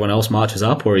squad as everyone else marches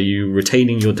up, or are you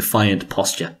retaining your defiant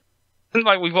posture? It's not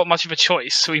like we've got much of a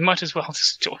choice, so we might as well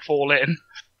just sort of fall in.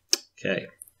 Okay,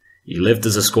 you lived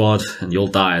as a squad, and you'll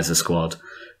die as a squad.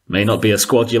 May not be a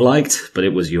squad you liked, but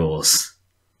it was yours.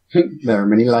 There are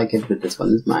many like it, but this one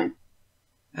is mine.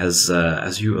 As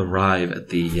you arrive at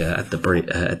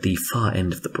the far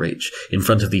end of the bridge, in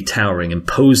front of the towering,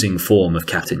 imposing form of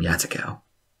Captain Yatakau,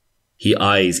 he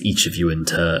eyes each of you in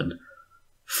turn,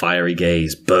 fiery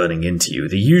gaze burning into you.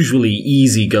 The usually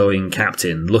easygoing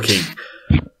captain, looking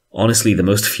honestly the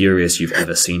most furious you've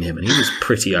ever seen him, and he was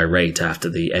pretty irate after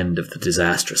the end of the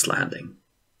disastrous landing.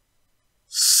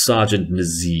 Sergeant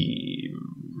Nazeem,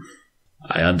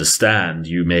 I understand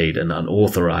you made an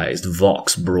unauthorized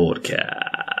Vox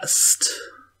broadcast.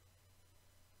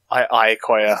 Aye,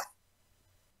 Coayah.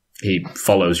 He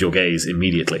follows your gaze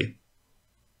immediately.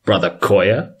 Brother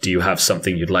Coayah, do you have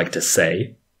something you'd like to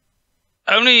say?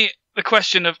 Only the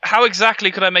question of how exactly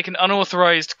could I make an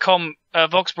unauthorized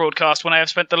Vox broadcast when I have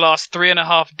spent the last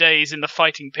 3.5 days in the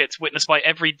fighting pits witnessed by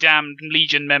every damned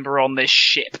Legion member on this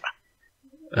ship?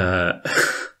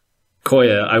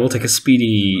 Coayah, I will take a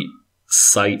speedy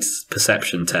sight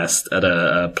perception test at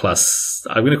a plus...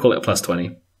 I'm going to call it a plus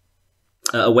 20.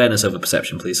 Awareness over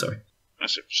perception, please, sorry.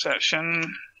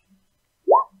 Perception...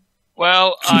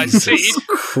 Well, I see.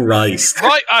 Christ.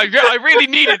 Right, I really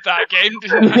needed that game,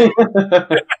 didn't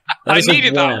I? I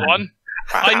needed that one.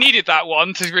 I needed that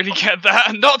one to really get that,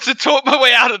 and not to talk my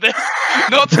way out of this.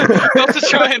 Not to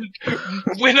try and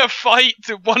win a fight,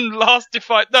 one last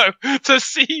fight. No, to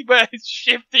see where his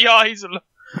shifty eyes are.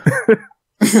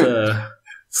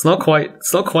 It's not quite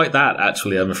that,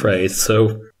 actually, I'm afraid.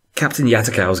 So, Captain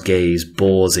Yatakow's gaze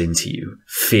bores into you,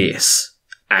 fierce,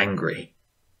 angry.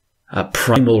 A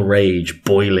primal rage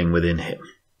boiling within him.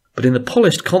 But in the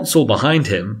polished console behind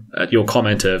him, at your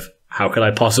comment of, how could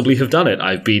I possibly have done it?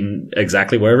 I've been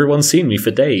exactly where everyone's seen me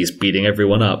for days, beating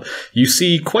everyone up. You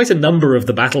see quite a number of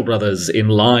the Battle Brothers in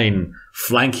line,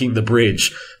 flanking the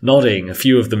bridge, nodding, a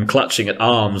few of them clutching at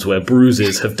arms where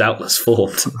bruises have doubtless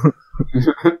formed.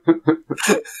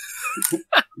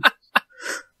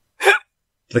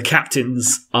 The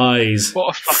captain's eyes.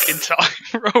 What a fucking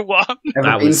time, row one.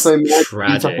 That was so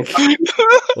tragic.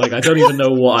 Like, I don't even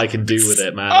know what I can do with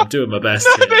it, man. I'm doing my best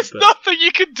here. There's nothing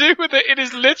you can do with it. It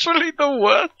is literally the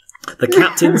worst. The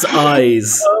captain's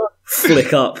eyes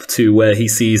flick up to where he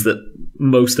sees that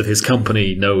most of his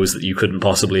company knows that you couldn't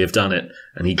possibly have done it,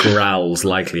 and he growls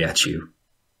lightly at you.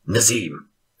 Nazeem,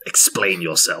 explain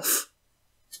yourself.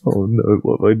 Oh no,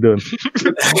 what have I done?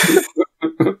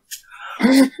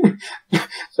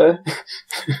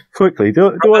 Quickly, do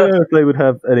I know if they would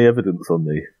have any evidence on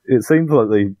me? It seems like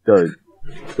they don't.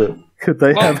 But could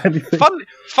they have anything?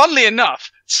 Funnily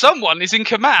enough, someone is in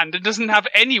command and doesn't have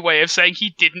any way of saying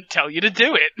he didn't tell you to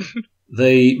do it.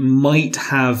 They might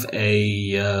have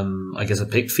a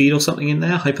pick feed or something in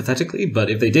there, hypothetically, but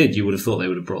if they did, you would have thought they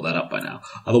would have brought that up by now.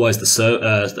 Otherwise,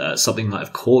 something might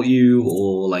have caught you,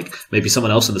 or like maybe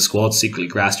someone else in the squad secretly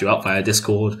grassed you up via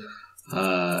Discord.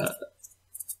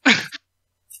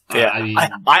 Yeah, I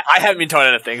haven't been told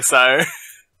anything, so...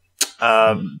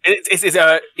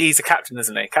 he's a captain,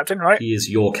 isn't he? Captain, right? He is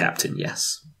your captain,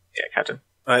 yes. Yeah, captain.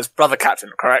 It's brother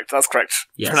captain, correct? That's correct.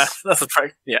 Yes. That's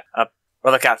correct. Yeah,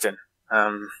 brother captain.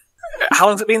 How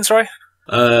long's it been, sorry?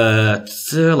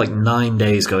 Like 9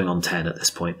 days going on 10 at this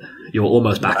point. You're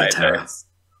almost back at Terra.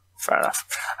 Fair enough.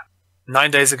 9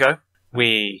 days ago,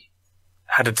 we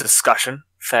had a discussion,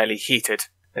 fairly heated.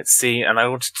 Let's see, and I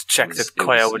wanted to check that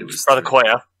Brother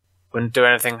Coayah wouldn't do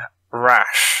anything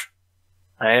rash.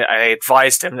 I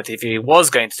advised him that if he was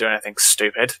going to do anything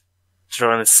stupid, to do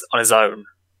it on his own.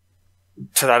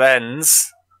 To that ends,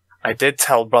 I did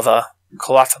tell Brother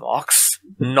Coatlmox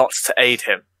not to aid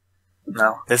him.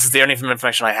 Now, this is the only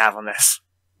information I have on this.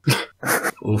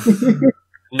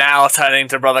 Now turning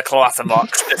to Brother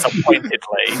Coatlmox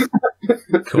disappointedly.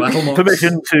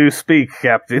 Permission to speak,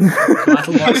 Captain.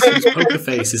 Coatlmox's poker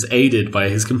face is aided by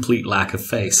his complete lack of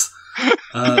face.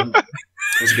 I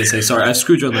was going to say, sorry, I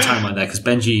screwed you on the timeline there, because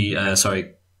Benji,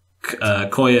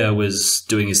 Coayah was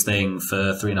doing his thing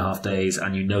for 3.5 days,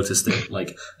 and you noticed it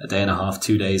like a day and a half,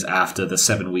 2 days after the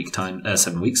 7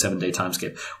 day time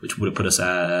skip, which would have put us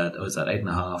at, was that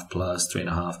 8.5 plus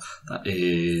 3.5? That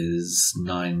is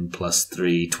 9 plus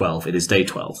 3, 12. It is day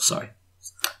 12, sorry.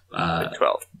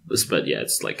 12. But yeah,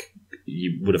 it's like,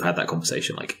 you would have had that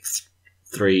conversation like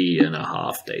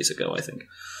 3.5 days ago, I think.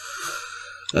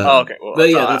 Okay, well, but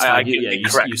yeah, that's fine. You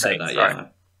said that,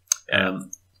 sorry. Yeah.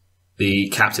 The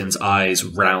captain's eyes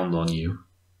round on you.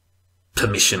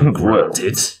 Permission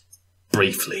granted.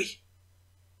 Briefly.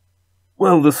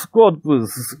 Well, the squad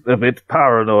was a bit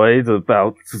paranoid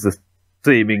about the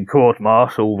seeming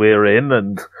court-martial we're in,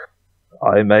 and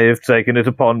I may have taken it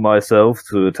upon myself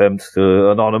to attempt to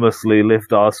anonymously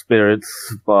lift our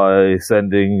spirits by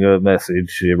sending a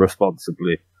message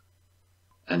irresponsibly.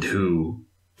 And who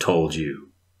told you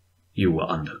were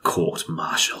under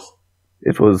court-martial?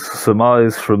 It was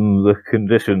surmised from the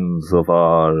conditions of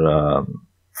our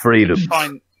freedom.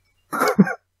 Fine.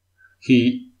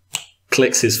 He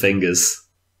clicks his fingers,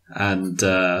 and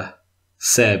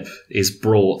Seb is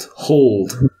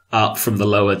hauled up from the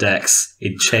lower decks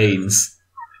in chains.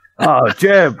 Ah,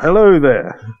 Jeb, hello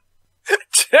there.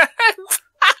 Jeb!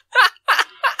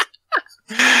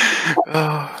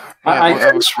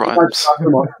 That was rhymes.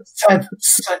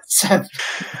 Seb.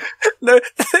 No,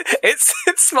 it's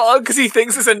smart because he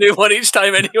thinks it's a new one each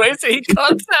time anyway, so he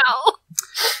can't tell.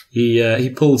 He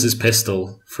pulls his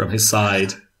pistol from his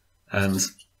side and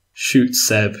shoots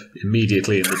Seb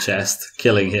immediately in the chest,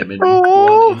 killing him in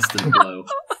one instant blow.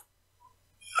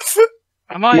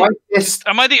 Am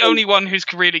I the only one who's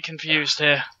really confused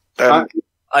here?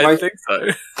 I think so.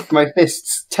 My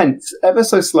fists tense ever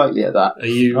so slightly at that. Are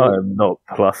you? I'm not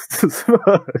plussed.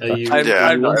 Are you?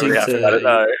 I'm not really happy about it,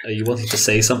 no. Are you wanting to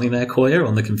say something there, Coayah,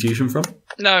 on the confusion front?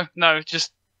 No,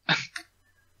 just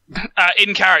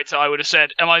in character. I would have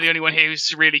said, "Am I the only one here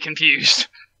who's really confused?"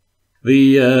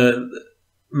 The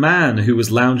man who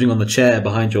was lounging on the chair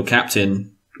behind your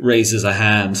captain raises a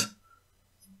hand.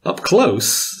 Up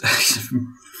close,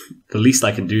 the least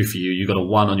I can do for you, you got a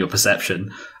 1 on your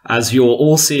perception, as your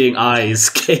all-seeing eyes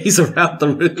gaze around the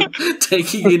room,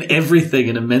 taking in everything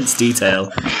in immense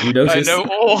detail. You notice, I know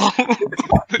all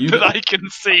that I can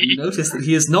see. You notice that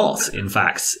he is not, in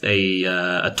fact,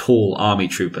 a tall army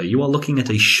trooper. You are looking at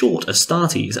a short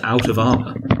Astartes out of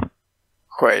armour.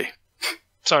 Wait.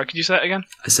 Sorry, could you say that again?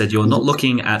 I said you're not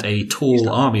looking at a tall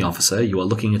army officer, you are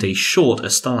looking at a short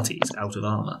Astartes out of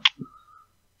armour.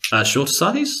 Short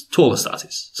Astartes? Tall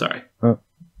Astartes, sorry. I'm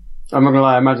not gonna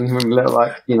lie, I imagine him with little,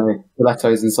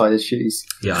 stilettos inside his shoes.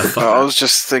 Yeah, I was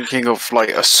just thinking of,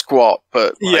 a squat,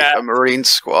 but, a marine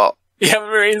squat. Yeah,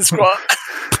 marine squat.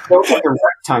 Looks like a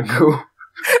rectangle.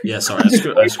 Yeah, sorry,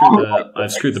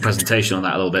 I've screwed the presentation on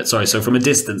that a little bit. Sorry, so from a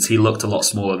distance, he looked a lot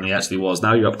smaller than he actually was.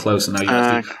 Now you're up close, and now you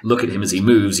actually look at him as he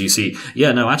moves, you see,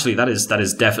 yeah, no, actually, that is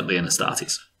definitely an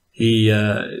Astartes. He,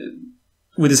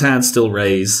 with his hands still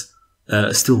raised,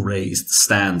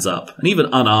 stands up. And even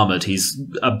unarmoured, he's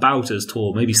about as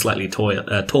tall, maybe slightly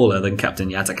taller than Captain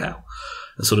Yatakau,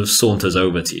 and sort of saunters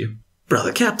over to you.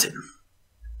 Brother Captain,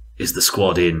 is the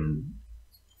squad in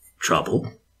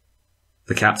trouble?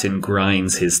 The captain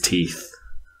grinds his teeth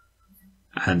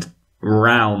and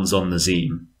rounds on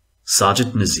Nazeem.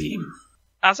 Sergeant Nazeem.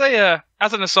 As an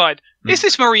aside, is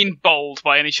this Marine bold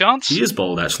by any chance? He is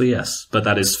bold, actually, yes. But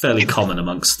that is fairly common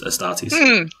amongst Astartes.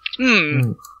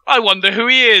 I wonder who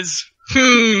he is.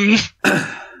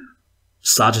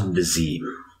 Sergeant Nazeem.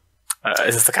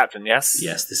 Is this the captain, yes?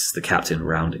 Yes, this is the captain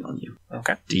rounding on you.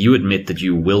 Okay. Do you admit that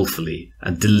you willfully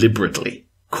and deliberately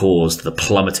caused the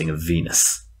plummeting of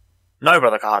Venus? No,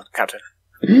 brother captain.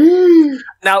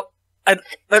 Now, hold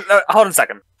on a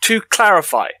second. To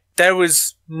clarify, there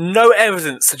was no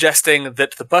evidence suggesting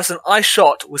that the person I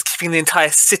shot was keeping the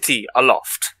entire city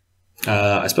aloft.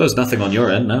 I suppose nothing on your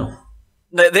end, no.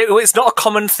 It's not a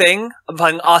common thing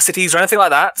among our cities or anything like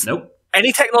that. Nope.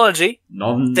 Any technology,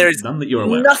 there is none that you're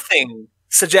aware of. Nothing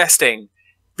suggesting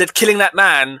that killing that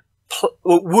man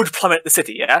would plummet the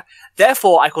city, yeah?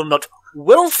 Therefore, I will not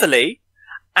willfully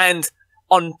and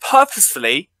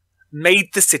purposefully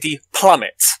made the city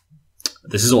plummet.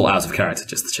 This is all out of character,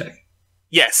 just to check.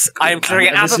 Yes, I am clearing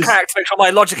it out of character to make sure my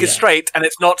logic is straight, and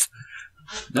it's not...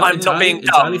 No, I'm not being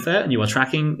dumb. Entirely fair, and you are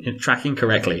tracking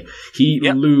correctly. He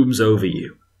looms over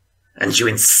you. And you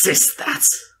insist that?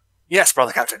 Yes,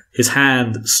 brother captain. His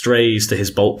hand strays to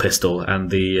his bolt pistol, and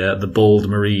the bald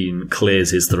marine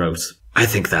clears his throat. I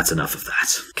think that's enough of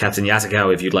that. Captain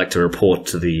Yatakau, if you'd like to report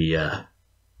to the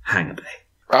hangar bay.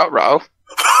 Row.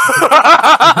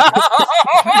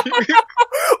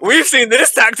 We've seen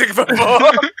this tactic before.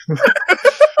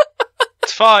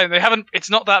 It's fine. It's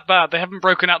not that bad. They haven't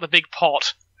broken out the big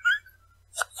pot.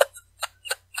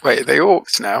 Wait, are they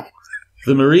orcs now?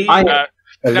 The marine.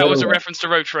 That was a reference to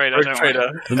Road Trader.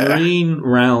 The marine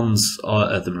rounds.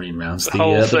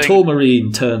 The tall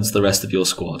marine turns to the rest of your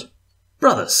squad.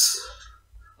 Brothers,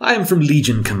 I am from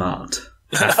Legion Command.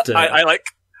 After I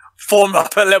form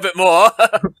up a little bit more.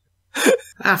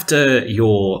 After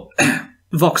your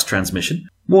Vox transmission,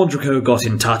 Mordraco got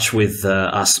in touch with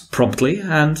us promptly,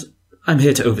 and I'm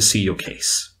here to oversee your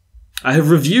case. I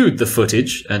have reviewed the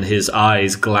footage, and his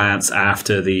eyes glance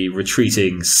after the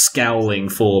retreating, scowling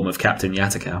form of Captain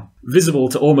Yatakau. Visible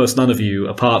to almost none of you,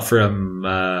 apart from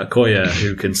Coayah,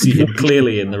 who can see him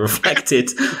clearly in the reflected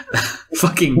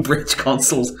fucking bridge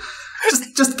consoles.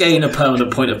 Just gain a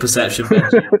permanent point of perception,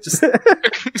 Benji.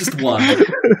 Just one.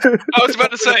 I was about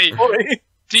to say,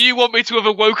 do you want me to have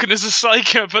awoken as a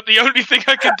psycho, but the only thing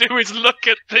I can do is look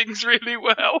at things really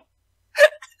well?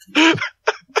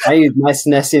 I use my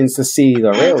Snessians to see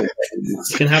the real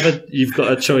things. You've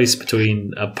got a choice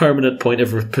between a permanent point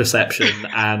of perception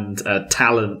and a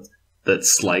talent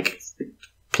that's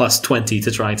plus 20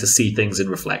 to trying to see things in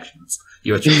reflections.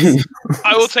 Your choice.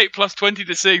 I will take plus 20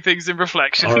 to seeing things in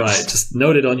reflections. Alright, just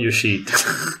note it on your sheet.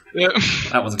 Yeah.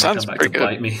 That one's going to come back to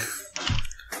bite me.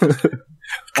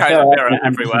 Kind of mirror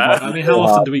everywhere. I mean, how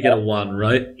often do we get a 1,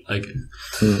 right?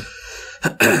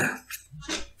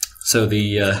 So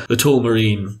the tall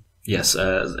marine, looks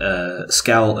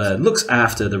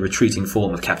after the retreating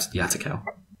form of Captain Yatakau.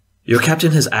 Your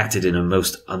captain has acted in a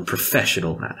most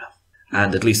unprofessional manner,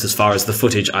 and at least as far as the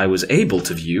footage I was able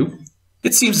to view,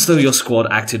 it seems as though your squad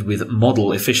acted with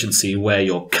model efficiency where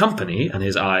your company, and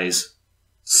his eyes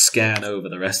scan over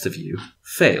the rest of you,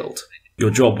 failed. Your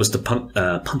job was to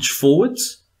punch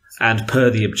forwards, and per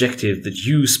the objective that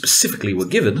you specifically were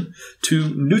given,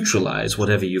 to neutralize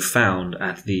whatever you found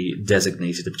at the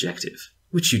designated objective,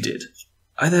 which you did.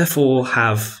 I therefore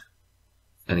have,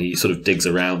 and he sort of digs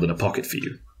around in a pocket for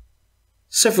you,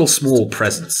 several small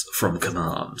presents from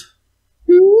command.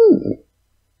 Ooh.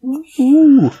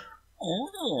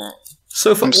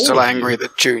 So for I'm still all of angry you,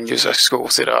 that Junior's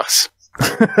escorted us.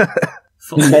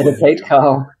 for all of Meditate, you-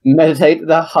 Carl. Meditate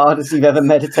the hardest you've ever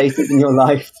meditated in your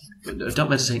life. Don't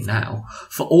meditate now.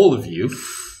 For all of you,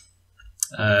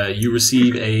 you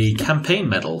receive a campaign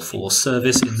medal for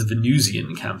service in the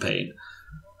Venusian campaign.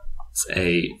 It's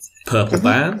a purple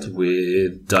band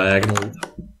with diagonal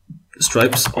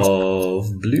stripes of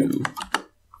blue.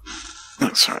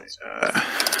 That's right.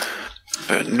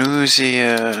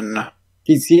 Venusian.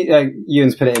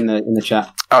 Ewan's put it in the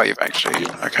chat. Oh, you've actually.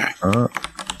 Okay.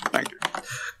 Thank you.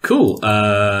 Cool.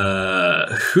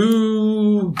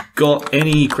 Who got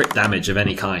any crit damage of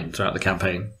any kind throughout the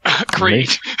campaign? Creed.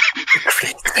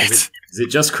 Is it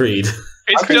just Creed?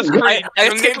 It's Okay, just Creed. I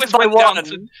Young escaped Nicholas by went down one.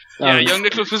 to, yeah, Young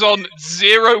Nicholas was on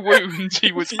 0 wounds.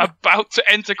 He was about to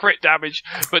enter crit damage,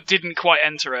 but didn't quite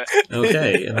enter it.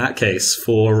 Okay, in that case,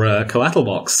 for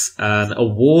Coatlmox, an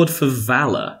award for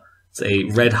valor. It's a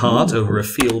red heart over a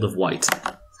field of white.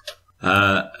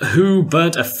 Who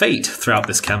burnt a fate throughout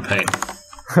this campaign?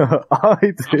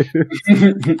 I do.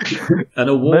 An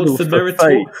award Medal for for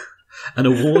fate. an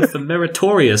award for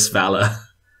meritorious valor.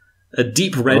 A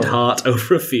deep red heart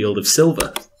over a field of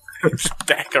silver.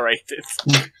 Decorated.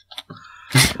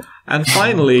 And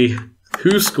finally,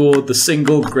 who scored the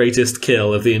single greatest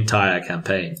kill of the entire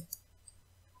campaign?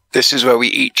 This is where we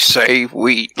each say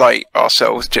we, like,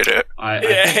 ourselves did it. I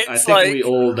it's think like- we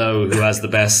all know who has the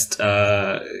best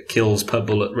kills per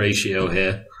bullet ratio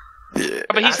here.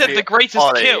 But he said the greatest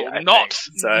Ollie, kill, I not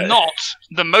think, so. not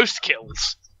the most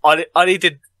kills. Ollie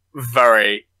did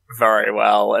very, very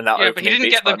well in that. Yeah, but he opening didn't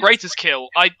get the beach greatest kill.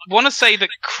 I want to say that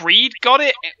Creed got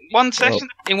it in one session.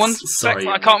 In one sorry.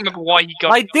 sec, I can't remember why he got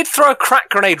one. I it. did throw a crack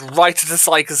grenade right at a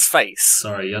psyker's face.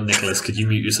 Sorry, young Nicholas, could you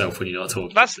mute yourself when you're not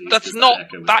talking? That's please? that's Because not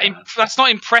echo was that bad. that's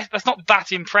not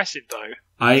that impressive though.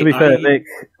 To be fair, Nick,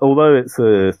 although it's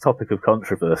a topic of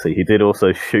controversy, he did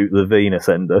also shoot the Venus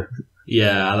Ender.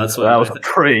 Yeah, that's what That was a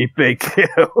pretty big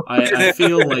kill. I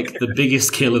feel like the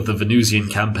biggest kill of the Venusian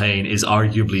campaign is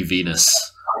arguably Venus.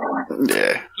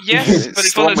 Yeah. Yes, but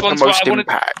it's the one of one those with ones the where most I wanted.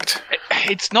 impact.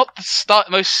 It's not the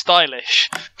most stylish.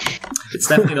 It's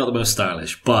definitely not the most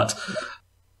stylish, but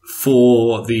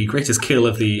for the greatest kill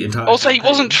of the entire Also, he campaign-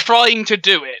 wasn't trying to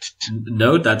do it.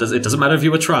 No, it doesn't matter if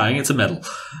you were trying, it's a medal.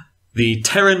 The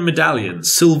Terran medallion,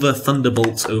 silver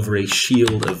thunderbolts over a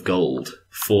shield of gold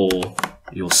for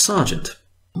your sergeant,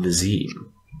 Nazeem.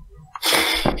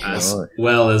 As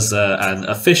well as an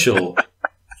official,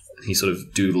 he sort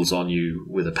of doodles on you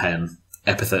with a pen,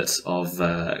 epithet of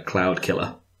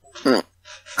Cloud-Killer.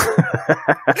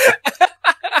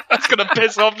 That's gonna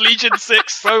piss off Legion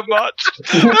 6 so much.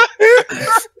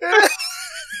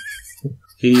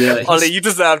 Ollie, you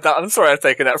deserve that. I'm sorry I've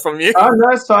taken that from you. Oh no,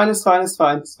 it's fine. It's fine.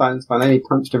 I only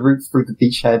punched a root through the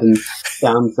beachhead and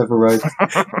down several roads.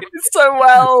 So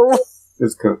well.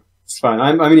 It's cool. It's fine.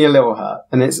 I'm only a little hurt,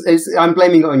 and it's. I'm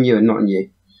blaming it on you and not on you.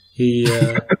 He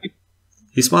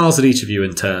smiles at each of you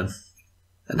in turn.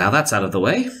 And now that's out of the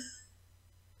way,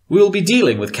 we will be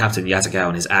dealing with Captain Yatagao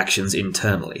and his actions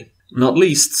internally. Not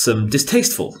least some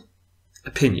distasteful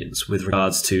opinions with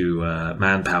regards to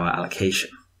manpower allocation.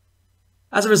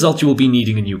 As a result, you will be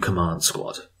needing a new command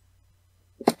squad.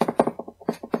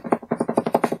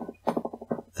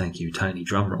 Thank you, tiny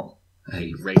drumroll.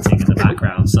 A rating in the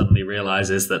background suddenly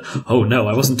realizes that, oh no,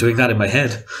 I wasn't doing that in my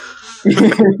head.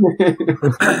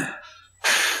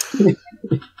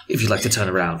 If you'd like to turn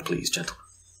around, please, gentlemen.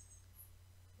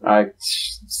 I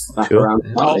snap Sure. around.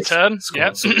 Yeah. I'll turn. Squad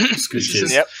Yep. sort of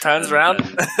scooches. Yep, turns around.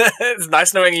 It's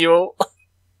nice knowing you all.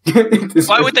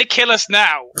 Why would they kill us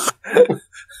now?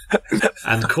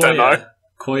 And Don't know.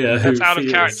 Coayah, That's out of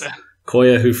character.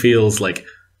 Coayah, who feels like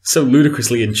so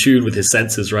ludicrously in tune with his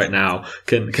senses right now,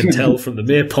 can tell from the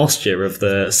mere posture of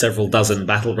the several dozen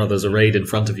battle brothers arrayed in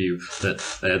front of you that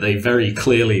they very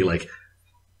clearly, like,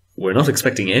 we're not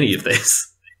expecting any of this.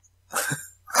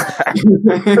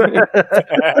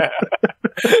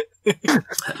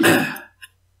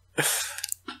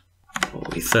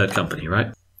 The third company,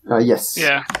 right? Yes.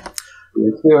 Yeah.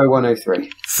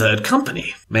 20103. Third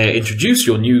company. May I introduce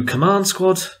your new command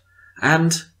squad?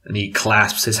 And he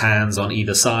clasps his hands on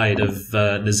either side of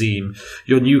Nazeem.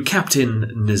 Your new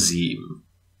captain, Nazeem.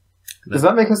 Does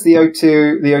that make us the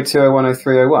 02, the 02, 01,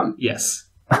 03, 01? Yes.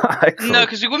 No,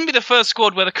 because we wouldn't be the first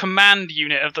squad. We're the command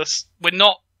unit of this. We're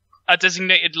not a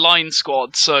designated line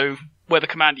squad, so we're the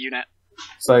command unit.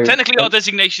 So technically, our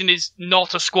designation is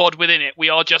not a squad within it. We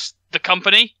are just the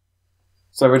company.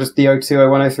 So we're just the 02,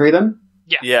 01, 03 then?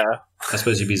 Yeah. I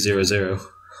suppose you'd be 00.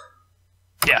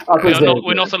 Yeah, Okay,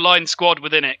 we're not a line squad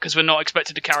within it because we're not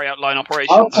expected to carry out line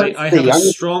operations. I have a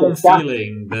strong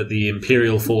feeling that the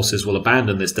Imperial forces will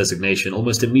abandon this designation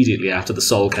almost immediately after the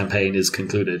Sol campaign is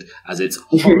concluded, as it's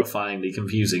horrifyingly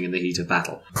confusing in the heat of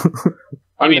battle.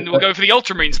 I mean, we'll go for the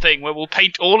Ultramarines thing, where we'll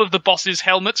paint all of the boss's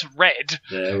helmets red.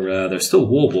 They're still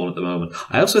warborn at the moment.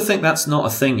 I also think that's not a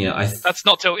thing yet. It's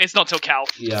not till Cal.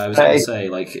 Yeah, I was going to say,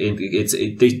 like, they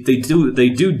do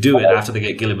it after they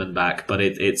get Gilliman back, but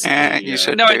it's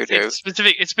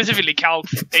specifically Cal.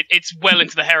 It's well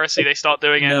into the heresy they start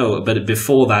doing it. No, but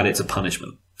before that, it's a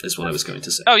punishment. Is what I was going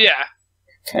to say. Oh yeah.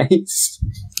 Okay.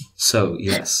 So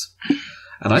yes.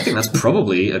 And I think that's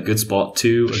probably a good spot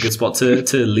to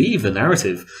leave the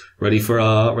narrative, ready for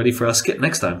our skip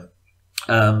next time.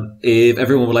 If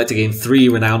everyone would like to gain 3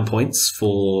 renown points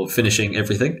for finishing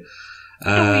everything,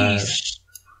 where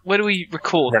do we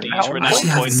record these renown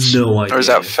I points? have no idea. Or is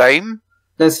that fame?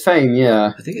 There's fame,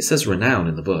 yeah. I think it says renown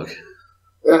in the book.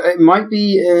 It might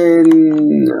be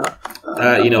in.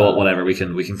 You know what? Whatever. We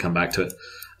can come back to it.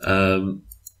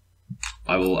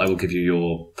 I will give you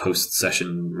your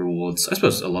post-session rewards. I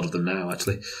suppose a lot of them now,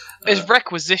 actually. There's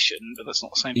requisition, but that's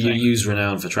not the same thing. You use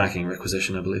renown for tracking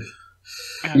requisition, I believe.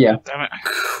 Yeah. Damn it.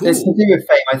 Cool. It's to do with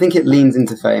fame. I think it leans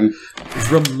into fame.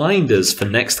 Reminders for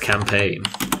next campaign.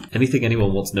 Anything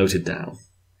anyone wants noted down?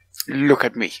 Look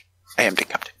at me. I am the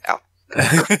captain now.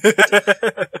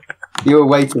 You were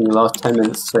waiting the last 10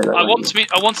 minutes to say that. I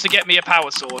want to get me a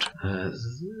power sword. And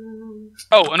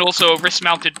also a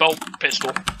wrist-mounted bolt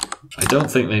pistol. I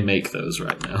don't think they make those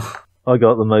right now. I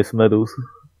got the most medals.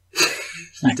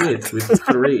 You did, with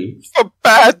 3. For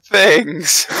bad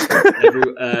things.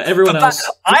 Everyone else...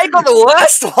 I got the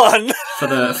worst one! For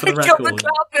the I got the record,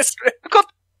 Cloud District. I got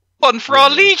one for our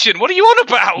Legion. What are you on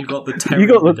about? you got the Terran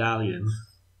medallion.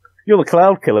 You're the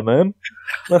Cloud-Killer, man.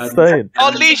 That's saying.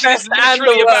 Our Legion is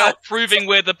literally and the about proving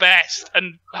we're the best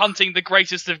and hunting the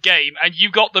greatest of game, and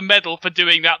you got the medal for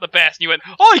doing that the best, and you went,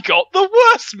 I got the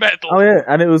worst medal! Oh yeah,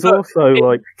 and it was also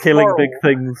like killing horrible. big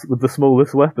things with the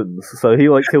smallest weapons. So he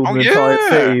like killed an entire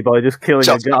city by just killing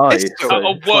Just a guy. pistol. So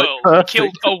A it's, world. like, He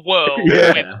killed a world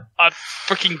Yeah. with a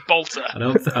freaking bolter.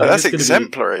 That's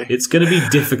exemplary. It's going to be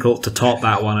difficult to top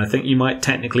that one. I think you might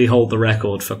technically hold the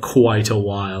record for quite a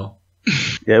while.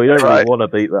 Yeah, we don't really Right. want to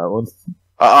beat that one.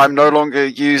 I'm no longer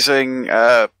using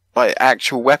like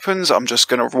actual weapons. I'm just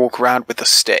going to walk around with a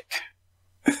stick.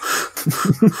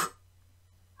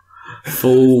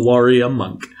 Full warrior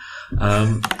monk.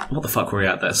 What the fuck were we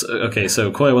at this? Okay,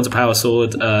 so Coayah wants a power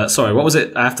sword. Sorry, what was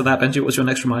it after that, Benji? What was your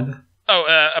next reminder?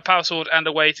 A power sword and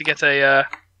a way to get a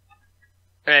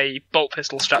bolt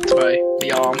pistol strapped to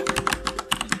the arm.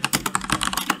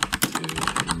 To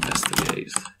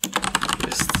investigate.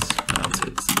 Wrists,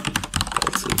 mounted,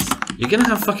 bolters. You're gonna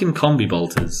have fucking combi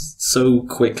bolters so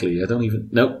quickly. I don't even...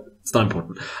 Nope, it's not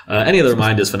important. Any other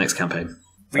reminders for next campaign?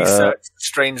 Research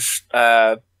strange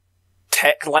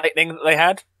tech lightning that they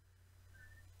had.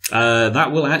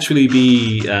 That will actually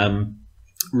be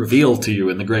revealed to you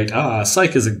in the great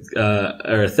psychers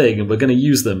are a thing, and we're going to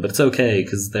use them, but it's okay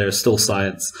because they're still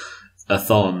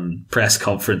science-a-thon press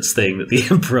conference thing that the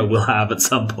Emperor will have at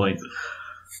some point.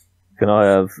 Can I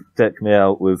have deck me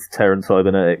out with Terran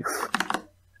cybernetics?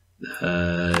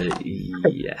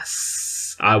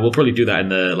 Yes, I will probably do that in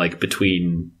the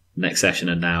between next session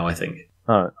and now. I think.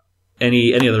 All right.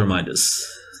 Any other reminders?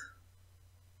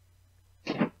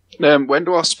 When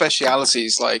do our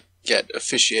specialities get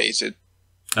officiated?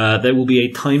 There will be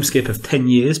a time skip of 10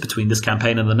 years between this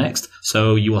campaign and the next,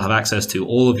 so you will have access to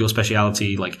all of your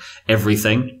speciality,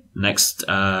 everything, next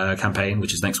campaign,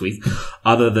 which is next week,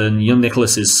 other than young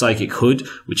Nicholas's psychic hood,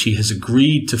 which he has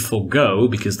agreed to forgo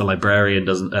because the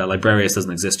librarius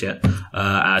doesn't exist yet.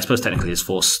 I suppose technically his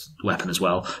force weapon as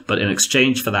well, but in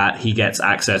exchange for that, he gets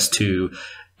access to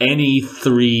any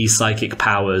 3 psychic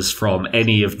powers from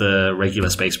any of the regular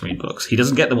Space Marine books. He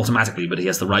doesn't get them automatically, but he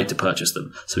has the right to purchase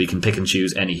them, so he can pick and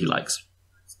choose any he likes.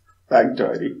 Bang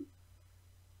tidy.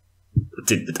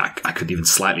 I couldn't even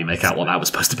slightly make out what that was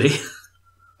supposed to be.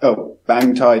 Oh,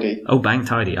 bang tidy. Oh, bang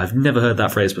tidy. I've never heard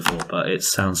that phrase before, but it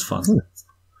sounds fun.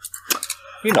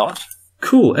 You're not.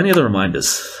 Cool. Any other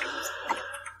reminders?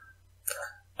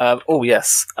 Oh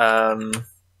yes.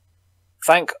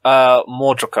 Thank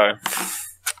Mordroko.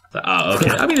 Okay.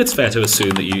 I mean, it's fair to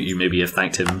assume that you maybe have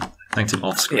thanked him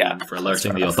off screen for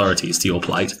alerting the authorities to your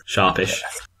plight. Sharpish.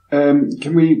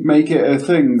 Can we make it a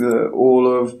thing that all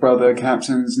of Brother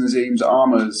Captain Nazeem's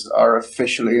armors are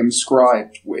officially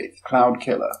inscribed with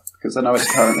Cloud-Killer? Because I know it's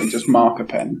currently just marker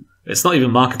pen. It's not even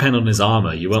marker pen on his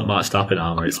armor. You weren't marched up in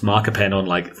armor. It's marker pen on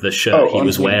like the shirt he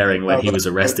was wearing when he was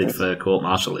arrested for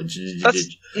court-martialage.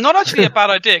 That's not actually a bad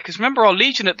idea, because remember, our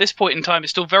Legion at this point in time is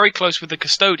still very close with the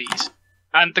Custodes.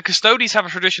 And the Custodes have a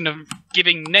tradition of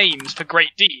giving names for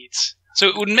great deeds. So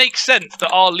it would make sense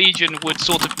that our Legion would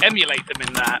sort of emulate them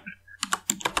in that.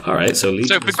 Alright, so Legion.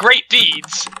 So for great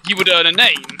deeds, you would earn a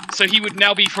name. So he would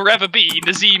now forever be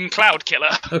Nazeem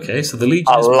Cloud-Killer. Okay, so the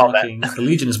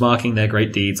Legion is marking their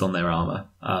great deeds on their armor.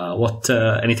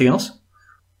 Anything else?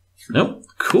 Nope.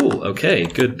 Cool. Okay,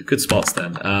 good spots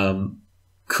then.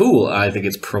 Cool. I think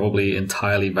it's probably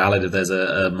entirely valid if there's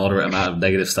a moderate amount of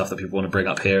negative stuff that people want to bring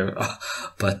up here.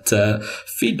 But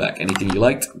feedback, anything you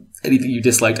liked, anything you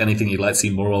disliked, anything you'd like to see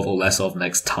more of or less of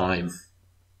next time.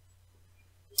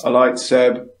 I liked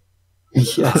Seb.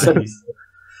 Yes.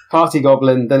 Party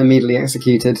goblin, then immediately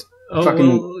executed.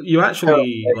 Well, you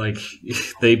actually,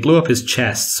 they blew up his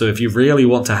chest, so if you really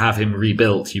want to have him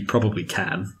rebuilt, you probably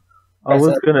can. I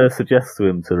was going to suggest to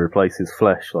him to replace his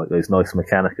flesh like those nice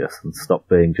Mechanicus and stop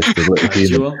being just a little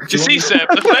human. Do you see, Seb?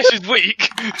 The flesh is weak.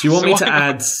 Do you want me to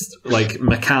add,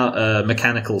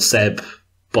 mechanical Seb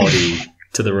body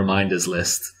to the reminders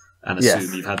list and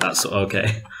assume you've had that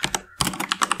okay.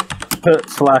 Put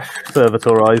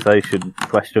 /servitorization ?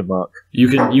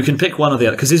 You can pick one or the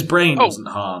other because his brain wasn't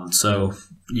harmed, so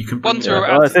you can.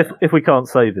 If we can't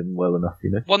save him well enough, you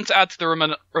know. One to add to the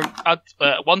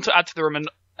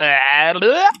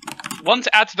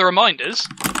reminders.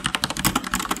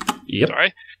 Yep.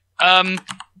 Sorry.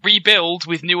 Rebuild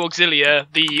with new auxilia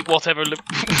the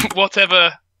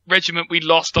whatever regiment we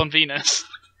lost on Venus.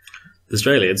 The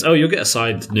Australians. Oh, you'll get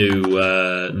assigned new.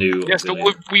 Yes, but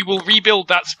we will rebuild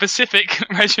that specific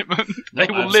regiment. They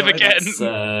will live again.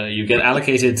 You get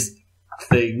allocated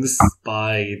things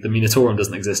by the Minotaurum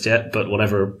doesn't exist yet, but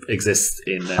whatever exists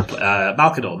in there.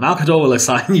 Malcador. Malcador will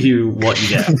assign you what you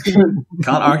get.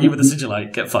 Can't argue with the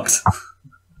Sigillite. Get fucked.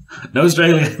 No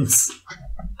Australians.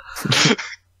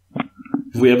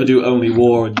 If we ever do only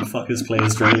war and you fuckers play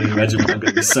Australian regiment, I'm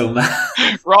going to be so mad.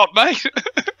 Right, mate.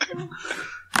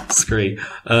 Scree.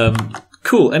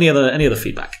 Cool. Any other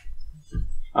feedback?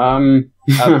 I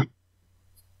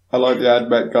like the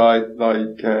AdMech guy.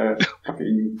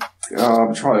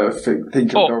 I'm trying to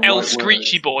think of the right El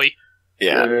Screechy word. Boy.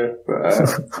 Yeah.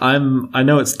 I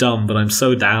know it's dumb, but I'm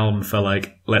so down for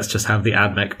let's just have the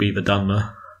AdMech be the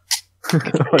Dunmer.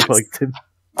 I liked him.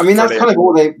 I mean, that's kind of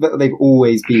all they've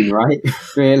always been, right?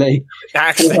 Really.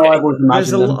 Actually,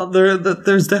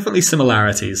 there's definitely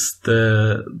similarities.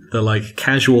 The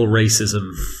casual racism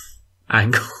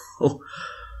angle.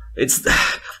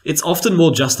 It's often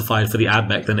more justified for the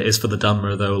AdMech than it is for the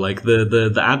Dunmer, though.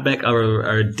 The AdMech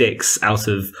are dicks out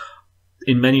of,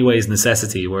 in many ways,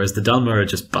 necessity, whereas the Dunmer are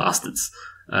just bastards,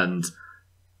 and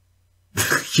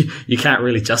you can't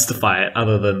really justify it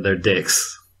other than they're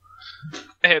dicks.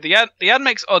 Hey, the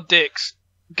AdMechs are dicks,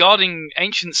 guarding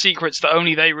ancient secrets that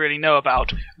only they really know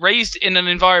about, raised in an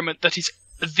environment that is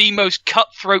the most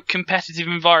cutthroat competitive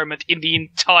environment in the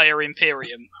entire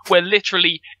Imperium, where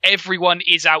literally everyone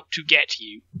is out to get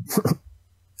you.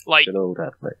 Good old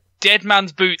AdMech. Dead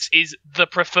Man's Boots is the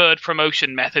preferred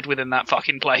promotion method within that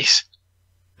fucking place.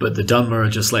 But the Dunmer are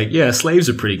just slaves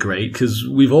are pretty great, because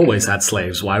we've always had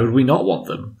slaves, why would we not want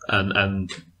them? And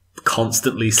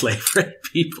constantly slave rape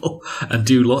people and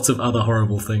do lots of other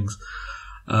horrible things.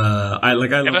 I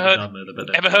love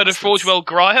Dunmer. Ever heard of Forgewell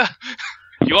Gryer?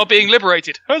 You are being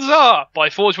liberated. Huzzah! By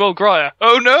Forgewell Gryer.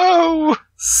 Oh no!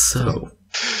 So,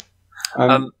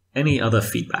 any other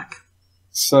feedback?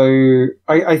 So,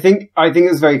 I think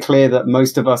it's very clear that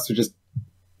most of us were just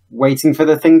waiting for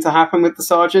the thing to happen with the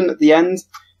sergeant at the end.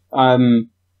 And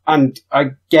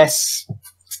I guess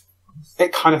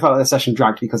it kind of felt like the session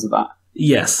dragged because of that.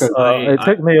 Yes. It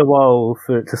took me a while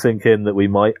for it to sink in that we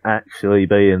might actually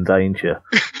be in danger.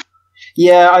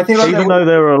 Yeah, I think even though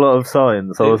there were a lot of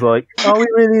signs, I was like, "Are we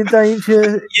really in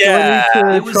danger? Yeah,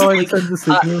 I weird.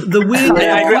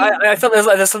 I felt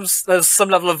there's some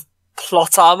level of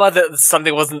plot armor that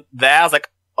suddenly wasn't there. I was like,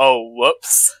 "Oh,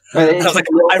 whoops!" I was like,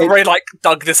 "I really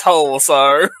dug this hole."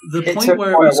 So it took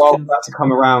quite a while for that to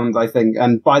come around, I think,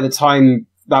 and by the time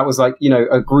that was a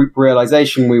group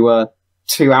realization, we were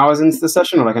 2 hours into the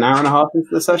session, or like an hour and a half into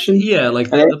the session. Yeah, like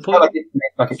And the it point. felt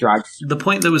like a drag. The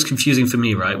point that was confusing for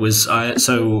me, right, was I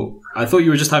thought you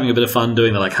were just having a bit of fun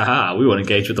doing the like, haha, we want to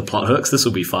engage with the plot hooks, this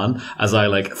will be fun, as I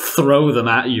like throw them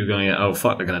at you going, oh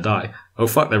fuck, they're gonna die. Oh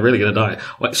fuck, they're really gonna die.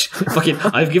 What, fucking,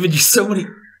 I've given you so many...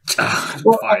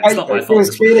 Well, fine, it's not my it fault.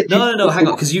 was clear that No, hang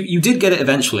on, because you did get it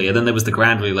eventually, and then there was the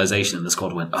grand realization, and the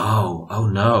squad went, oh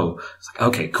no. It's like,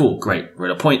 okay, cool, great, we're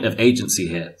at a point of agency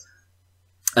here.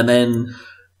 And then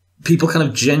people kind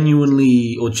of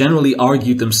genuinely or generally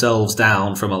argued themselves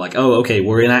down from a like, oh, okay,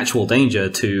 we're in actual danger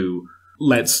to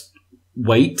let's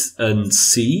wait and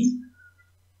see.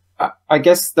 I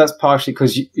guess that's partially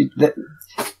because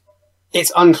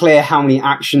it's unclear how many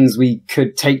actions we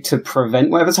could take to prevent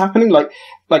whatever's happening.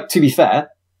 Like to be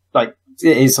fair, like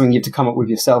it is something you have to come up with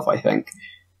yourself, I think.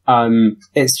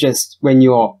 It's just when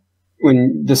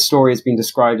the story has been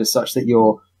described as such that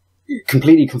you're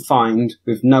completely confined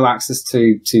with no access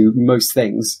to most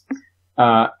things,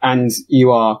 and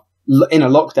you are in a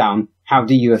lockdown, how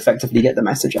do you effectively get the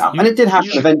message out? And it did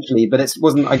happen eventually, but it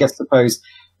wasn't, I guess,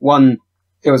 one,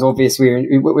 it was obvious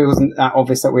it wasn't that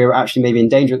obvious that we were actually maybe in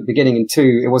danger at the beginning, and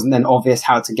two, it wasn't then obvious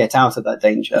how to get out of that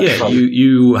danger. Yeah,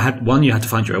 you had to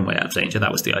find your own way out of danger.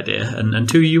 That was the idea, and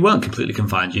two, you weren't completely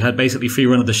confined. You had basically free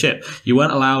run of the ship. You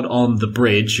weren't allowed on the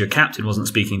bridge. Your captain wasn't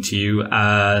speaking to you,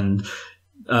 and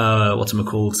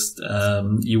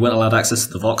you weren't allowed access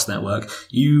to the Vox network.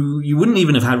 You wouldn't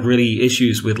even have had really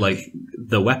issues with like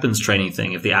the weapons training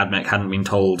thing if the AdMech hadn't been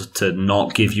told to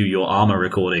not give you your armor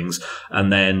recordings,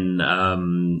 and then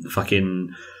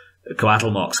fucking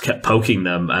Coatlmox kept poking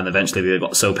them, and eventually they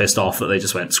got so pissed off that they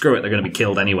just went, screw it, they're going to be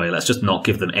killed anyway, let's just not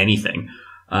give them anything,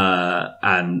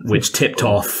 and which tipped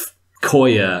off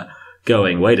Coayah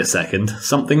going, wait a second,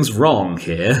 something's wrong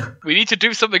here. We need to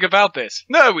do something about this.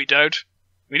 No, we don't.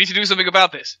 We need to do something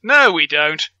about this. No, we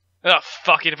don't. Oh,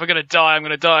 fuck it. If I'm going to die, I'm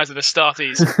going to die as an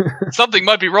Astartes. Something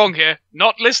might be wrong here.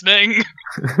 Not listening.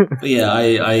 But yeah,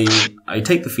 I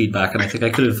take the feedback, and I think I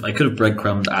could have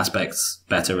breadcrumbed aspects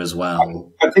better as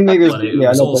well. I think maybe it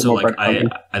was also like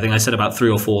I think I said about 3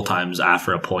 or 4 times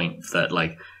after a point that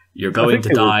like you're going to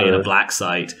die in a black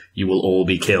site, you will all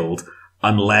be killed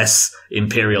unless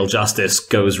Imperial Justice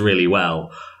goes really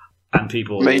well. And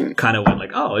people kind of went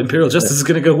like, oh, Imperial Justice is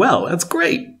going to go well. That's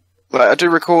great. Like, I do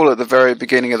recall at the very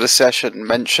beginning of the session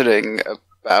mentioning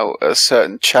about a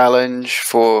certain challenge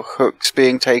for hooks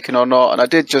being taken or not, and I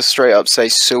did just straight up say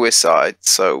suicide,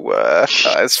 so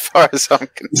as far as I'm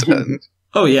concerned.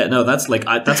 Oh yeah, no, that's like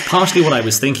that's partially what I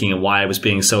was thinking and why I was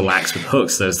being so lax with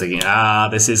hooks. I was thinking,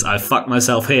 I fucked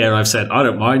myself here. I've said, I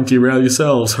don't mind, derail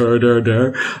yourselves, but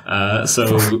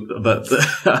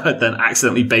then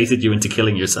accidentally baited you into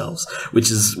killing yourselves,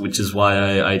 which is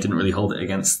why I didn't really hold it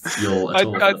against you at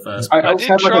all for the first. I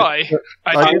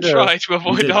did try to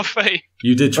avoid our fate.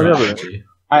 You did try.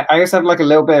 I just have like a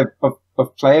little bit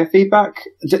of player feedback.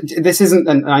 This isn't,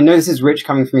 and I know this is rich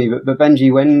coming from me, but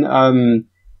Benji, when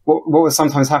what was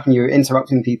sometimes happening, you were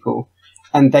interrupting people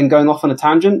and then going off on a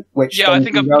tangent, which... Yeah, I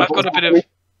think I've got a bit of...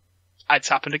 It's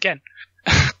happened again.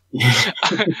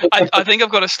 I think I've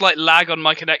got a slight lag on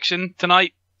my connection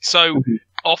tonight, so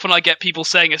often I get people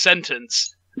saying a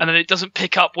sentence, and then it doesn't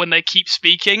pick up when they keep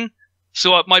speaking,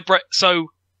 so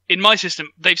in my system,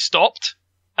 they've stopped,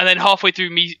 and then halfway through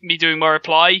me doing my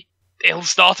reply, it'll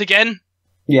start again.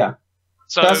 Yeah.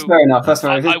 So that's fair enough. That's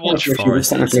fair enough. I watch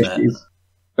Forest issues.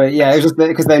 But yeah, it was just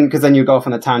because then you'd go off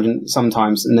on a tangent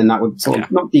sometimes, and then that would sort of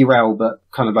not derail, but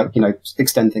kind of like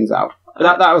extend things out.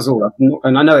 But that was all.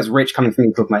 And I know it's rich coming from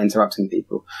me talking about interrupting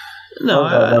people. No,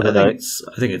 I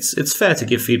think it's fair to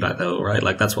give feedback though, right?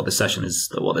 Like that's what this session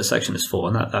is. What this section is for,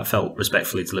 and that felt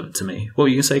respectfully delivered to me. What were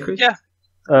you gonna say, Cread? Yeah,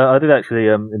 I did actually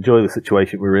enjoy the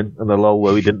situation we were in and the lull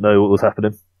where we didn't know what was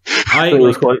happening. It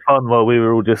was quite fun while we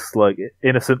were all just like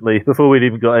innocently, before we'd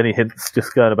even got any hints,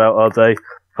 just going about our day,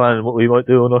 planning what we might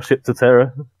do on our ship to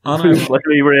Terra. Like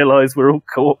we realised we're all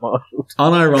court-martialed.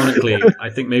 Unironically, I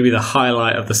think maybe the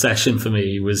highlight of the session for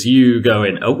me was you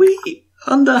going, are we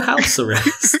under house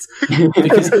arrest?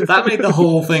 Because that made the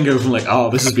whole thing go from like, oh,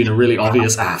 this has been a really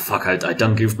obvious, fuck, I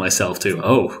done goofed myself too.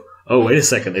 Oh, wait a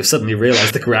second, they've suddenly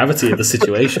realised the gravity of the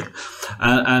situation.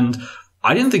 And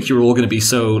I didn't think you were all going to be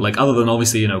so, like, other than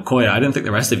obviously, Coayah, I didn't think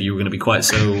the rest of you were going to be quite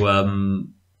so,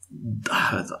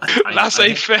 that's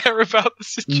ain't fair about the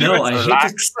situation. No,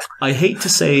 I hate to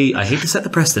set the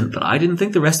precedent, but I didn't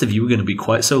think the rest of you were going to be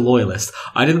quite so loyalist.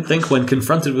 I didn't think when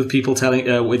confronted with people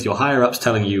with your higher ups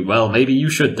telling you, well, maybe you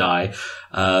should die,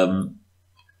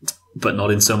 but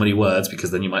not in so many words,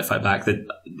 because then you might fight back, that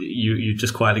you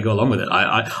just quietly go along with it.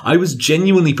 I was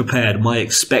genuinely prepared. My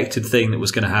expected thing that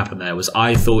was going to happen there was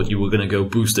I thought you were going to go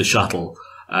boost a shuttle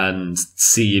and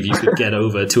see if you could get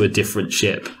over to a different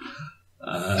ship.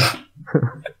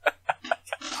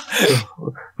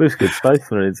 We're just good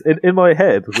space marines. In my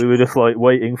head, we were just like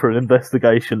waiting for an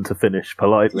investigation to finish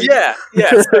politely. Yeah.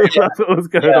 That's what was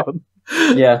going on.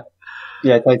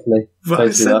 Yeah, totally. But Totally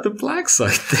I said that. the black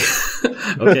side thing.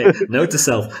 Okay, note to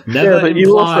self: never Yeah, but you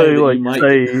imply also that like you might.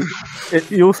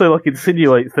 you also like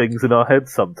insinuate things in our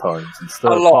heads sometimes and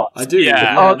stuff. A lot. I do.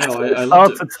 Yeah. I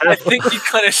love it. I think you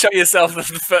kind of shot yourself in the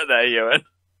foot there, Ewan.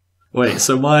 Wait,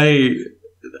 so my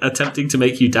attempting to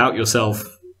make you doubt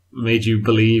yourself made you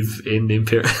believe in the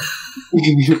Imperial?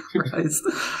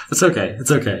 It's okay.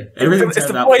 It's okay. Everything It's the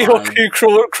turned out boy fine.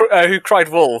 who cried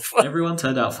wolf. Everyone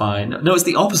turned out fine. No, it's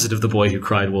the opposite of the boy who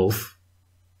cried wolf.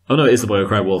 Oh no, it is the boy who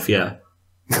cried wolf. Yeah.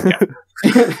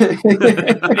 It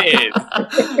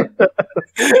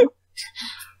is.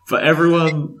 But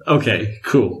everyone, okay,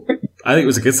 cool. I think it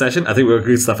was a good session. I think we got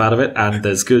good stuff out of it, and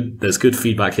there's good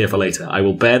feedback here for later. I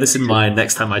will bear this in mind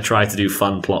next time I try to do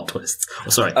fun plot twists.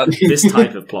 This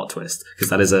type of plot twist, because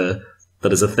that is a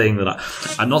thing that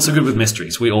I'm not so good with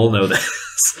mysteries. We all know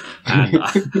this, and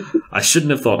I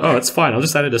shouldn't have thought, oh, it's fine. I'll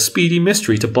just add a speedy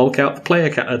mystery to bulk out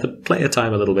the player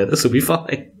time a little bit. This will be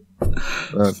fine.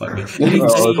 Well,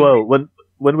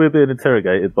 when we were being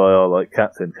interrogated by our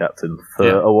captain for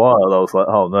a while, I was like,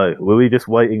 oh no, were we just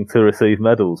waiting to receive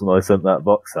medals? And I sent that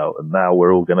box out, and now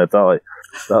we're all going to die.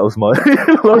 That was my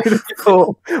line of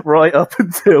thought right up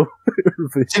until.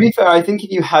 To be fair, I think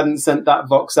if you hadn't sent that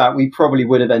Vox out, we probably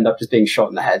would have ended up just being shot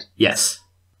in the head. Yes.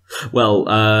 Well,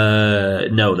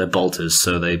 no, they're bolters,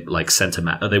 so they they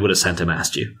would have center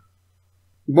massed you.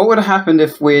 What would have happened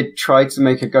if we'd tried to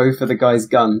make a go for the guy's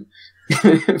gun?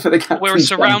 For the captain's We're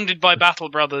surrounded by battle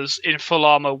brothers in full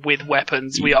armor with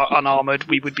weapons. We are unarmored.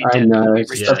 We would be gun? I dead. know. We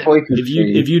It's resisted. a boy can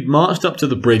If you'd marched up to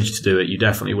the bridge to do it, you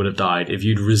definitely would have died. If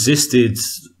you'd resisted,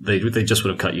 they just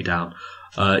would have cut you down.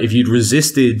 If you'd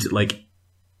resisted,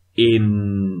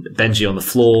 in Benji on the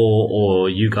floor, or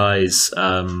you guys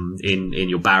in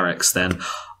your barracks, then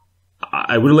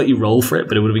I would have let you roll for it,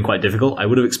 but it would have been quite difficult. I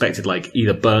would have expected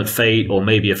either burnt fate or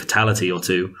maybe a fatality or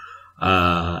two.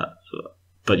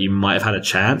 But you might have had a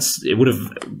chance. It would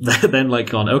have then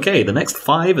gone, okay, the next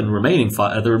the remaining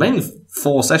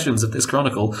 4 sessions of this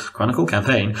Chronicle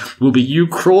campaign will be you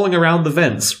crawling around the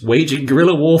vents, waging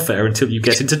guerrilla warfare until you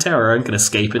get into Terra and can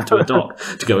escape into a dock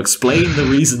to go explain the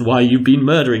reason why you've been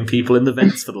murdering people in the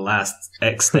vents for the last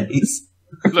X days.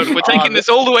 Look, we're taking this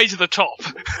all the way to the top.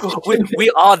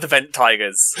 We are the vent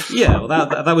tigers. Yeah, well,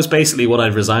 that was basically what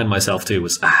I'd resigned myself to,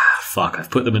 was, fuck, I've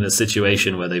put them in a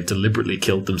situation where they've deliberately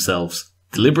killed themselves.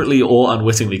 Deliberately or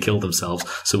unwittingly killed themselves.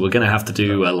 So we're going to have to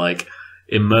do a,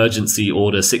 emergency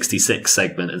order 66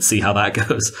 segment and see how that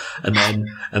goes. And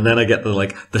then I get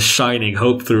the shining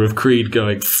hope through of Cread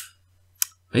going,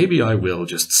 maybe I will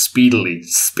just speedily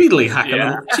hack a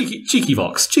little cheeky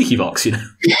vox, you know.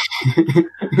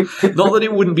 Not that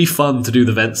it wouldn't be fun to do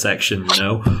the vent section, you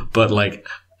know, but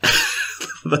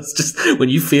that's just when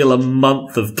you feel a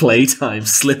month of playtime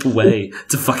slip away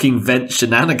to fucking vent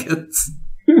shenanigans.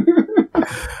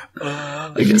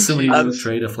 I get so many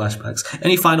trader flashbacks.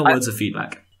 Any final words of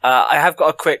feedback? I have got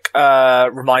a quick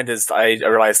reminders that I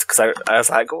realised, because I was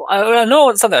like, I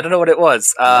know something, I don't know what it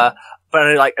was. But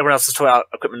everyone else was talking about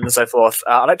equipment and so forth.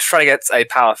 I'd like to try to get a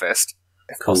power fist.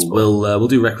 Cool. We'll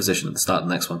do requisition at the start of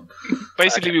the next one.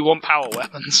 Basically, we want power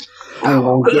weapons.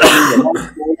 Can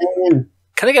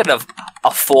I get a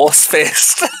force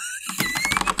fist?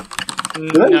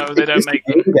 No, they don't make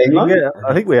them. Yeah,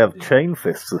 I think we have chain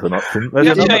fists as an option.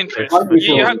 There's chain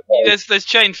fists. There's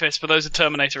chain fists, but those are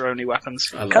Terminator only weapons.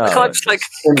 Can I just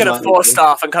get a force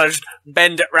staff and kind of just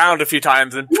bend it round a few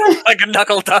times and like a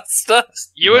knuckle duster?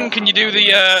 Ewan, can you do the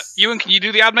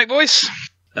AdMech voice?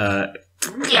 No.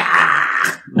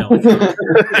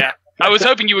 Yeah, I was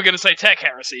hoping you were going to say tech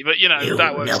heresy, but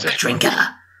that works too. Drinker.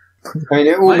 I mean,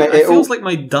 it feels like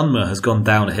my Dunmer has gone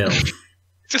downhill.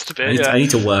 Just a bit. I need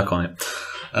to work on it.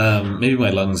 Maybe my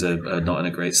lungs are not in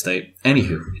a great state.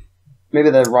 Anywho. Maybe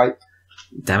they're right.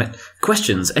 Damn it.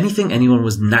 Questions? Anything anyone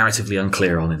was narratively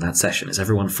unclear on in that session? Is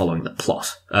everyone following the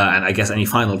plot? And I guess any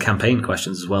final campaign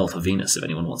questions as well for Venus, if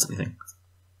anyone wants anything.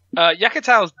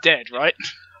 Yakatao's dead, right?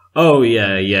 Oh,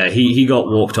 yeah. He got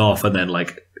walked off, and then,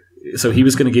 so he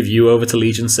was going to give you over to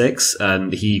Legion 6,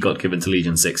 and he got given to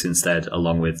Legion 6 instead,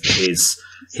 along with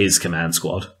his command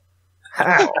squad.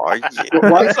 Oh, yeah.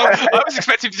 I was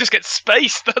expecting to just get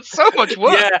space. That's so much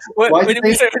work. Yeah, when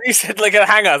you said like a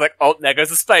hangar, I was like, oh, there goes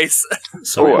the space.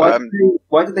 Sorry,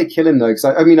 why did they kill him though? Because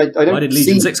I don't. Why did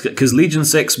Legion 6? Because Legion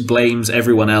 6 blames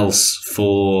everyone else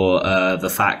for the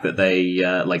fact that they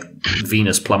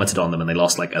Venus plummeted on them and they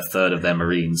lost like a third of their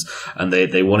Marines, and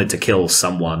they wanted to kill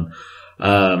someone.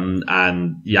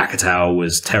 And Yakutao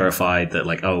was terrified that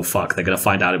like, oh fuck, they're gonna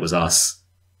find out it was us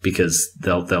because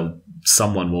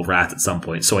someone will rat at some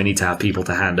point. So I need to have people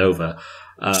to hand over.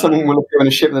 Someone will appear on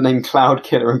a ship with the name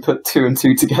Cloud-Killer and put 2 and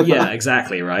 2 together. Yeah,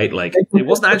 exactly, right? Like, it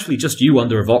wasn't actually just you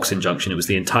under a Vox injunction, it was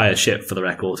the entire ship, for the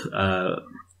record.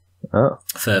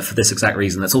 For this exact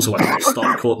reason. That's also why they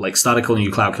started calling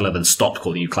you Cloud-Killer, then stopped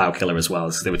calling you Cloud-Killer as well.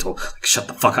 So they were told, like, shut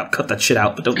the fuck up, cut that shit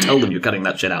out, but don't tell them you're cutting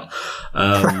that shit out.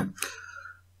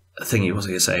 Thingy, what was I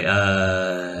going to say?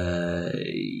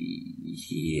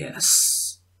 Yes.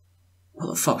 What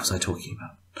the fuck was I talking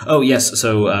about? Oh, yes,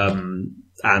 so,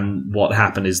 and what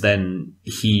happened is then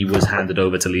he was handed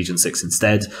over to Legion 6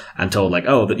 instead and told, like,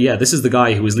 oh, this is the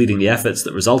guy who was leading the efforts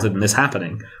that resulted in this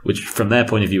happening, which from their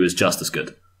point of view is just as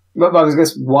good. But I was going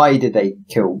to say, why did they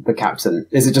kill the captain?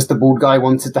 Is it just the bald guy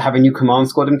wanted to have a new command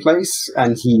squad in place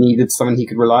and he needed someone he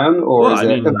could rely on? Or well,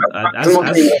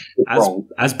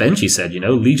 as Benji said,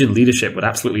 Legion leadership would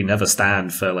absolutely never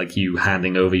stand for like you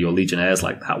handing over your Legionnaires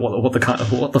like that. What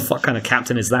the fuck kind of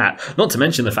captain is that? Not to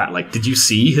mention the fact, like, did you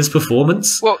see his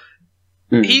performance? Well,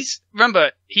 he's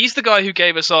the guy who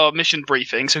gave us our mission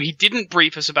briefing, so he didn't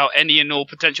brief us about any and all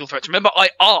potential threats. Remember, I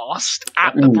asked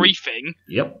at the briefing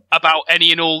about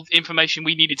any and all information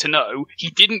we needed to know.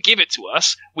 He didn't give it to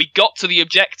us. We got to the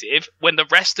objective when the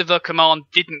rest of the command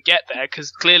didn't get there,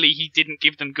 because clearly he didn't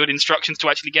give them good instructions to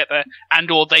actually get there, and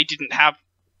or they didn't have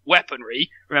weaponry.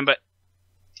 Remember,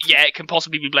 yeah, it can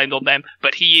possibly be blamed on them,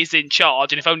 but he is in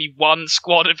charge, and if only one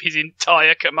squad of his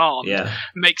entire command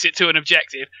makes it to an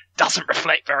objective, doesn't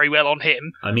reflect very well on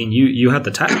him. I mean, you had the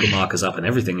tactical markers up and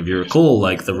everything. If you recall,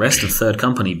 like, the rest of 3rd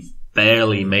Company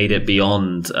barely made it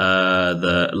beyond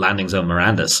the landing zone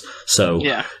Mirandas. So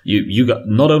you got,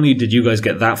 not only did you guys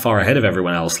get that far ahead of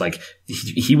everyone else, like,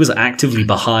 he was actively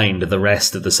behind the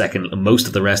rest of the most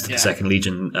of the rest of the 2nd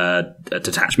Legion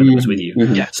detachment that was with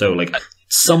you. So, like,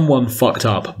 someone fucked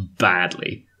up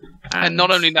badly. And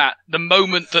not only that, the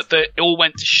moment that it all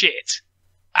went to shit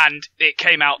and it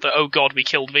came out that, oh god, we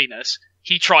killed Venus,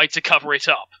 he tried to cover it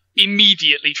up.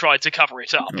 Immediately tried to cover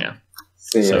it up. Yeah.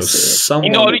 So he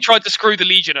not only tried to screw the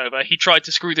Legion over, he tried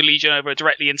to screw the Legion over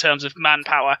directly in terms of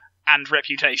manpower and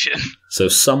reputation. So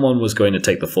someone was going to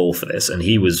take the fall for this, and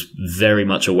he was very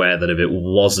much aware that if it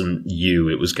wasn't you,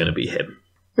 it was going to be him.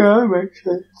 Yeah, that makes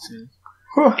sense.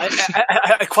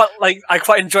 I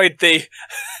quite enjoyed the.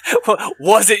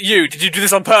 Was it you? Did you do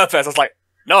this on purpose? I was like,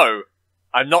 no,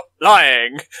 I'm not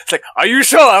lying. It's like, are you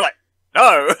sure? I'm like,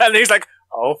 no, and he's like,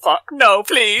 oh fuck, no,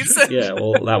 please. Yeah,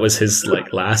 well, that was his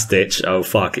like last ditch. Oh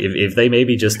fuck, if they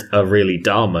maybe just are really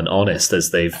dumb and honest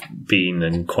as they've been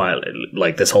and quietly,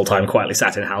 like this whole time, quietly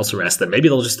sat in house arrest, then maybe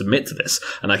they'll just admit to this,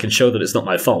 and I can show that it's not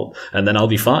my fault, and then I'll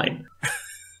be fine.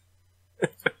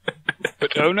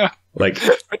 But oh no. Like,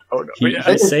 he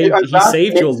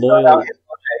saved your loyal.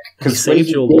 He saved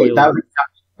your loyal.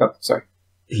 Sorry.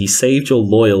 He saved your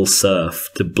loyal serf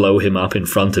to blow him up in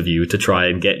front of you to try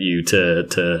and get you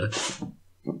to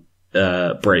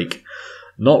break,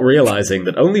 not realizing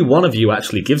that only one of you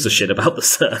actually gives a shit about the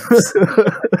serfs.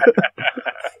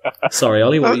 Sorry,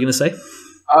 Ollie, what were you going to say?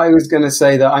 I was going to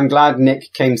say that I'm glad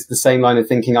Nick came to the same line of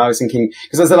thinking I was thinking,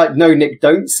 because I was like, no, Nick,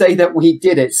 don't say that we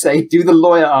did it. Do the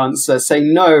lawyer answer. Say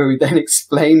no, then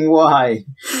explain why.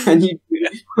 And you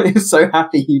were so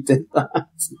happy you did that.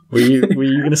 Were you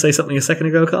going to say something a second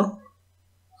ago, Carl?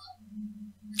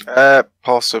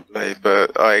 Possibly,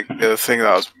 but the thing that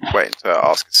I was waiting to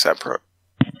ask is separate.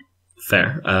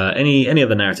 Fair. Any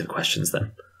other narrative questions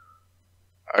then?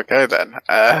 Okay then.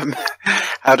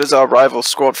 How does our rival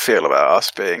squad feel about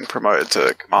us being promoted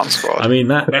to command squad? I mean,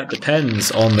 that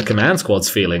depends on the command squad's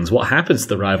feelings. What happens to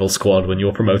the rival squad when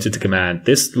you're promoted to command?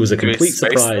 This was a complete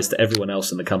surprise to everyone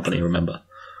else in the company, remember?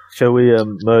 Shall we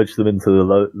merge them into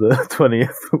the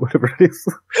 20th or whatever it is?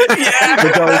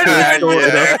 Yeah!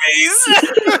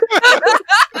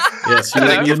 Yes, you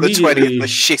give the 20th the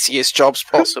shittiest jobs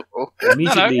possible.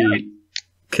 Immediately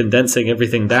condensing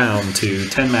everything down to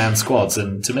 10-man squads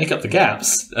and to make up the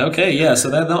gaps. Okay, yeah, so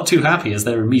they're not too happy as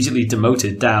they're immediately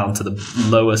demoted down to the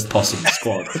lowest possible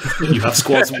squad. You have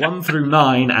squads 1 through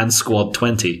 9 and squad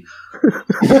 20.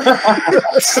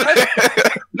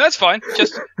 That's fine.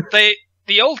 Just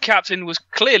the old captain was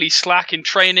clearly slack in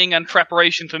training and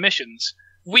preparation for missions.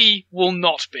 We will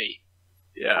not be.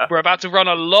 Yeah. We're about to run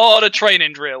a lot of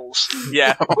training drills.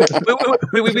 Yeah.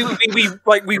 we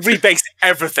rebased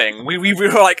everything. We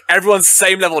were like, everyone's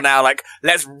same level now, like,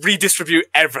 let's redistribute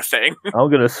everything. I'm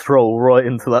going to stroll right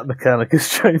into that Mechanicus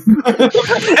chamber.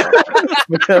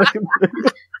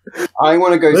 I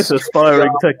want to go... This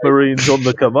aspiring tech marines on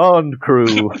the command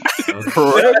crew.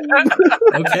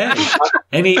 Okay.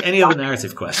 Any other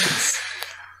narrative questions?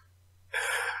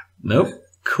 Nope.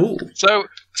 Cool. So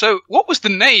what was the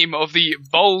name of the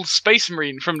bold space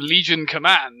marine from Legion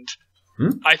Command?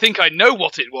 I think I know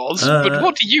what it was, but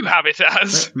what do you have it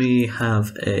as? Let me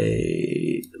have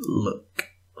a look.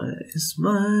 Where is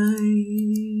my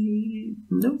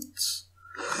notes?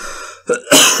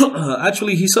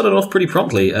 Actually, he started off pretty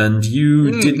promptly, and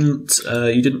you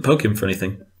didn't poke him for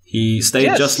anything. He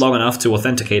stayed just long enough to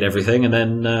authenticate everything, and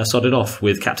then started off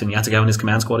with Captain Yatagao and his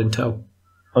command squad in tow.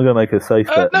 I'm going to make a safe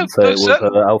bet and say it was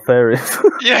Alfarius.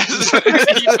 Yes,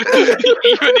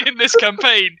 even in this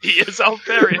campaign, he is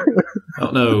Alfarius. I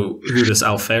don't know who this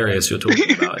Alfarius you're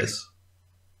talking about is.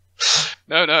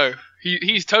 No.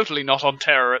 He's totally not on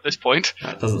Terra at this point.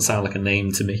 That doesn't sound like a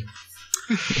name to me.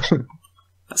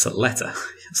 That's a letter.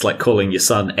 It's like calling your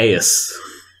son Aeus.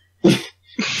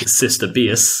 His sister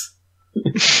Bias.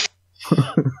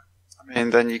 I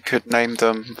mean, then you could name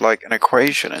them like an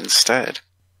equation instead.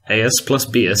 Aeus plus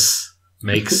Bias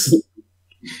makes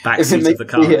backseat of the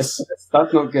cars. Bias,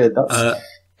 that's not good. That's...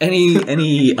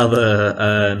 Any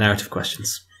other narrative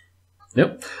questions?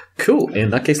 Nope. Cool.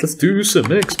 In that case, let's do some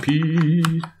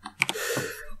XP.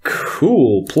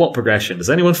 Cool. Plot progression. Does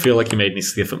anyone feel like you made any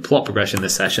significant plot progression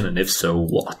this session, and if so,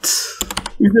 what?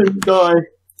 We didn't die.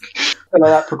 I feel like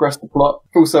that progressed the plot.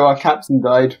 Also, our captain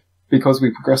died because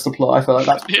we progressed the plot. I feel like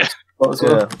that's progressed the plot as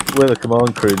well. Yeah, we're the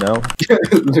command crew now.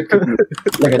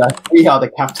 Look at that. We are the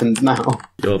captains now.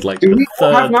 You're like the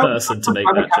third person to make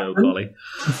that joke, Ollie.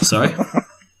 Sorry?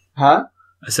 Huh?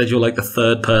 I said you're like the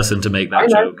third person to make that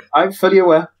joke. I'm fully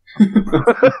aware.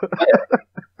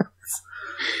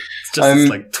 It's just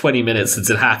like 20 minutes since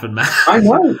it happened, man. I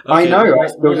know. Okay, I know.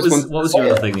 What was your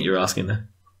other thing that you were asking there?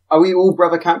 Are we all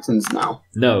brother captains now?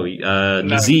 No,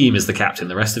 Nazeem is the captain.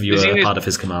 The rest of you are part of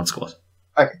his command squad.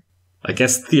 Okay. I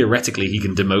guess theoretically he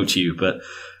can demote you, but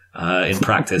in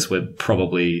practice we're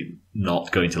probably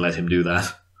not going to let him do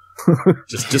that.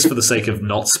 just for the sake of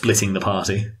not splitting the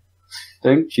party.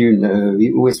 Don't you know?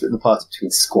 We always split the party between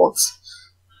squads.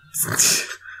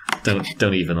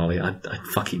 Don't even, Ollie. I'd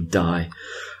fucking die.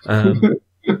 Run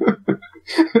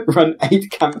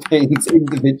 8 campaigns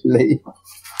individually.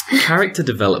 Character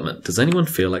development. Does anyone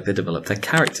feel like they developed their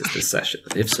characters this session?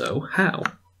 If so, how?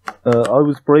 I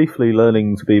was briefly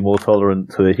learning to be more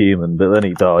tolerant to a human, but then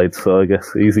he died, so I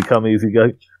guess easy come, easy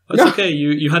go. It's okay,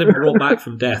 you had him brought back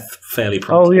from death fairly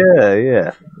promptly. Oh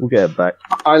yeah, we'll get it back.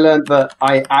 I learned that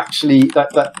I actually,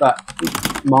 that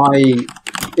my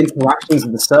interactions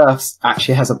with the serfs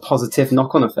actually has a positive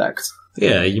knock-on effect.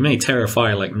 Yeah, you may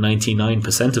terrify like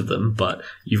 99% of them, but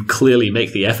you clearly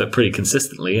make the effort pretty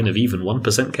consistently, and if even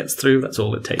 1% gets through, that's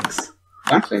all it takes.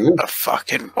 Exactly. Yeah. The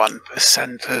fucking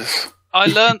 1%ers. I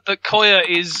learned that Coayah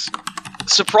is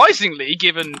surprisingly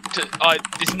given to...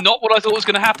 it's not what I thought was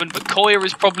going to happen, but Coayah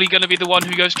is probably going to be the one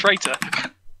who goes traitor.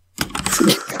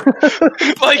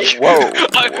 Like, whoa!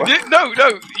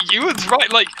 No, you was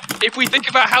right. Like, if we think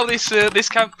about how this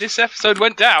episode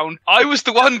went down, I was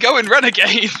the one going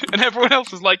renegade, and everyone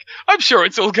else was like, "I'm sure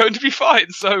it's all going to be fine."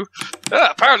 So,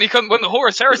 apparently, when the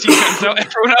Horus Heresy comes out,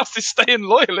 everyone else is staying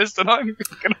loyalist, and I'm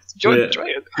going to join the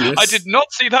train. I did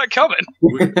not see that coming.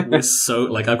 We're so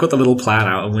like, I've got the little plan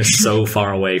out, and we're so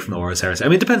far away from the Horus Heresy. I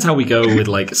mean, it depends how we go with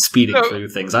like speeding through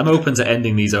things. I'm open to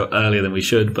ending these earlier than we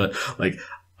should, but like,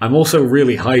 I'm also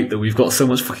really hyped that we've got so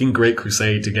much fucking great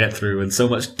Crusade to get through and so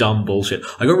much dumb bullshit.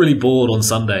 I got really bored on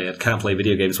Sunday. I can't play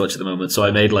video games much at the moment, so I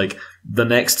made like the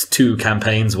next 2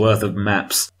 campaigns worth of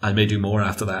maps. I may do more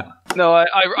after that. No,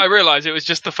 I realised it was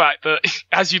just the fact that,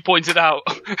 as you pointed out,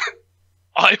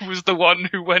 I was the one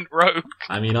who went rogue.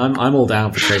 I mean, I'm all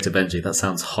down for Traitor Benji. That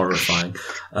sounds horrifying.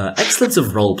 Excellence of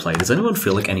roleplay. Does anyone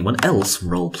feel like anyone else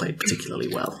roleplayed particularly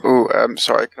well? Oh,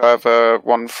 sorry. Could I have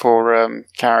one for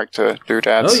character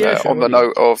doodads? Sure, on the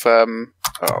note of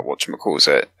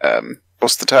whatchamacallit?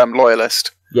 What's the term?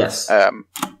 Loyalist. Yes.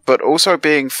 But also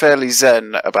being fairly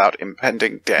zen about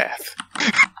impending death.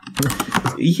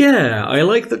 Yeah, I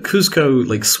like that Kuzco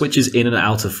like switches in and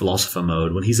out of philosopher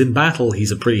mode. When he's in battle,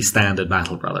 he's a pretty standard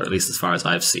battle brother, at least as far as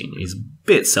I've seen. He's a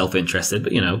bit self-interested,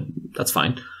 but that's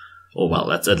fine. Or well,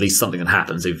 that's at least something that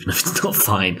happens, even if it's not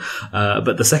fine.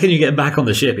 But the second you get back on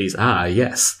the ship, he's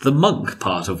yes, the monk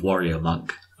part of warrior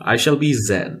monk. I shall be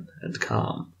zen and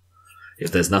calm.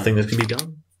 If there's nothing that can be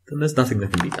done, then there's nothing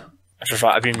that can be done. That's just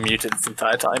right. I've been muted this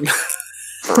entire time.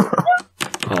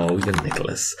 Oh, you're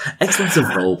Nicholas. Excellence of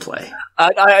roleplay.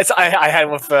 I had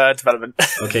one for development.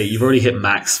 Okay, you've already hit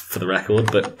max for the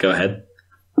record, but go ahead.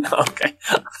 Okay.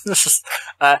 This is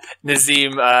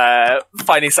Nazeem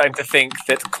finally starting to think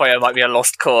that Coayah might be a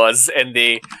lost cause in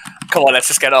the come on, let's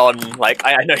just get on. Like,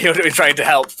 I know he would be trying to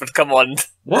help, but come on.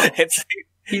 What?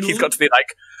 He's got to be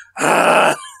like,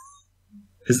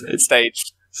 It's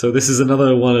staged. So this is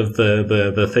another one of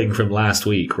the thing from last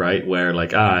week, right? Where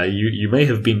like, you may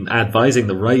have been advising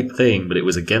the right thing, but it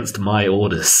was against my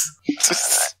orders.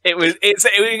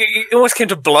 It almost came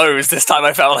to blows this time.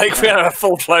 I felt like we had a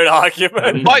full blown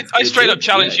argument. I straight up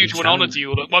challenged you to an honor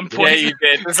duel at one point. Yeah, you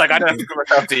did. It's like I don't have to come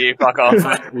after you. Fuck off.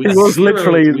 It was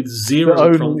literally with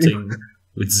zero prompting.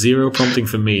 With zero prompting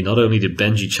from me, not only did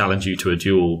Benji challenge you to a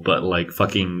duel, but like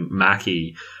fucking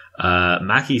Mackie.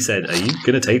 Mackie said, "Are you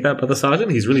going to take that, Brother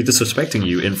Sergeant? He's really disrespecting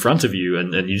you in front of you,"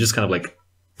 and you just kind of like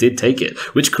did take it,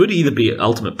 which could either be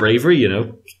ultimate bravery, you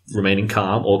know, remaining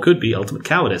calm, or could be ultimate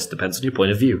cowardice, depends on your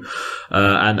point of view.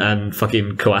 And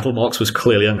fucking Coatlmox was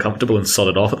clearly uncomfortable and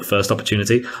sodded off at the first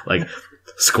opportunity. Like,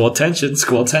 squad tension.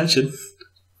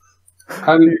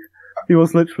 He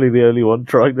was literally the only one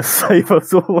trying to save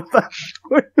us all at that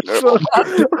point.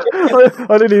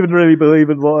 I didn't even really believe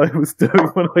in what I was doing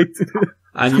when I did it.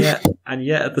 And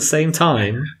yet, at the same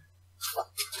time,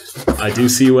 I do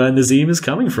see where Nazeem is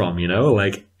coming from, you know?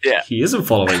 Like, he isn't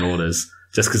following orders.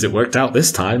 Just because it worked out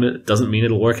this time, it doesn't mean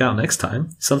it'll work out next time.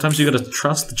 Sometimes you've got to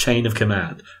trust the chain of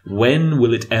command. When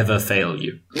will it ever fail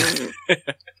you?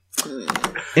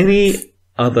 Any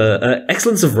other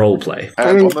excellence of roleplay?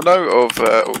 On the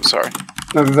note of... sorry.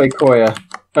 I was like, Coayah,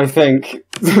 I think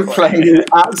playing is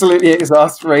absolutely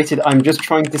exasperated. I'm just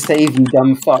trying to save you,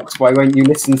 dumb fucks. Why won't you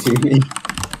listen to me?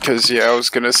 Because, I was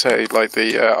going to say, like,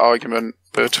 the argument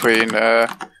between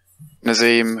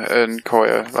Nazeem and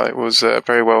Coayah was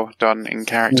very well done in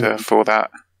character for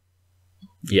that.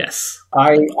 Yes.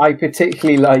 I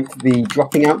particularly liked the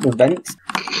dropping out the vent.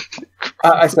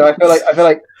 So I feel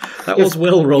like that was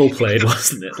well role played,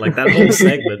 wasn't it? Like that whole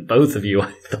segment, both of you,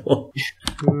 I thought.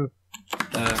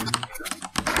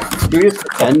 We just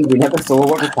pretend we never saw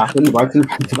what had happened right in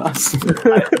front of us.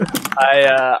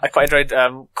 I quite enjoyed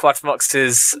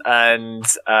Coatlmox's and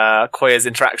Coayah's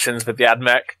interactions with the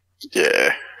AdMech.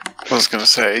 Yeah. I was going to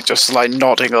say, just like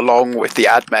nodding along with the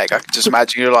AdMech, I could just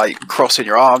imagine you like crossing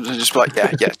your arms and just be like, yeah,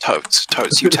 totes,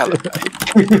 you tell it,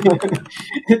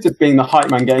 mate. Just being the hype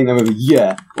man, getting them with a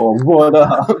yeah, or what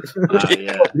up.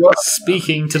 Yeah.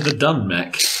 Speaking to the done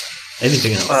mech.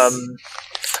 Anything else?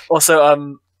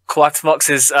 Also,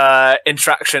 Coatlmox's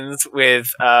interactions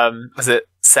with, was it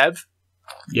Seb?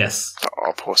 Yes.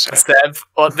 Oh, poor Seb. Seb.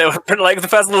 Or they were like, the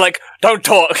person was like, don't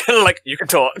talk. Like, you can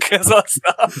talk. Sort of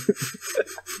stuff.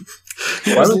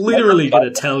 He was literally going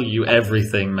to tell you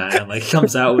everything, man. Like, he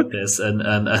comes out with this and...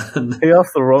 He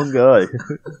asked the wrong guy.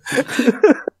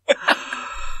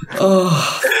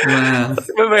 Oh, man.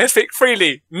 May I speak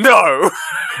freely? No!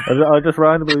 I just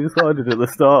randomly decided at the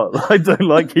start that I don't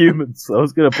like humans, so I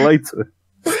was going to play to it.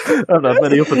 I don't have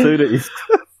many opportunities.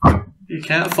 You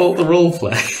can't fault the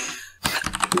roleplay.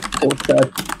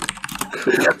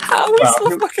 How is he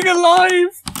still fucking alive?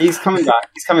 He's coming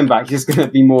back. He's going to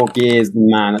be more gears than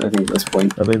man, I think, at this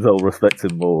point. That means I'll respect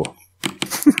him more.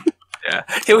 Yeah.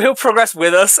 He'll progress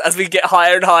with us as we get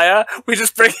higher and higher. We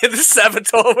just bring in the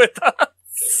Saboteur with us.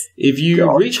 If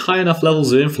you reach high enough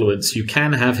levels of influence, you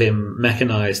can have him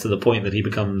mechanized to the point that he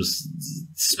becomes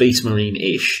Space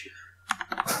Marine-ish.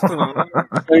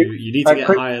 You need to get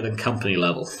higher than company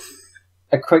level.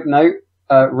 A quick note.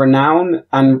 Renown,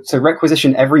 and so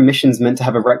requisition, every mission's meant to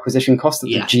have a requisition cost that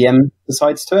the GM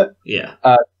decides to it. Yeah.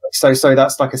 So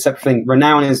that's like a separate thing.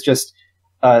 Renown is just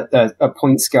a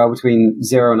point scale between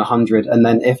 0 and 100, and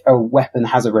then if a weapon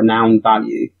has a renown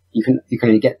value, you can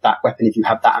only get that weapon if you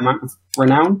have that amount of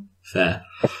renown. Fair.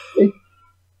 It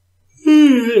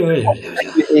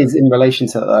is in relation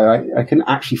to that, though. I can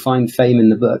actually find fame in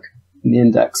the book, in the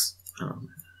index.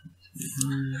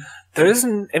 There is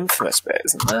an infamous bit,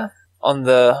 isn't there? On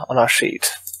our sheet.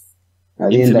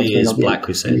 Infamy is Black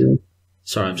Crusade.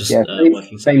 Sorry, I'm just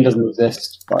working. Fame doesn't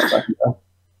exist, but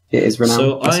it is renowned.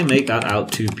 So I make that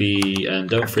out to be, and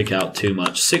don't freak out too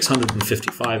much,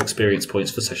 655 experience points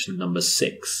for session number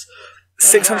 6.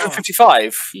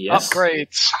 655? Yes.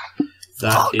 Upgrades.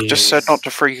 Just said not to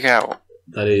freak out.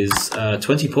 That is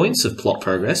 20 points of plot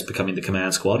progress, becoming the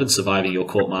command squad and surviving your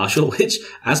court-martial, which,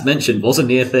 as mentioned, was a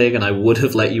near thing, and I would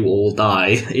have let you all die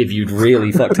if you'd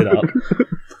really fucked it up.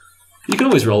 You can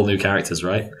always roll new characters,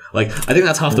 right? Like, I think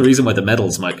that's half the reason why the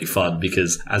medals might be fun,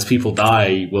 because as people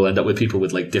die, we'll end up with people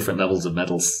with, like, different levels of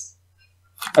medals.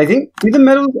 I think, do the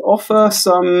medals offer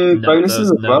some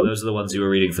bonuses as well? No, those are the ones you were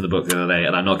reading from the book the other day,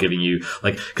 and I'm not giving you,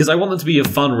 because I want them to be a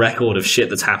fun record of shit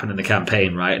that's happened in the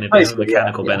campaign, right? And if there's a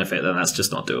mechanical benefit, then that's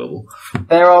just not doable.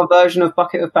 They're our version of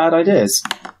Bucket of Bad Ideas.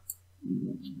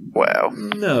 Well,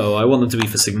 no, I want them to be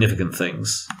for significant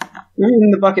things.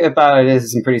 The Bucket of Bad Ideas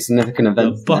is some pretty significant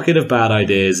events. The Bucket of Bad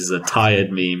Ideas is a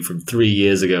tired meme from 3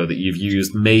 years ago that you've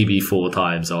used maybe 4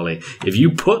 times, Ollie. If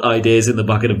you put ideas in the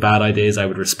Bucket of Bad Ideas, I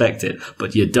would respect it,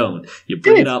 but you don't. You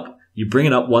bring it up. You bring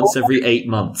it up once every 8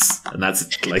 months, and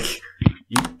that's like,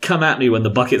 you come at me when the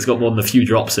bucket's got more than a few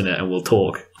drops in it, and we'll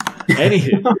talk.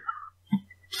 Anywho.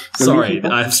 Sorry,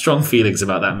 I have strong feelings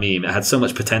about that meme. It had so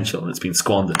much potential, and it's been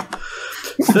squandered.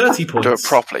 30 points. Do it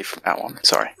properly from that one.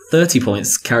 Sorry. 30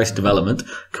 points, character development.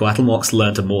 Coatlmox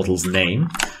learnt a mortal's name.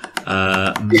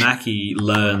 Mackie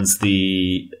learns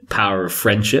the power of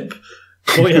friendship.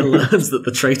 Coayah learns that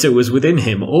the traitor was within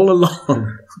him all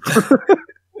along.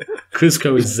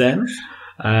 Kuzco is Zen.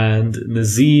 And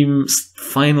Nazeem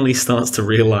finally starts to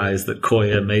realise that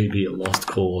Coayah may be a lost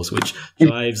cause, which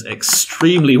jives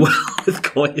extremely well with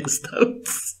Coayah's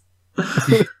notes.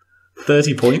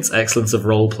 30 points, excellence of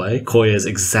roleplay, Coayah's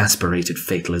exasperated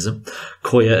fatalism,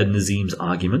 Coayah and Nazeem's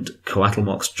argument,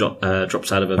 Coatlmox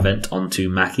drops out of event onto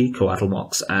Mackie,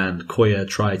 Coatlmox and Coayah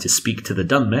try to speak to the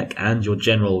AdMech, and your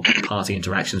general party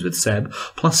interactions with Seb,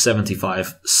 plus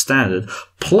 75 standard,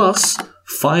 plus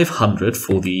 500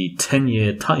 for the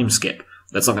 10-year time skip.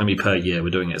 That's not going to be per year, we're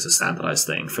doing it as a standardized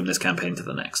thing from this campaign to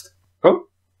the next. Cool.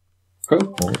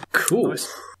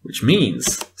 Which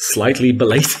means, slightly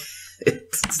belated,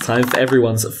 it's time for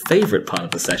everyone's favourite part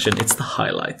of the session. It's the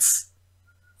highlights.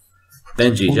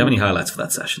 Benji, do you have any highlights for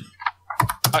that session?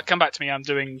 Come back to me. I'm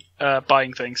doing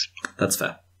buying things. That's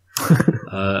fair.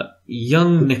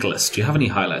 Young Nicholas, do you have any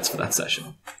highlights for that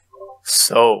session?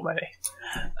 So many.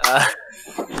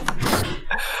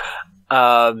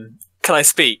 Can I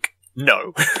speak?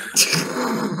 No.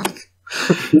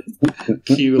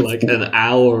 Cue like an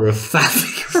hour of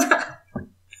faffing.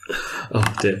 Oh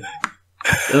dear.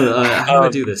 How do I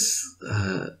do this?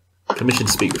 Permission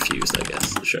to speak refused, I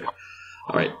guess. Sure.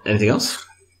 Alright, anything else?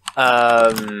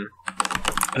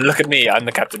 Look at me, I'm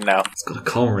the captain now. It's got a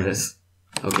comma in it.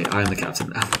 Okay, I am the captain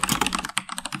now.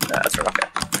 That's right, okay.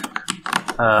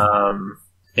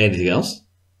 Anything else?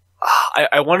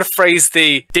 I want to phrase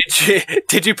the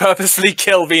did you purposefully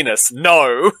kill Venus?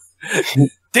 No.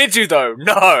 Did you though?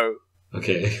 No.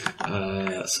 Okay,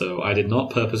 so I did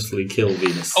not purposefully kill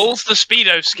Venus. All's the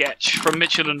Speedo sketch from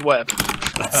Mitchell and Webb.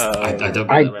 I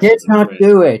did not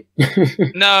do it.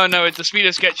 No, the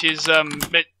Speedo sketch is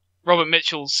Robert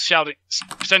Mitchell's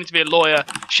pretending to be a lawyer,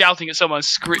 shouting at someone,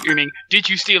 screaming, "Did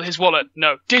you steal his wallet?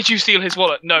 No. Did you steal his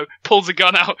wallet? No." Pulls a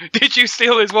gun out. "Did you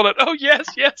steal his wallet? Oh, yes,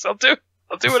 I'll do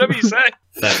whatever you say."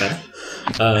 Fair.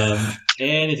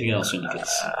 Anything else,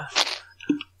 Nicholas?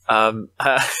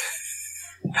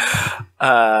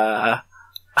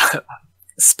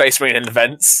 Space Marine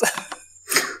events.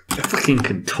 Fucking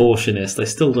contortionist. I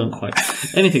still don't quite.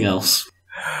 Anything else?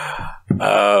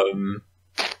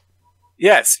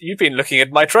 Yes, you've been looking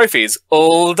at my trophies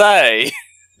all day.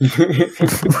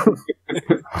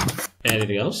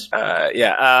 Anything else?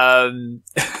 Yeah. I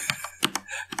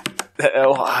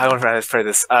want to phrase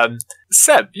this.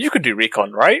 Seb, you could do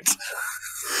recon, right?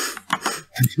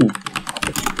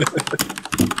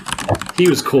 He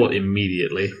was caught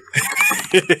immediately.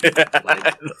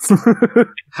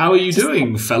 How are you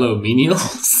doing, fellow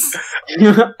menials?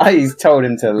 I told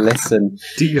him to listen.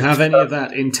 Do you have any of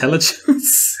that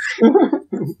intelligence?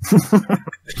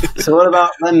 So what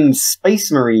about them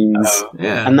Space Marines?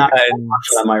 Yeah. And that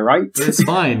am I right? It's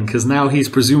fine, because now he's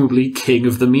presumably king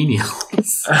of the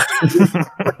menials.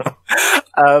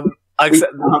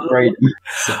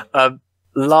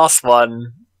 Last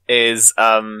one is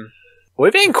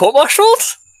we're being court-martialed?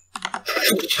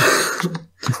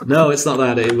 No, it's not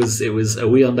that. It was are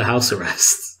we under house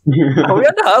arrest? Are we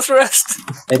under house arrest?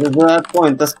 It is at that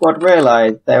point the squad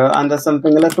realised they were under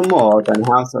something a little more than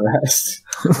house arrest.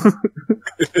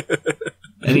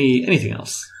 Anything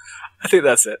else? I think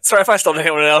that's it. Sorry if I stopped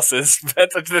anyone else's,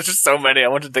 but there's just so many. I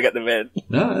wanted to get them in.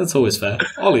 No, that's always fair.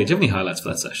 Ollie, do you have any highlights for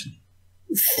that session?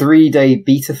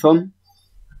 3-day-beatathon.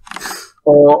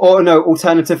 Or no,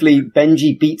 alternatively,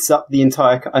 Benji beats up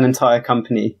an entire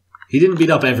company. He didn't beat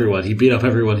up everyone. He beat up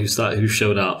everyone who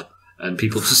showed up, and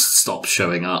people just stopped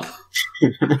showing up.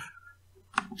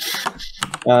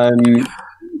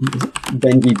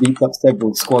 Benji beats up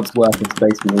several squads worth of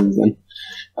Space Marines.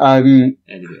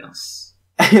 Anything else?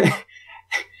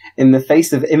 In the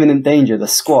face of imminent danger, the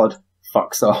squad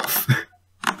fucks off.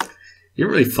 You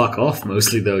didn't really fuck off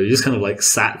mostly, though. You just kind of like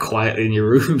sat quietly in your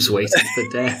rooms waiting for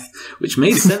death, which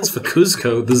made sense for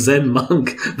Kuzco, the Zen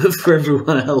monk, but for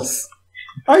everyone else.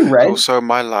 I read. Also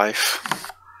my life.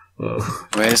 Whoa.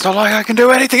 I mean, it's not like I can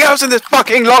do anything else in this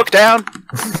fucking lockdown.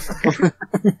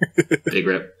 Big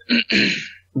rip.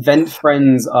 Vent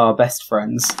friends are best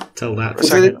friends. Tell that.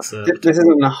 This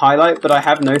isn't a highlight, but I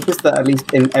have noticed that at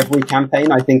least in every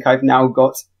campaign, I think I've now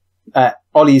got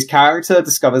Ollie's character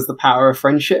discovers the power of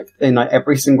friendship in like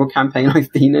every single campaign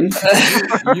I've been in.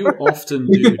 You often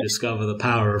do discover the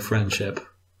power of friendship.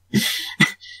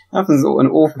 Happens an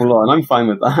awful lot, and I'm fine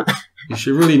with that. You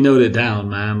should really note it down,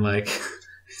 man. Like,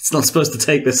 it's not supposed to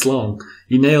take this long.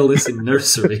 You nail this in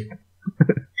nursery.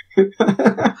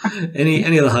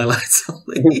 Any other highlights?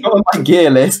 It's not on my gear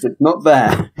list. It's not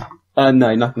there.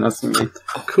 No, nothing else for me.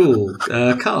 Cool.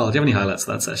 Carl, do you have any highlights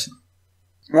of that session?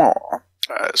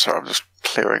 Sorry, I'm just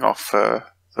clearing off the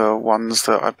ones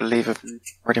that I believe have been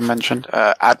already mentioned.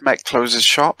 AdMech closes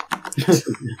shop.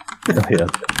 Yeah.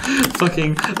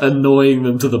 Fucking annoying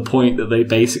them to the point that they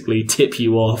basically tip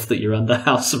you off that you're under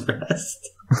house arrest.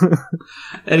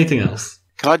 Anything else?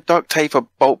 Can I duct tape a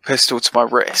bolt pistol to my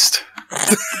wrist?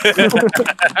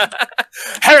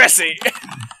 Heresy!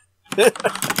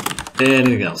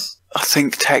 Anything else? I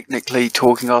think technically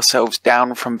talking ourselves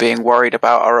down from being worried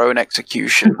about our own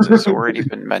executions has already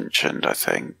been mentioned, I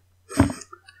think.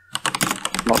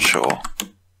 Not sure.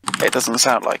 It doesn't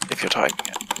sound like if you're typing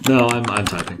it. No, I'm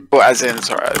typing. Well, as in,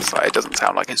 sorry, it doesn't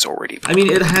sound like it's already been. I mean,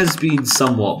 it has been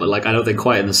somewhat, but like I don't think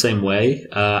quite in the same way.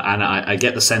 And I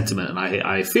get the sentiment, and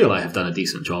I feel I have done a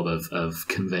decent job of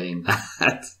conveying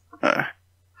that.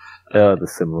 The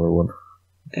similar one.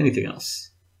 Anything else?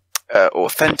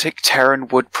 Authentic Terran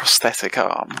wood prosthetic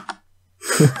arm.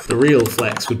 The real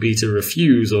flex would be to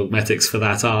refuse augmetics for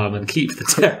that arm and keep the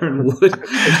Terran wood.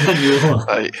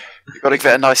 You've got to give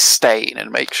it a nice stain and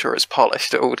make sure it's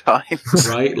polished at all times.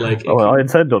 Right? Like, I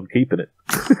intend on keeping it.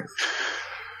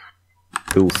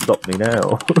 Who'll stop me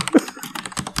now?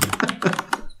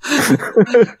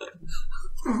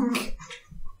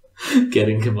 Get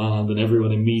in command and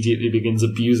everyone immediately begins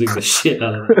abusing the shit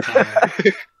out of the power.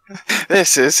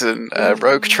 This isn't a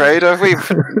rogue trader. We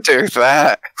wouldn't do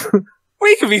that.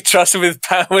 We can be trusted with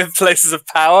places of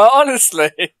power,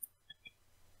 honestly.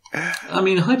 I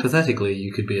mean, hypothetically,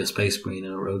 you could be a space marine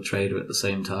and a rogue trader at the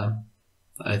same time.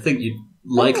 I think you'd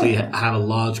likely have a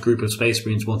large group of space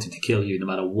marines wanting to kill you no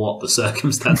matter what the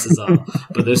circumstances are.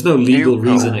 But there's no legal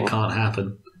reason it can't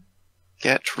happen.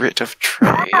 Get rid of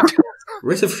trade.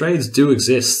 Writ of trades do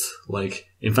exist. Like,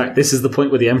 in fact, this is the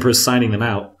point where the Emperor's signing them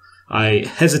out. I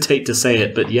hesitate to say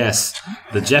it, but yes,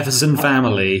 the Jefferson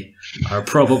family are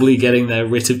probably getting their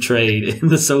writ of trade in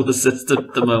the solar system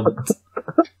at the moment.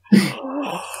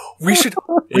 We should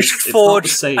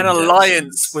forge an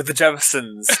alliance with the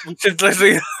Jeffersons. We should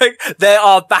literally, they're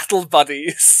our battle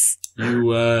buddies.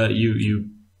 You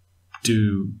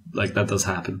do, like, that does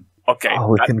happen. Okay,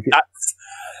 that's...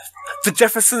 The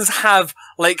Jeffersons have,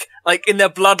 like in their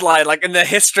bloodline, like in their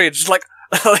history, just like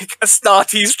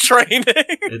Astartes training.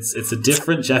 It's a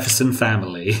different Jefferson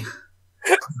family.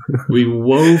 We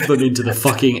wove them into the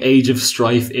fucking Age of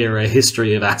Strife era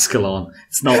history of Ascalon.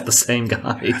 It's not the same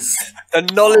guys. The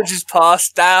knowledge is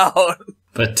passed down.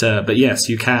 But yes,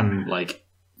 you can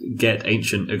get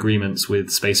ancient agreements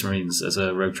with Space Marines as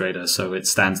a rogue trader, so it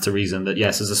stands to reason that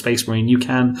yes, as a Space Marine, you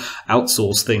can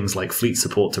outsource things like fleet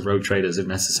support to rogue traders if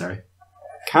necessary.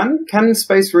 Can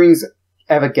Space Marines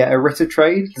ever get a writ of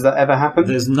trade? Does that ever happen?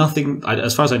 There's nothing,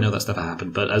 as far as I know, that's never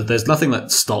happened, but there's nothing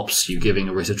that stops you giving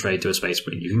a writ of trade to a Space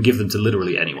Marine. You can give them to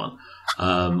literally anyone.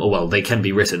 They can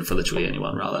be written for literally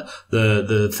anyone, rather.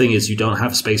 The thing is, you don't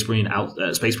have Space Marine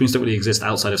Space Marines don't really exist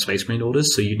outside of Space Marine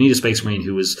orders, so you'd need a Space Marine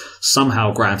who was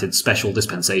somehow granted special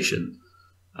dispensation.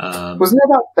 Wasn't there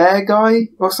that bear guy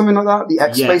or something like that? The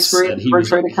ex-Space Marine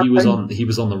he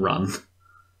was on the run.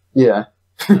 Yeah.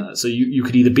 So you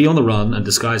could either be on the run and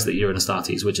disguise that you're an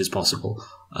Astartes, which is possible,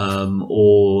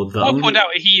 or I'll point out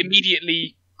he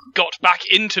immediately got back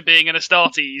into being an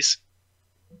Astartes.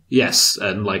 Yes,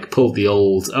 and pulled the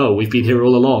old we've been here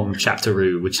all along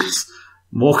chapteroo, which is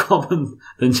more common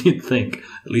than you'd think,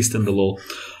 at least in the lore.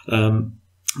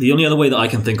 The only other way that I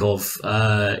can think of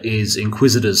is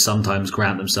Inquisitors sometimes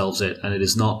grant themselves it, and it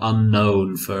is not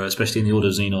unknown for, especially in the Order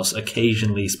of Xenos,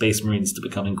 occasionally Space Marines to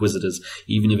become Inquisitors,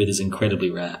 even if it is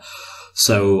incredibly rare.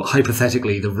 So,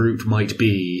 hypothetically, the route might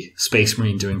be Space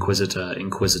Marine to Inquisitor,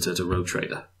 Inquisitor to Rogue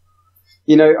Trader.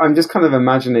 You know, I'm just kind of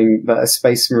imagining that a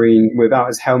Space Marine without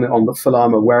his helmet on but full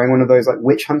armor, wearing one of those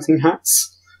witch hunting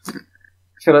hats. I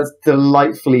feel that's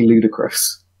delightfully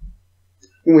ludicrous.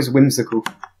 Almost whimsical.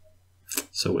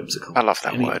 So whimsical. I love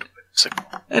that word. So,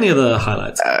 Any other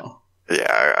highlights, Carl?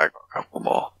 yeah, I got a couple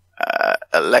more.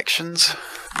 Elections.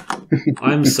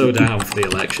 I'm so down for the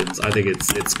elections. I think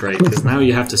it's great because now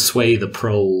you have to sway the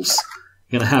proles.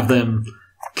 You're gonna have them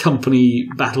company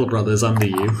battle brothers under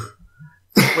you.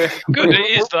 Good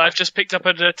it is that I've just picked up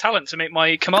a talent to make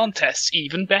my command tests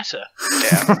even better.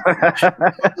 Yeah.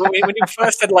 when you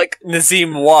first said like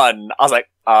Nazeem 1, I was like,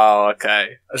 oh,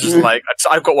 okay. I was just like,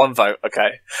 I've got 1 vote,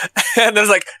 okay. And there's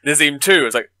like Nazeem 2. I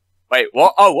was like, wait,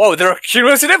 what? Oh, whoa, they're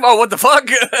accumulating him? Oh, what the fuck?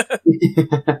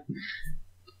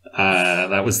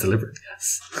 That was deliberate,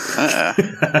 yes.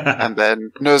 And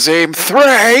then Nazeem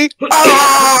 3.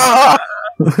 Ah!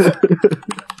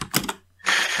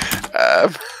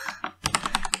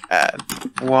 And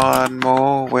one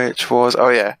more, which was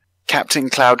Captain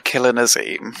Cloud-Killer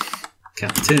Nazeem.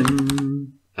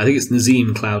 Captain. I think it's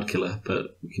Nazeem Cloud-Killer,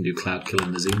 but we can do Cloud-Killer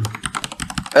Nazeem.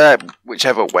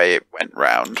 Whichever way it went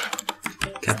round.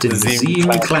 Captain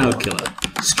Nazeem Cloud-Killer,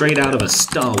 straight out of a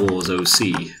Star Wars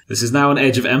OC. This is now an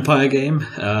Age of Empire game.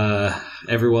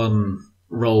 Everyone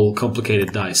roll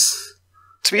complicated dice.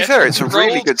 To be fair, it's a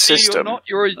really good system.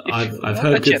 I've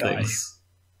heard good things.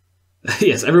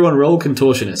 Yes, everyone roll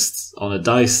contortionists on a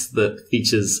dice that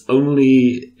features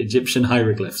only Egyptian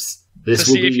hieroglyphs. This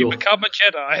to will see be if you your, become a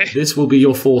Jedi. This will be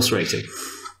your force rating.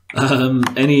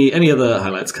 Any other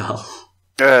highlights, Carl?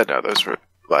 No, those were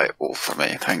all for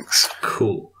me. Thanks.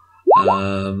 Cool.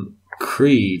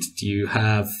 Creed, do you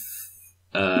have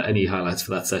any highlights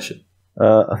for that session?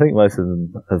 I think most of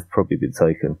them have probably been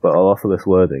taken, but I'll offer this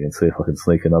wording and see if I can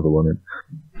sneak another one in.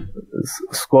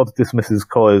 Squad dismisses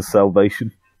Coayah's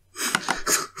salvation.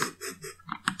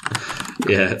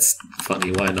 Yeah, it's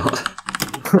funny, why not?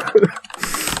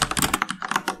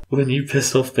 When you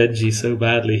piss off Benji so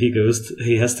badly,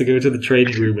 he has to go to the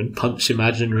training room and punch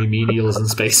imaginary menials and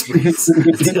space marines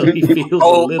until he feels a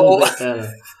little bit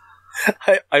better.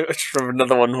 I just remember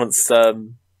another one once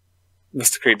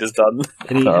Mr. Creed has done.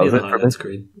 Any other highlights,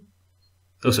 Creed?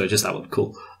 Oh, sorry, just that one.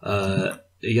 Cool.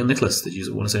 Young Nicholas, did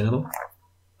you want to say another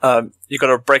one? You got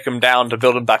to break them down to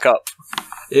build them back up.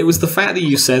 It was the fact that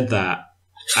you said that,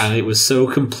 and it was so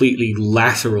completely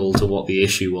lateral to what the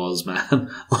issue was, man.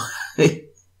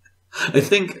 I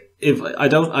think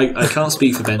I can't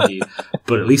speak for Benji,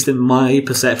 but at least in my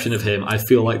perception of him, I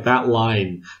feel like that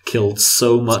line killed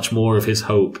so much more of his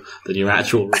hope than your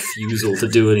actual refusal to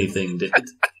do anything did.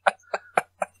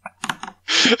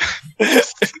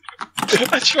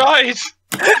 I tried.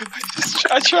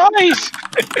 I tried.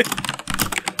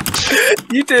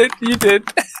 You did.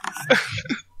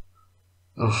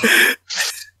 Oh.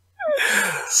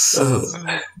 So,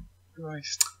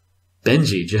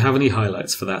 Benji, do you have any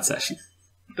highlights for that session?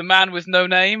 The man with no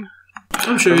name.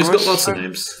 I'm sure he's got lots of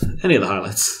names. Any other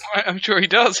highlights? I'm sure he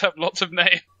does have lots of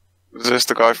names. Was this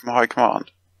the guy from High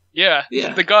Command? Yeah,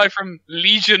 the guy from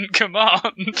Legion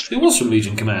Command. He was from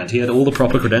Legion Command. He had all the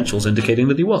proper credentials indicating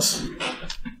that he was.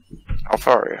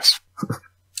 Alfarius.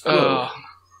 I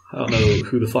don't know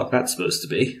who the fuck that's supposed to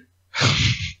be.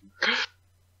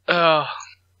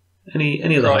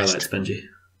 Any other highlights, Benji?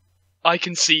 I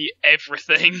can see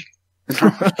everything.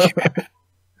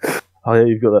 Oh yeah,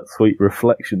 you've got that sweet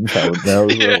reflection talent now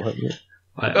as well, haven't you?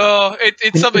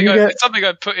 It's something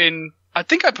I put in. I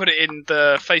think I put it in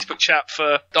the Facebook chat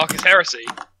for Darkest Heresy.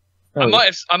 Oh.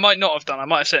 I might not have done. I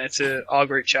might have sent it to our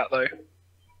group chat though.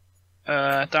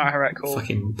 Don't know how that called.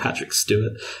 Fucking Patrick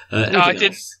Stewart. No, I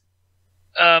did.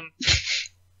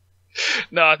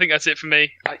 No, I think that's it for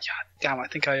me. I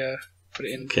think I put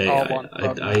it in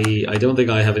R1. I don't think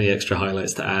I have any extra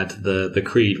highlights to add. The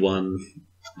Creed one.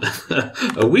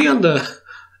 Are we under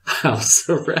house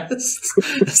arrest?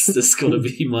 Is this gonna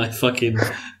be my fucking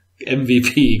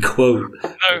MVP quote?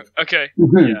 No, okay.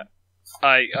 Yeah.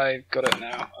 I got it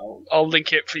now. I'll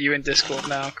link it for you in Discord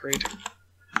now, Creed.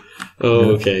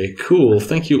 Okay, cool.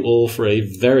 Thank you all for a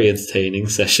very entertaining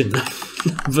session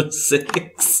number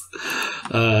 6.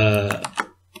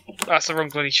 That's the wrong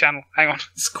bloody channel. Hang on.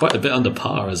 It's quite a bit under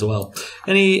par as well.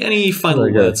 Any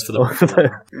final words for the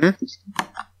recording?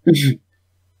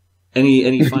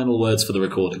 Any final words for the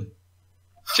recording?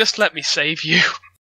 Just let me save you.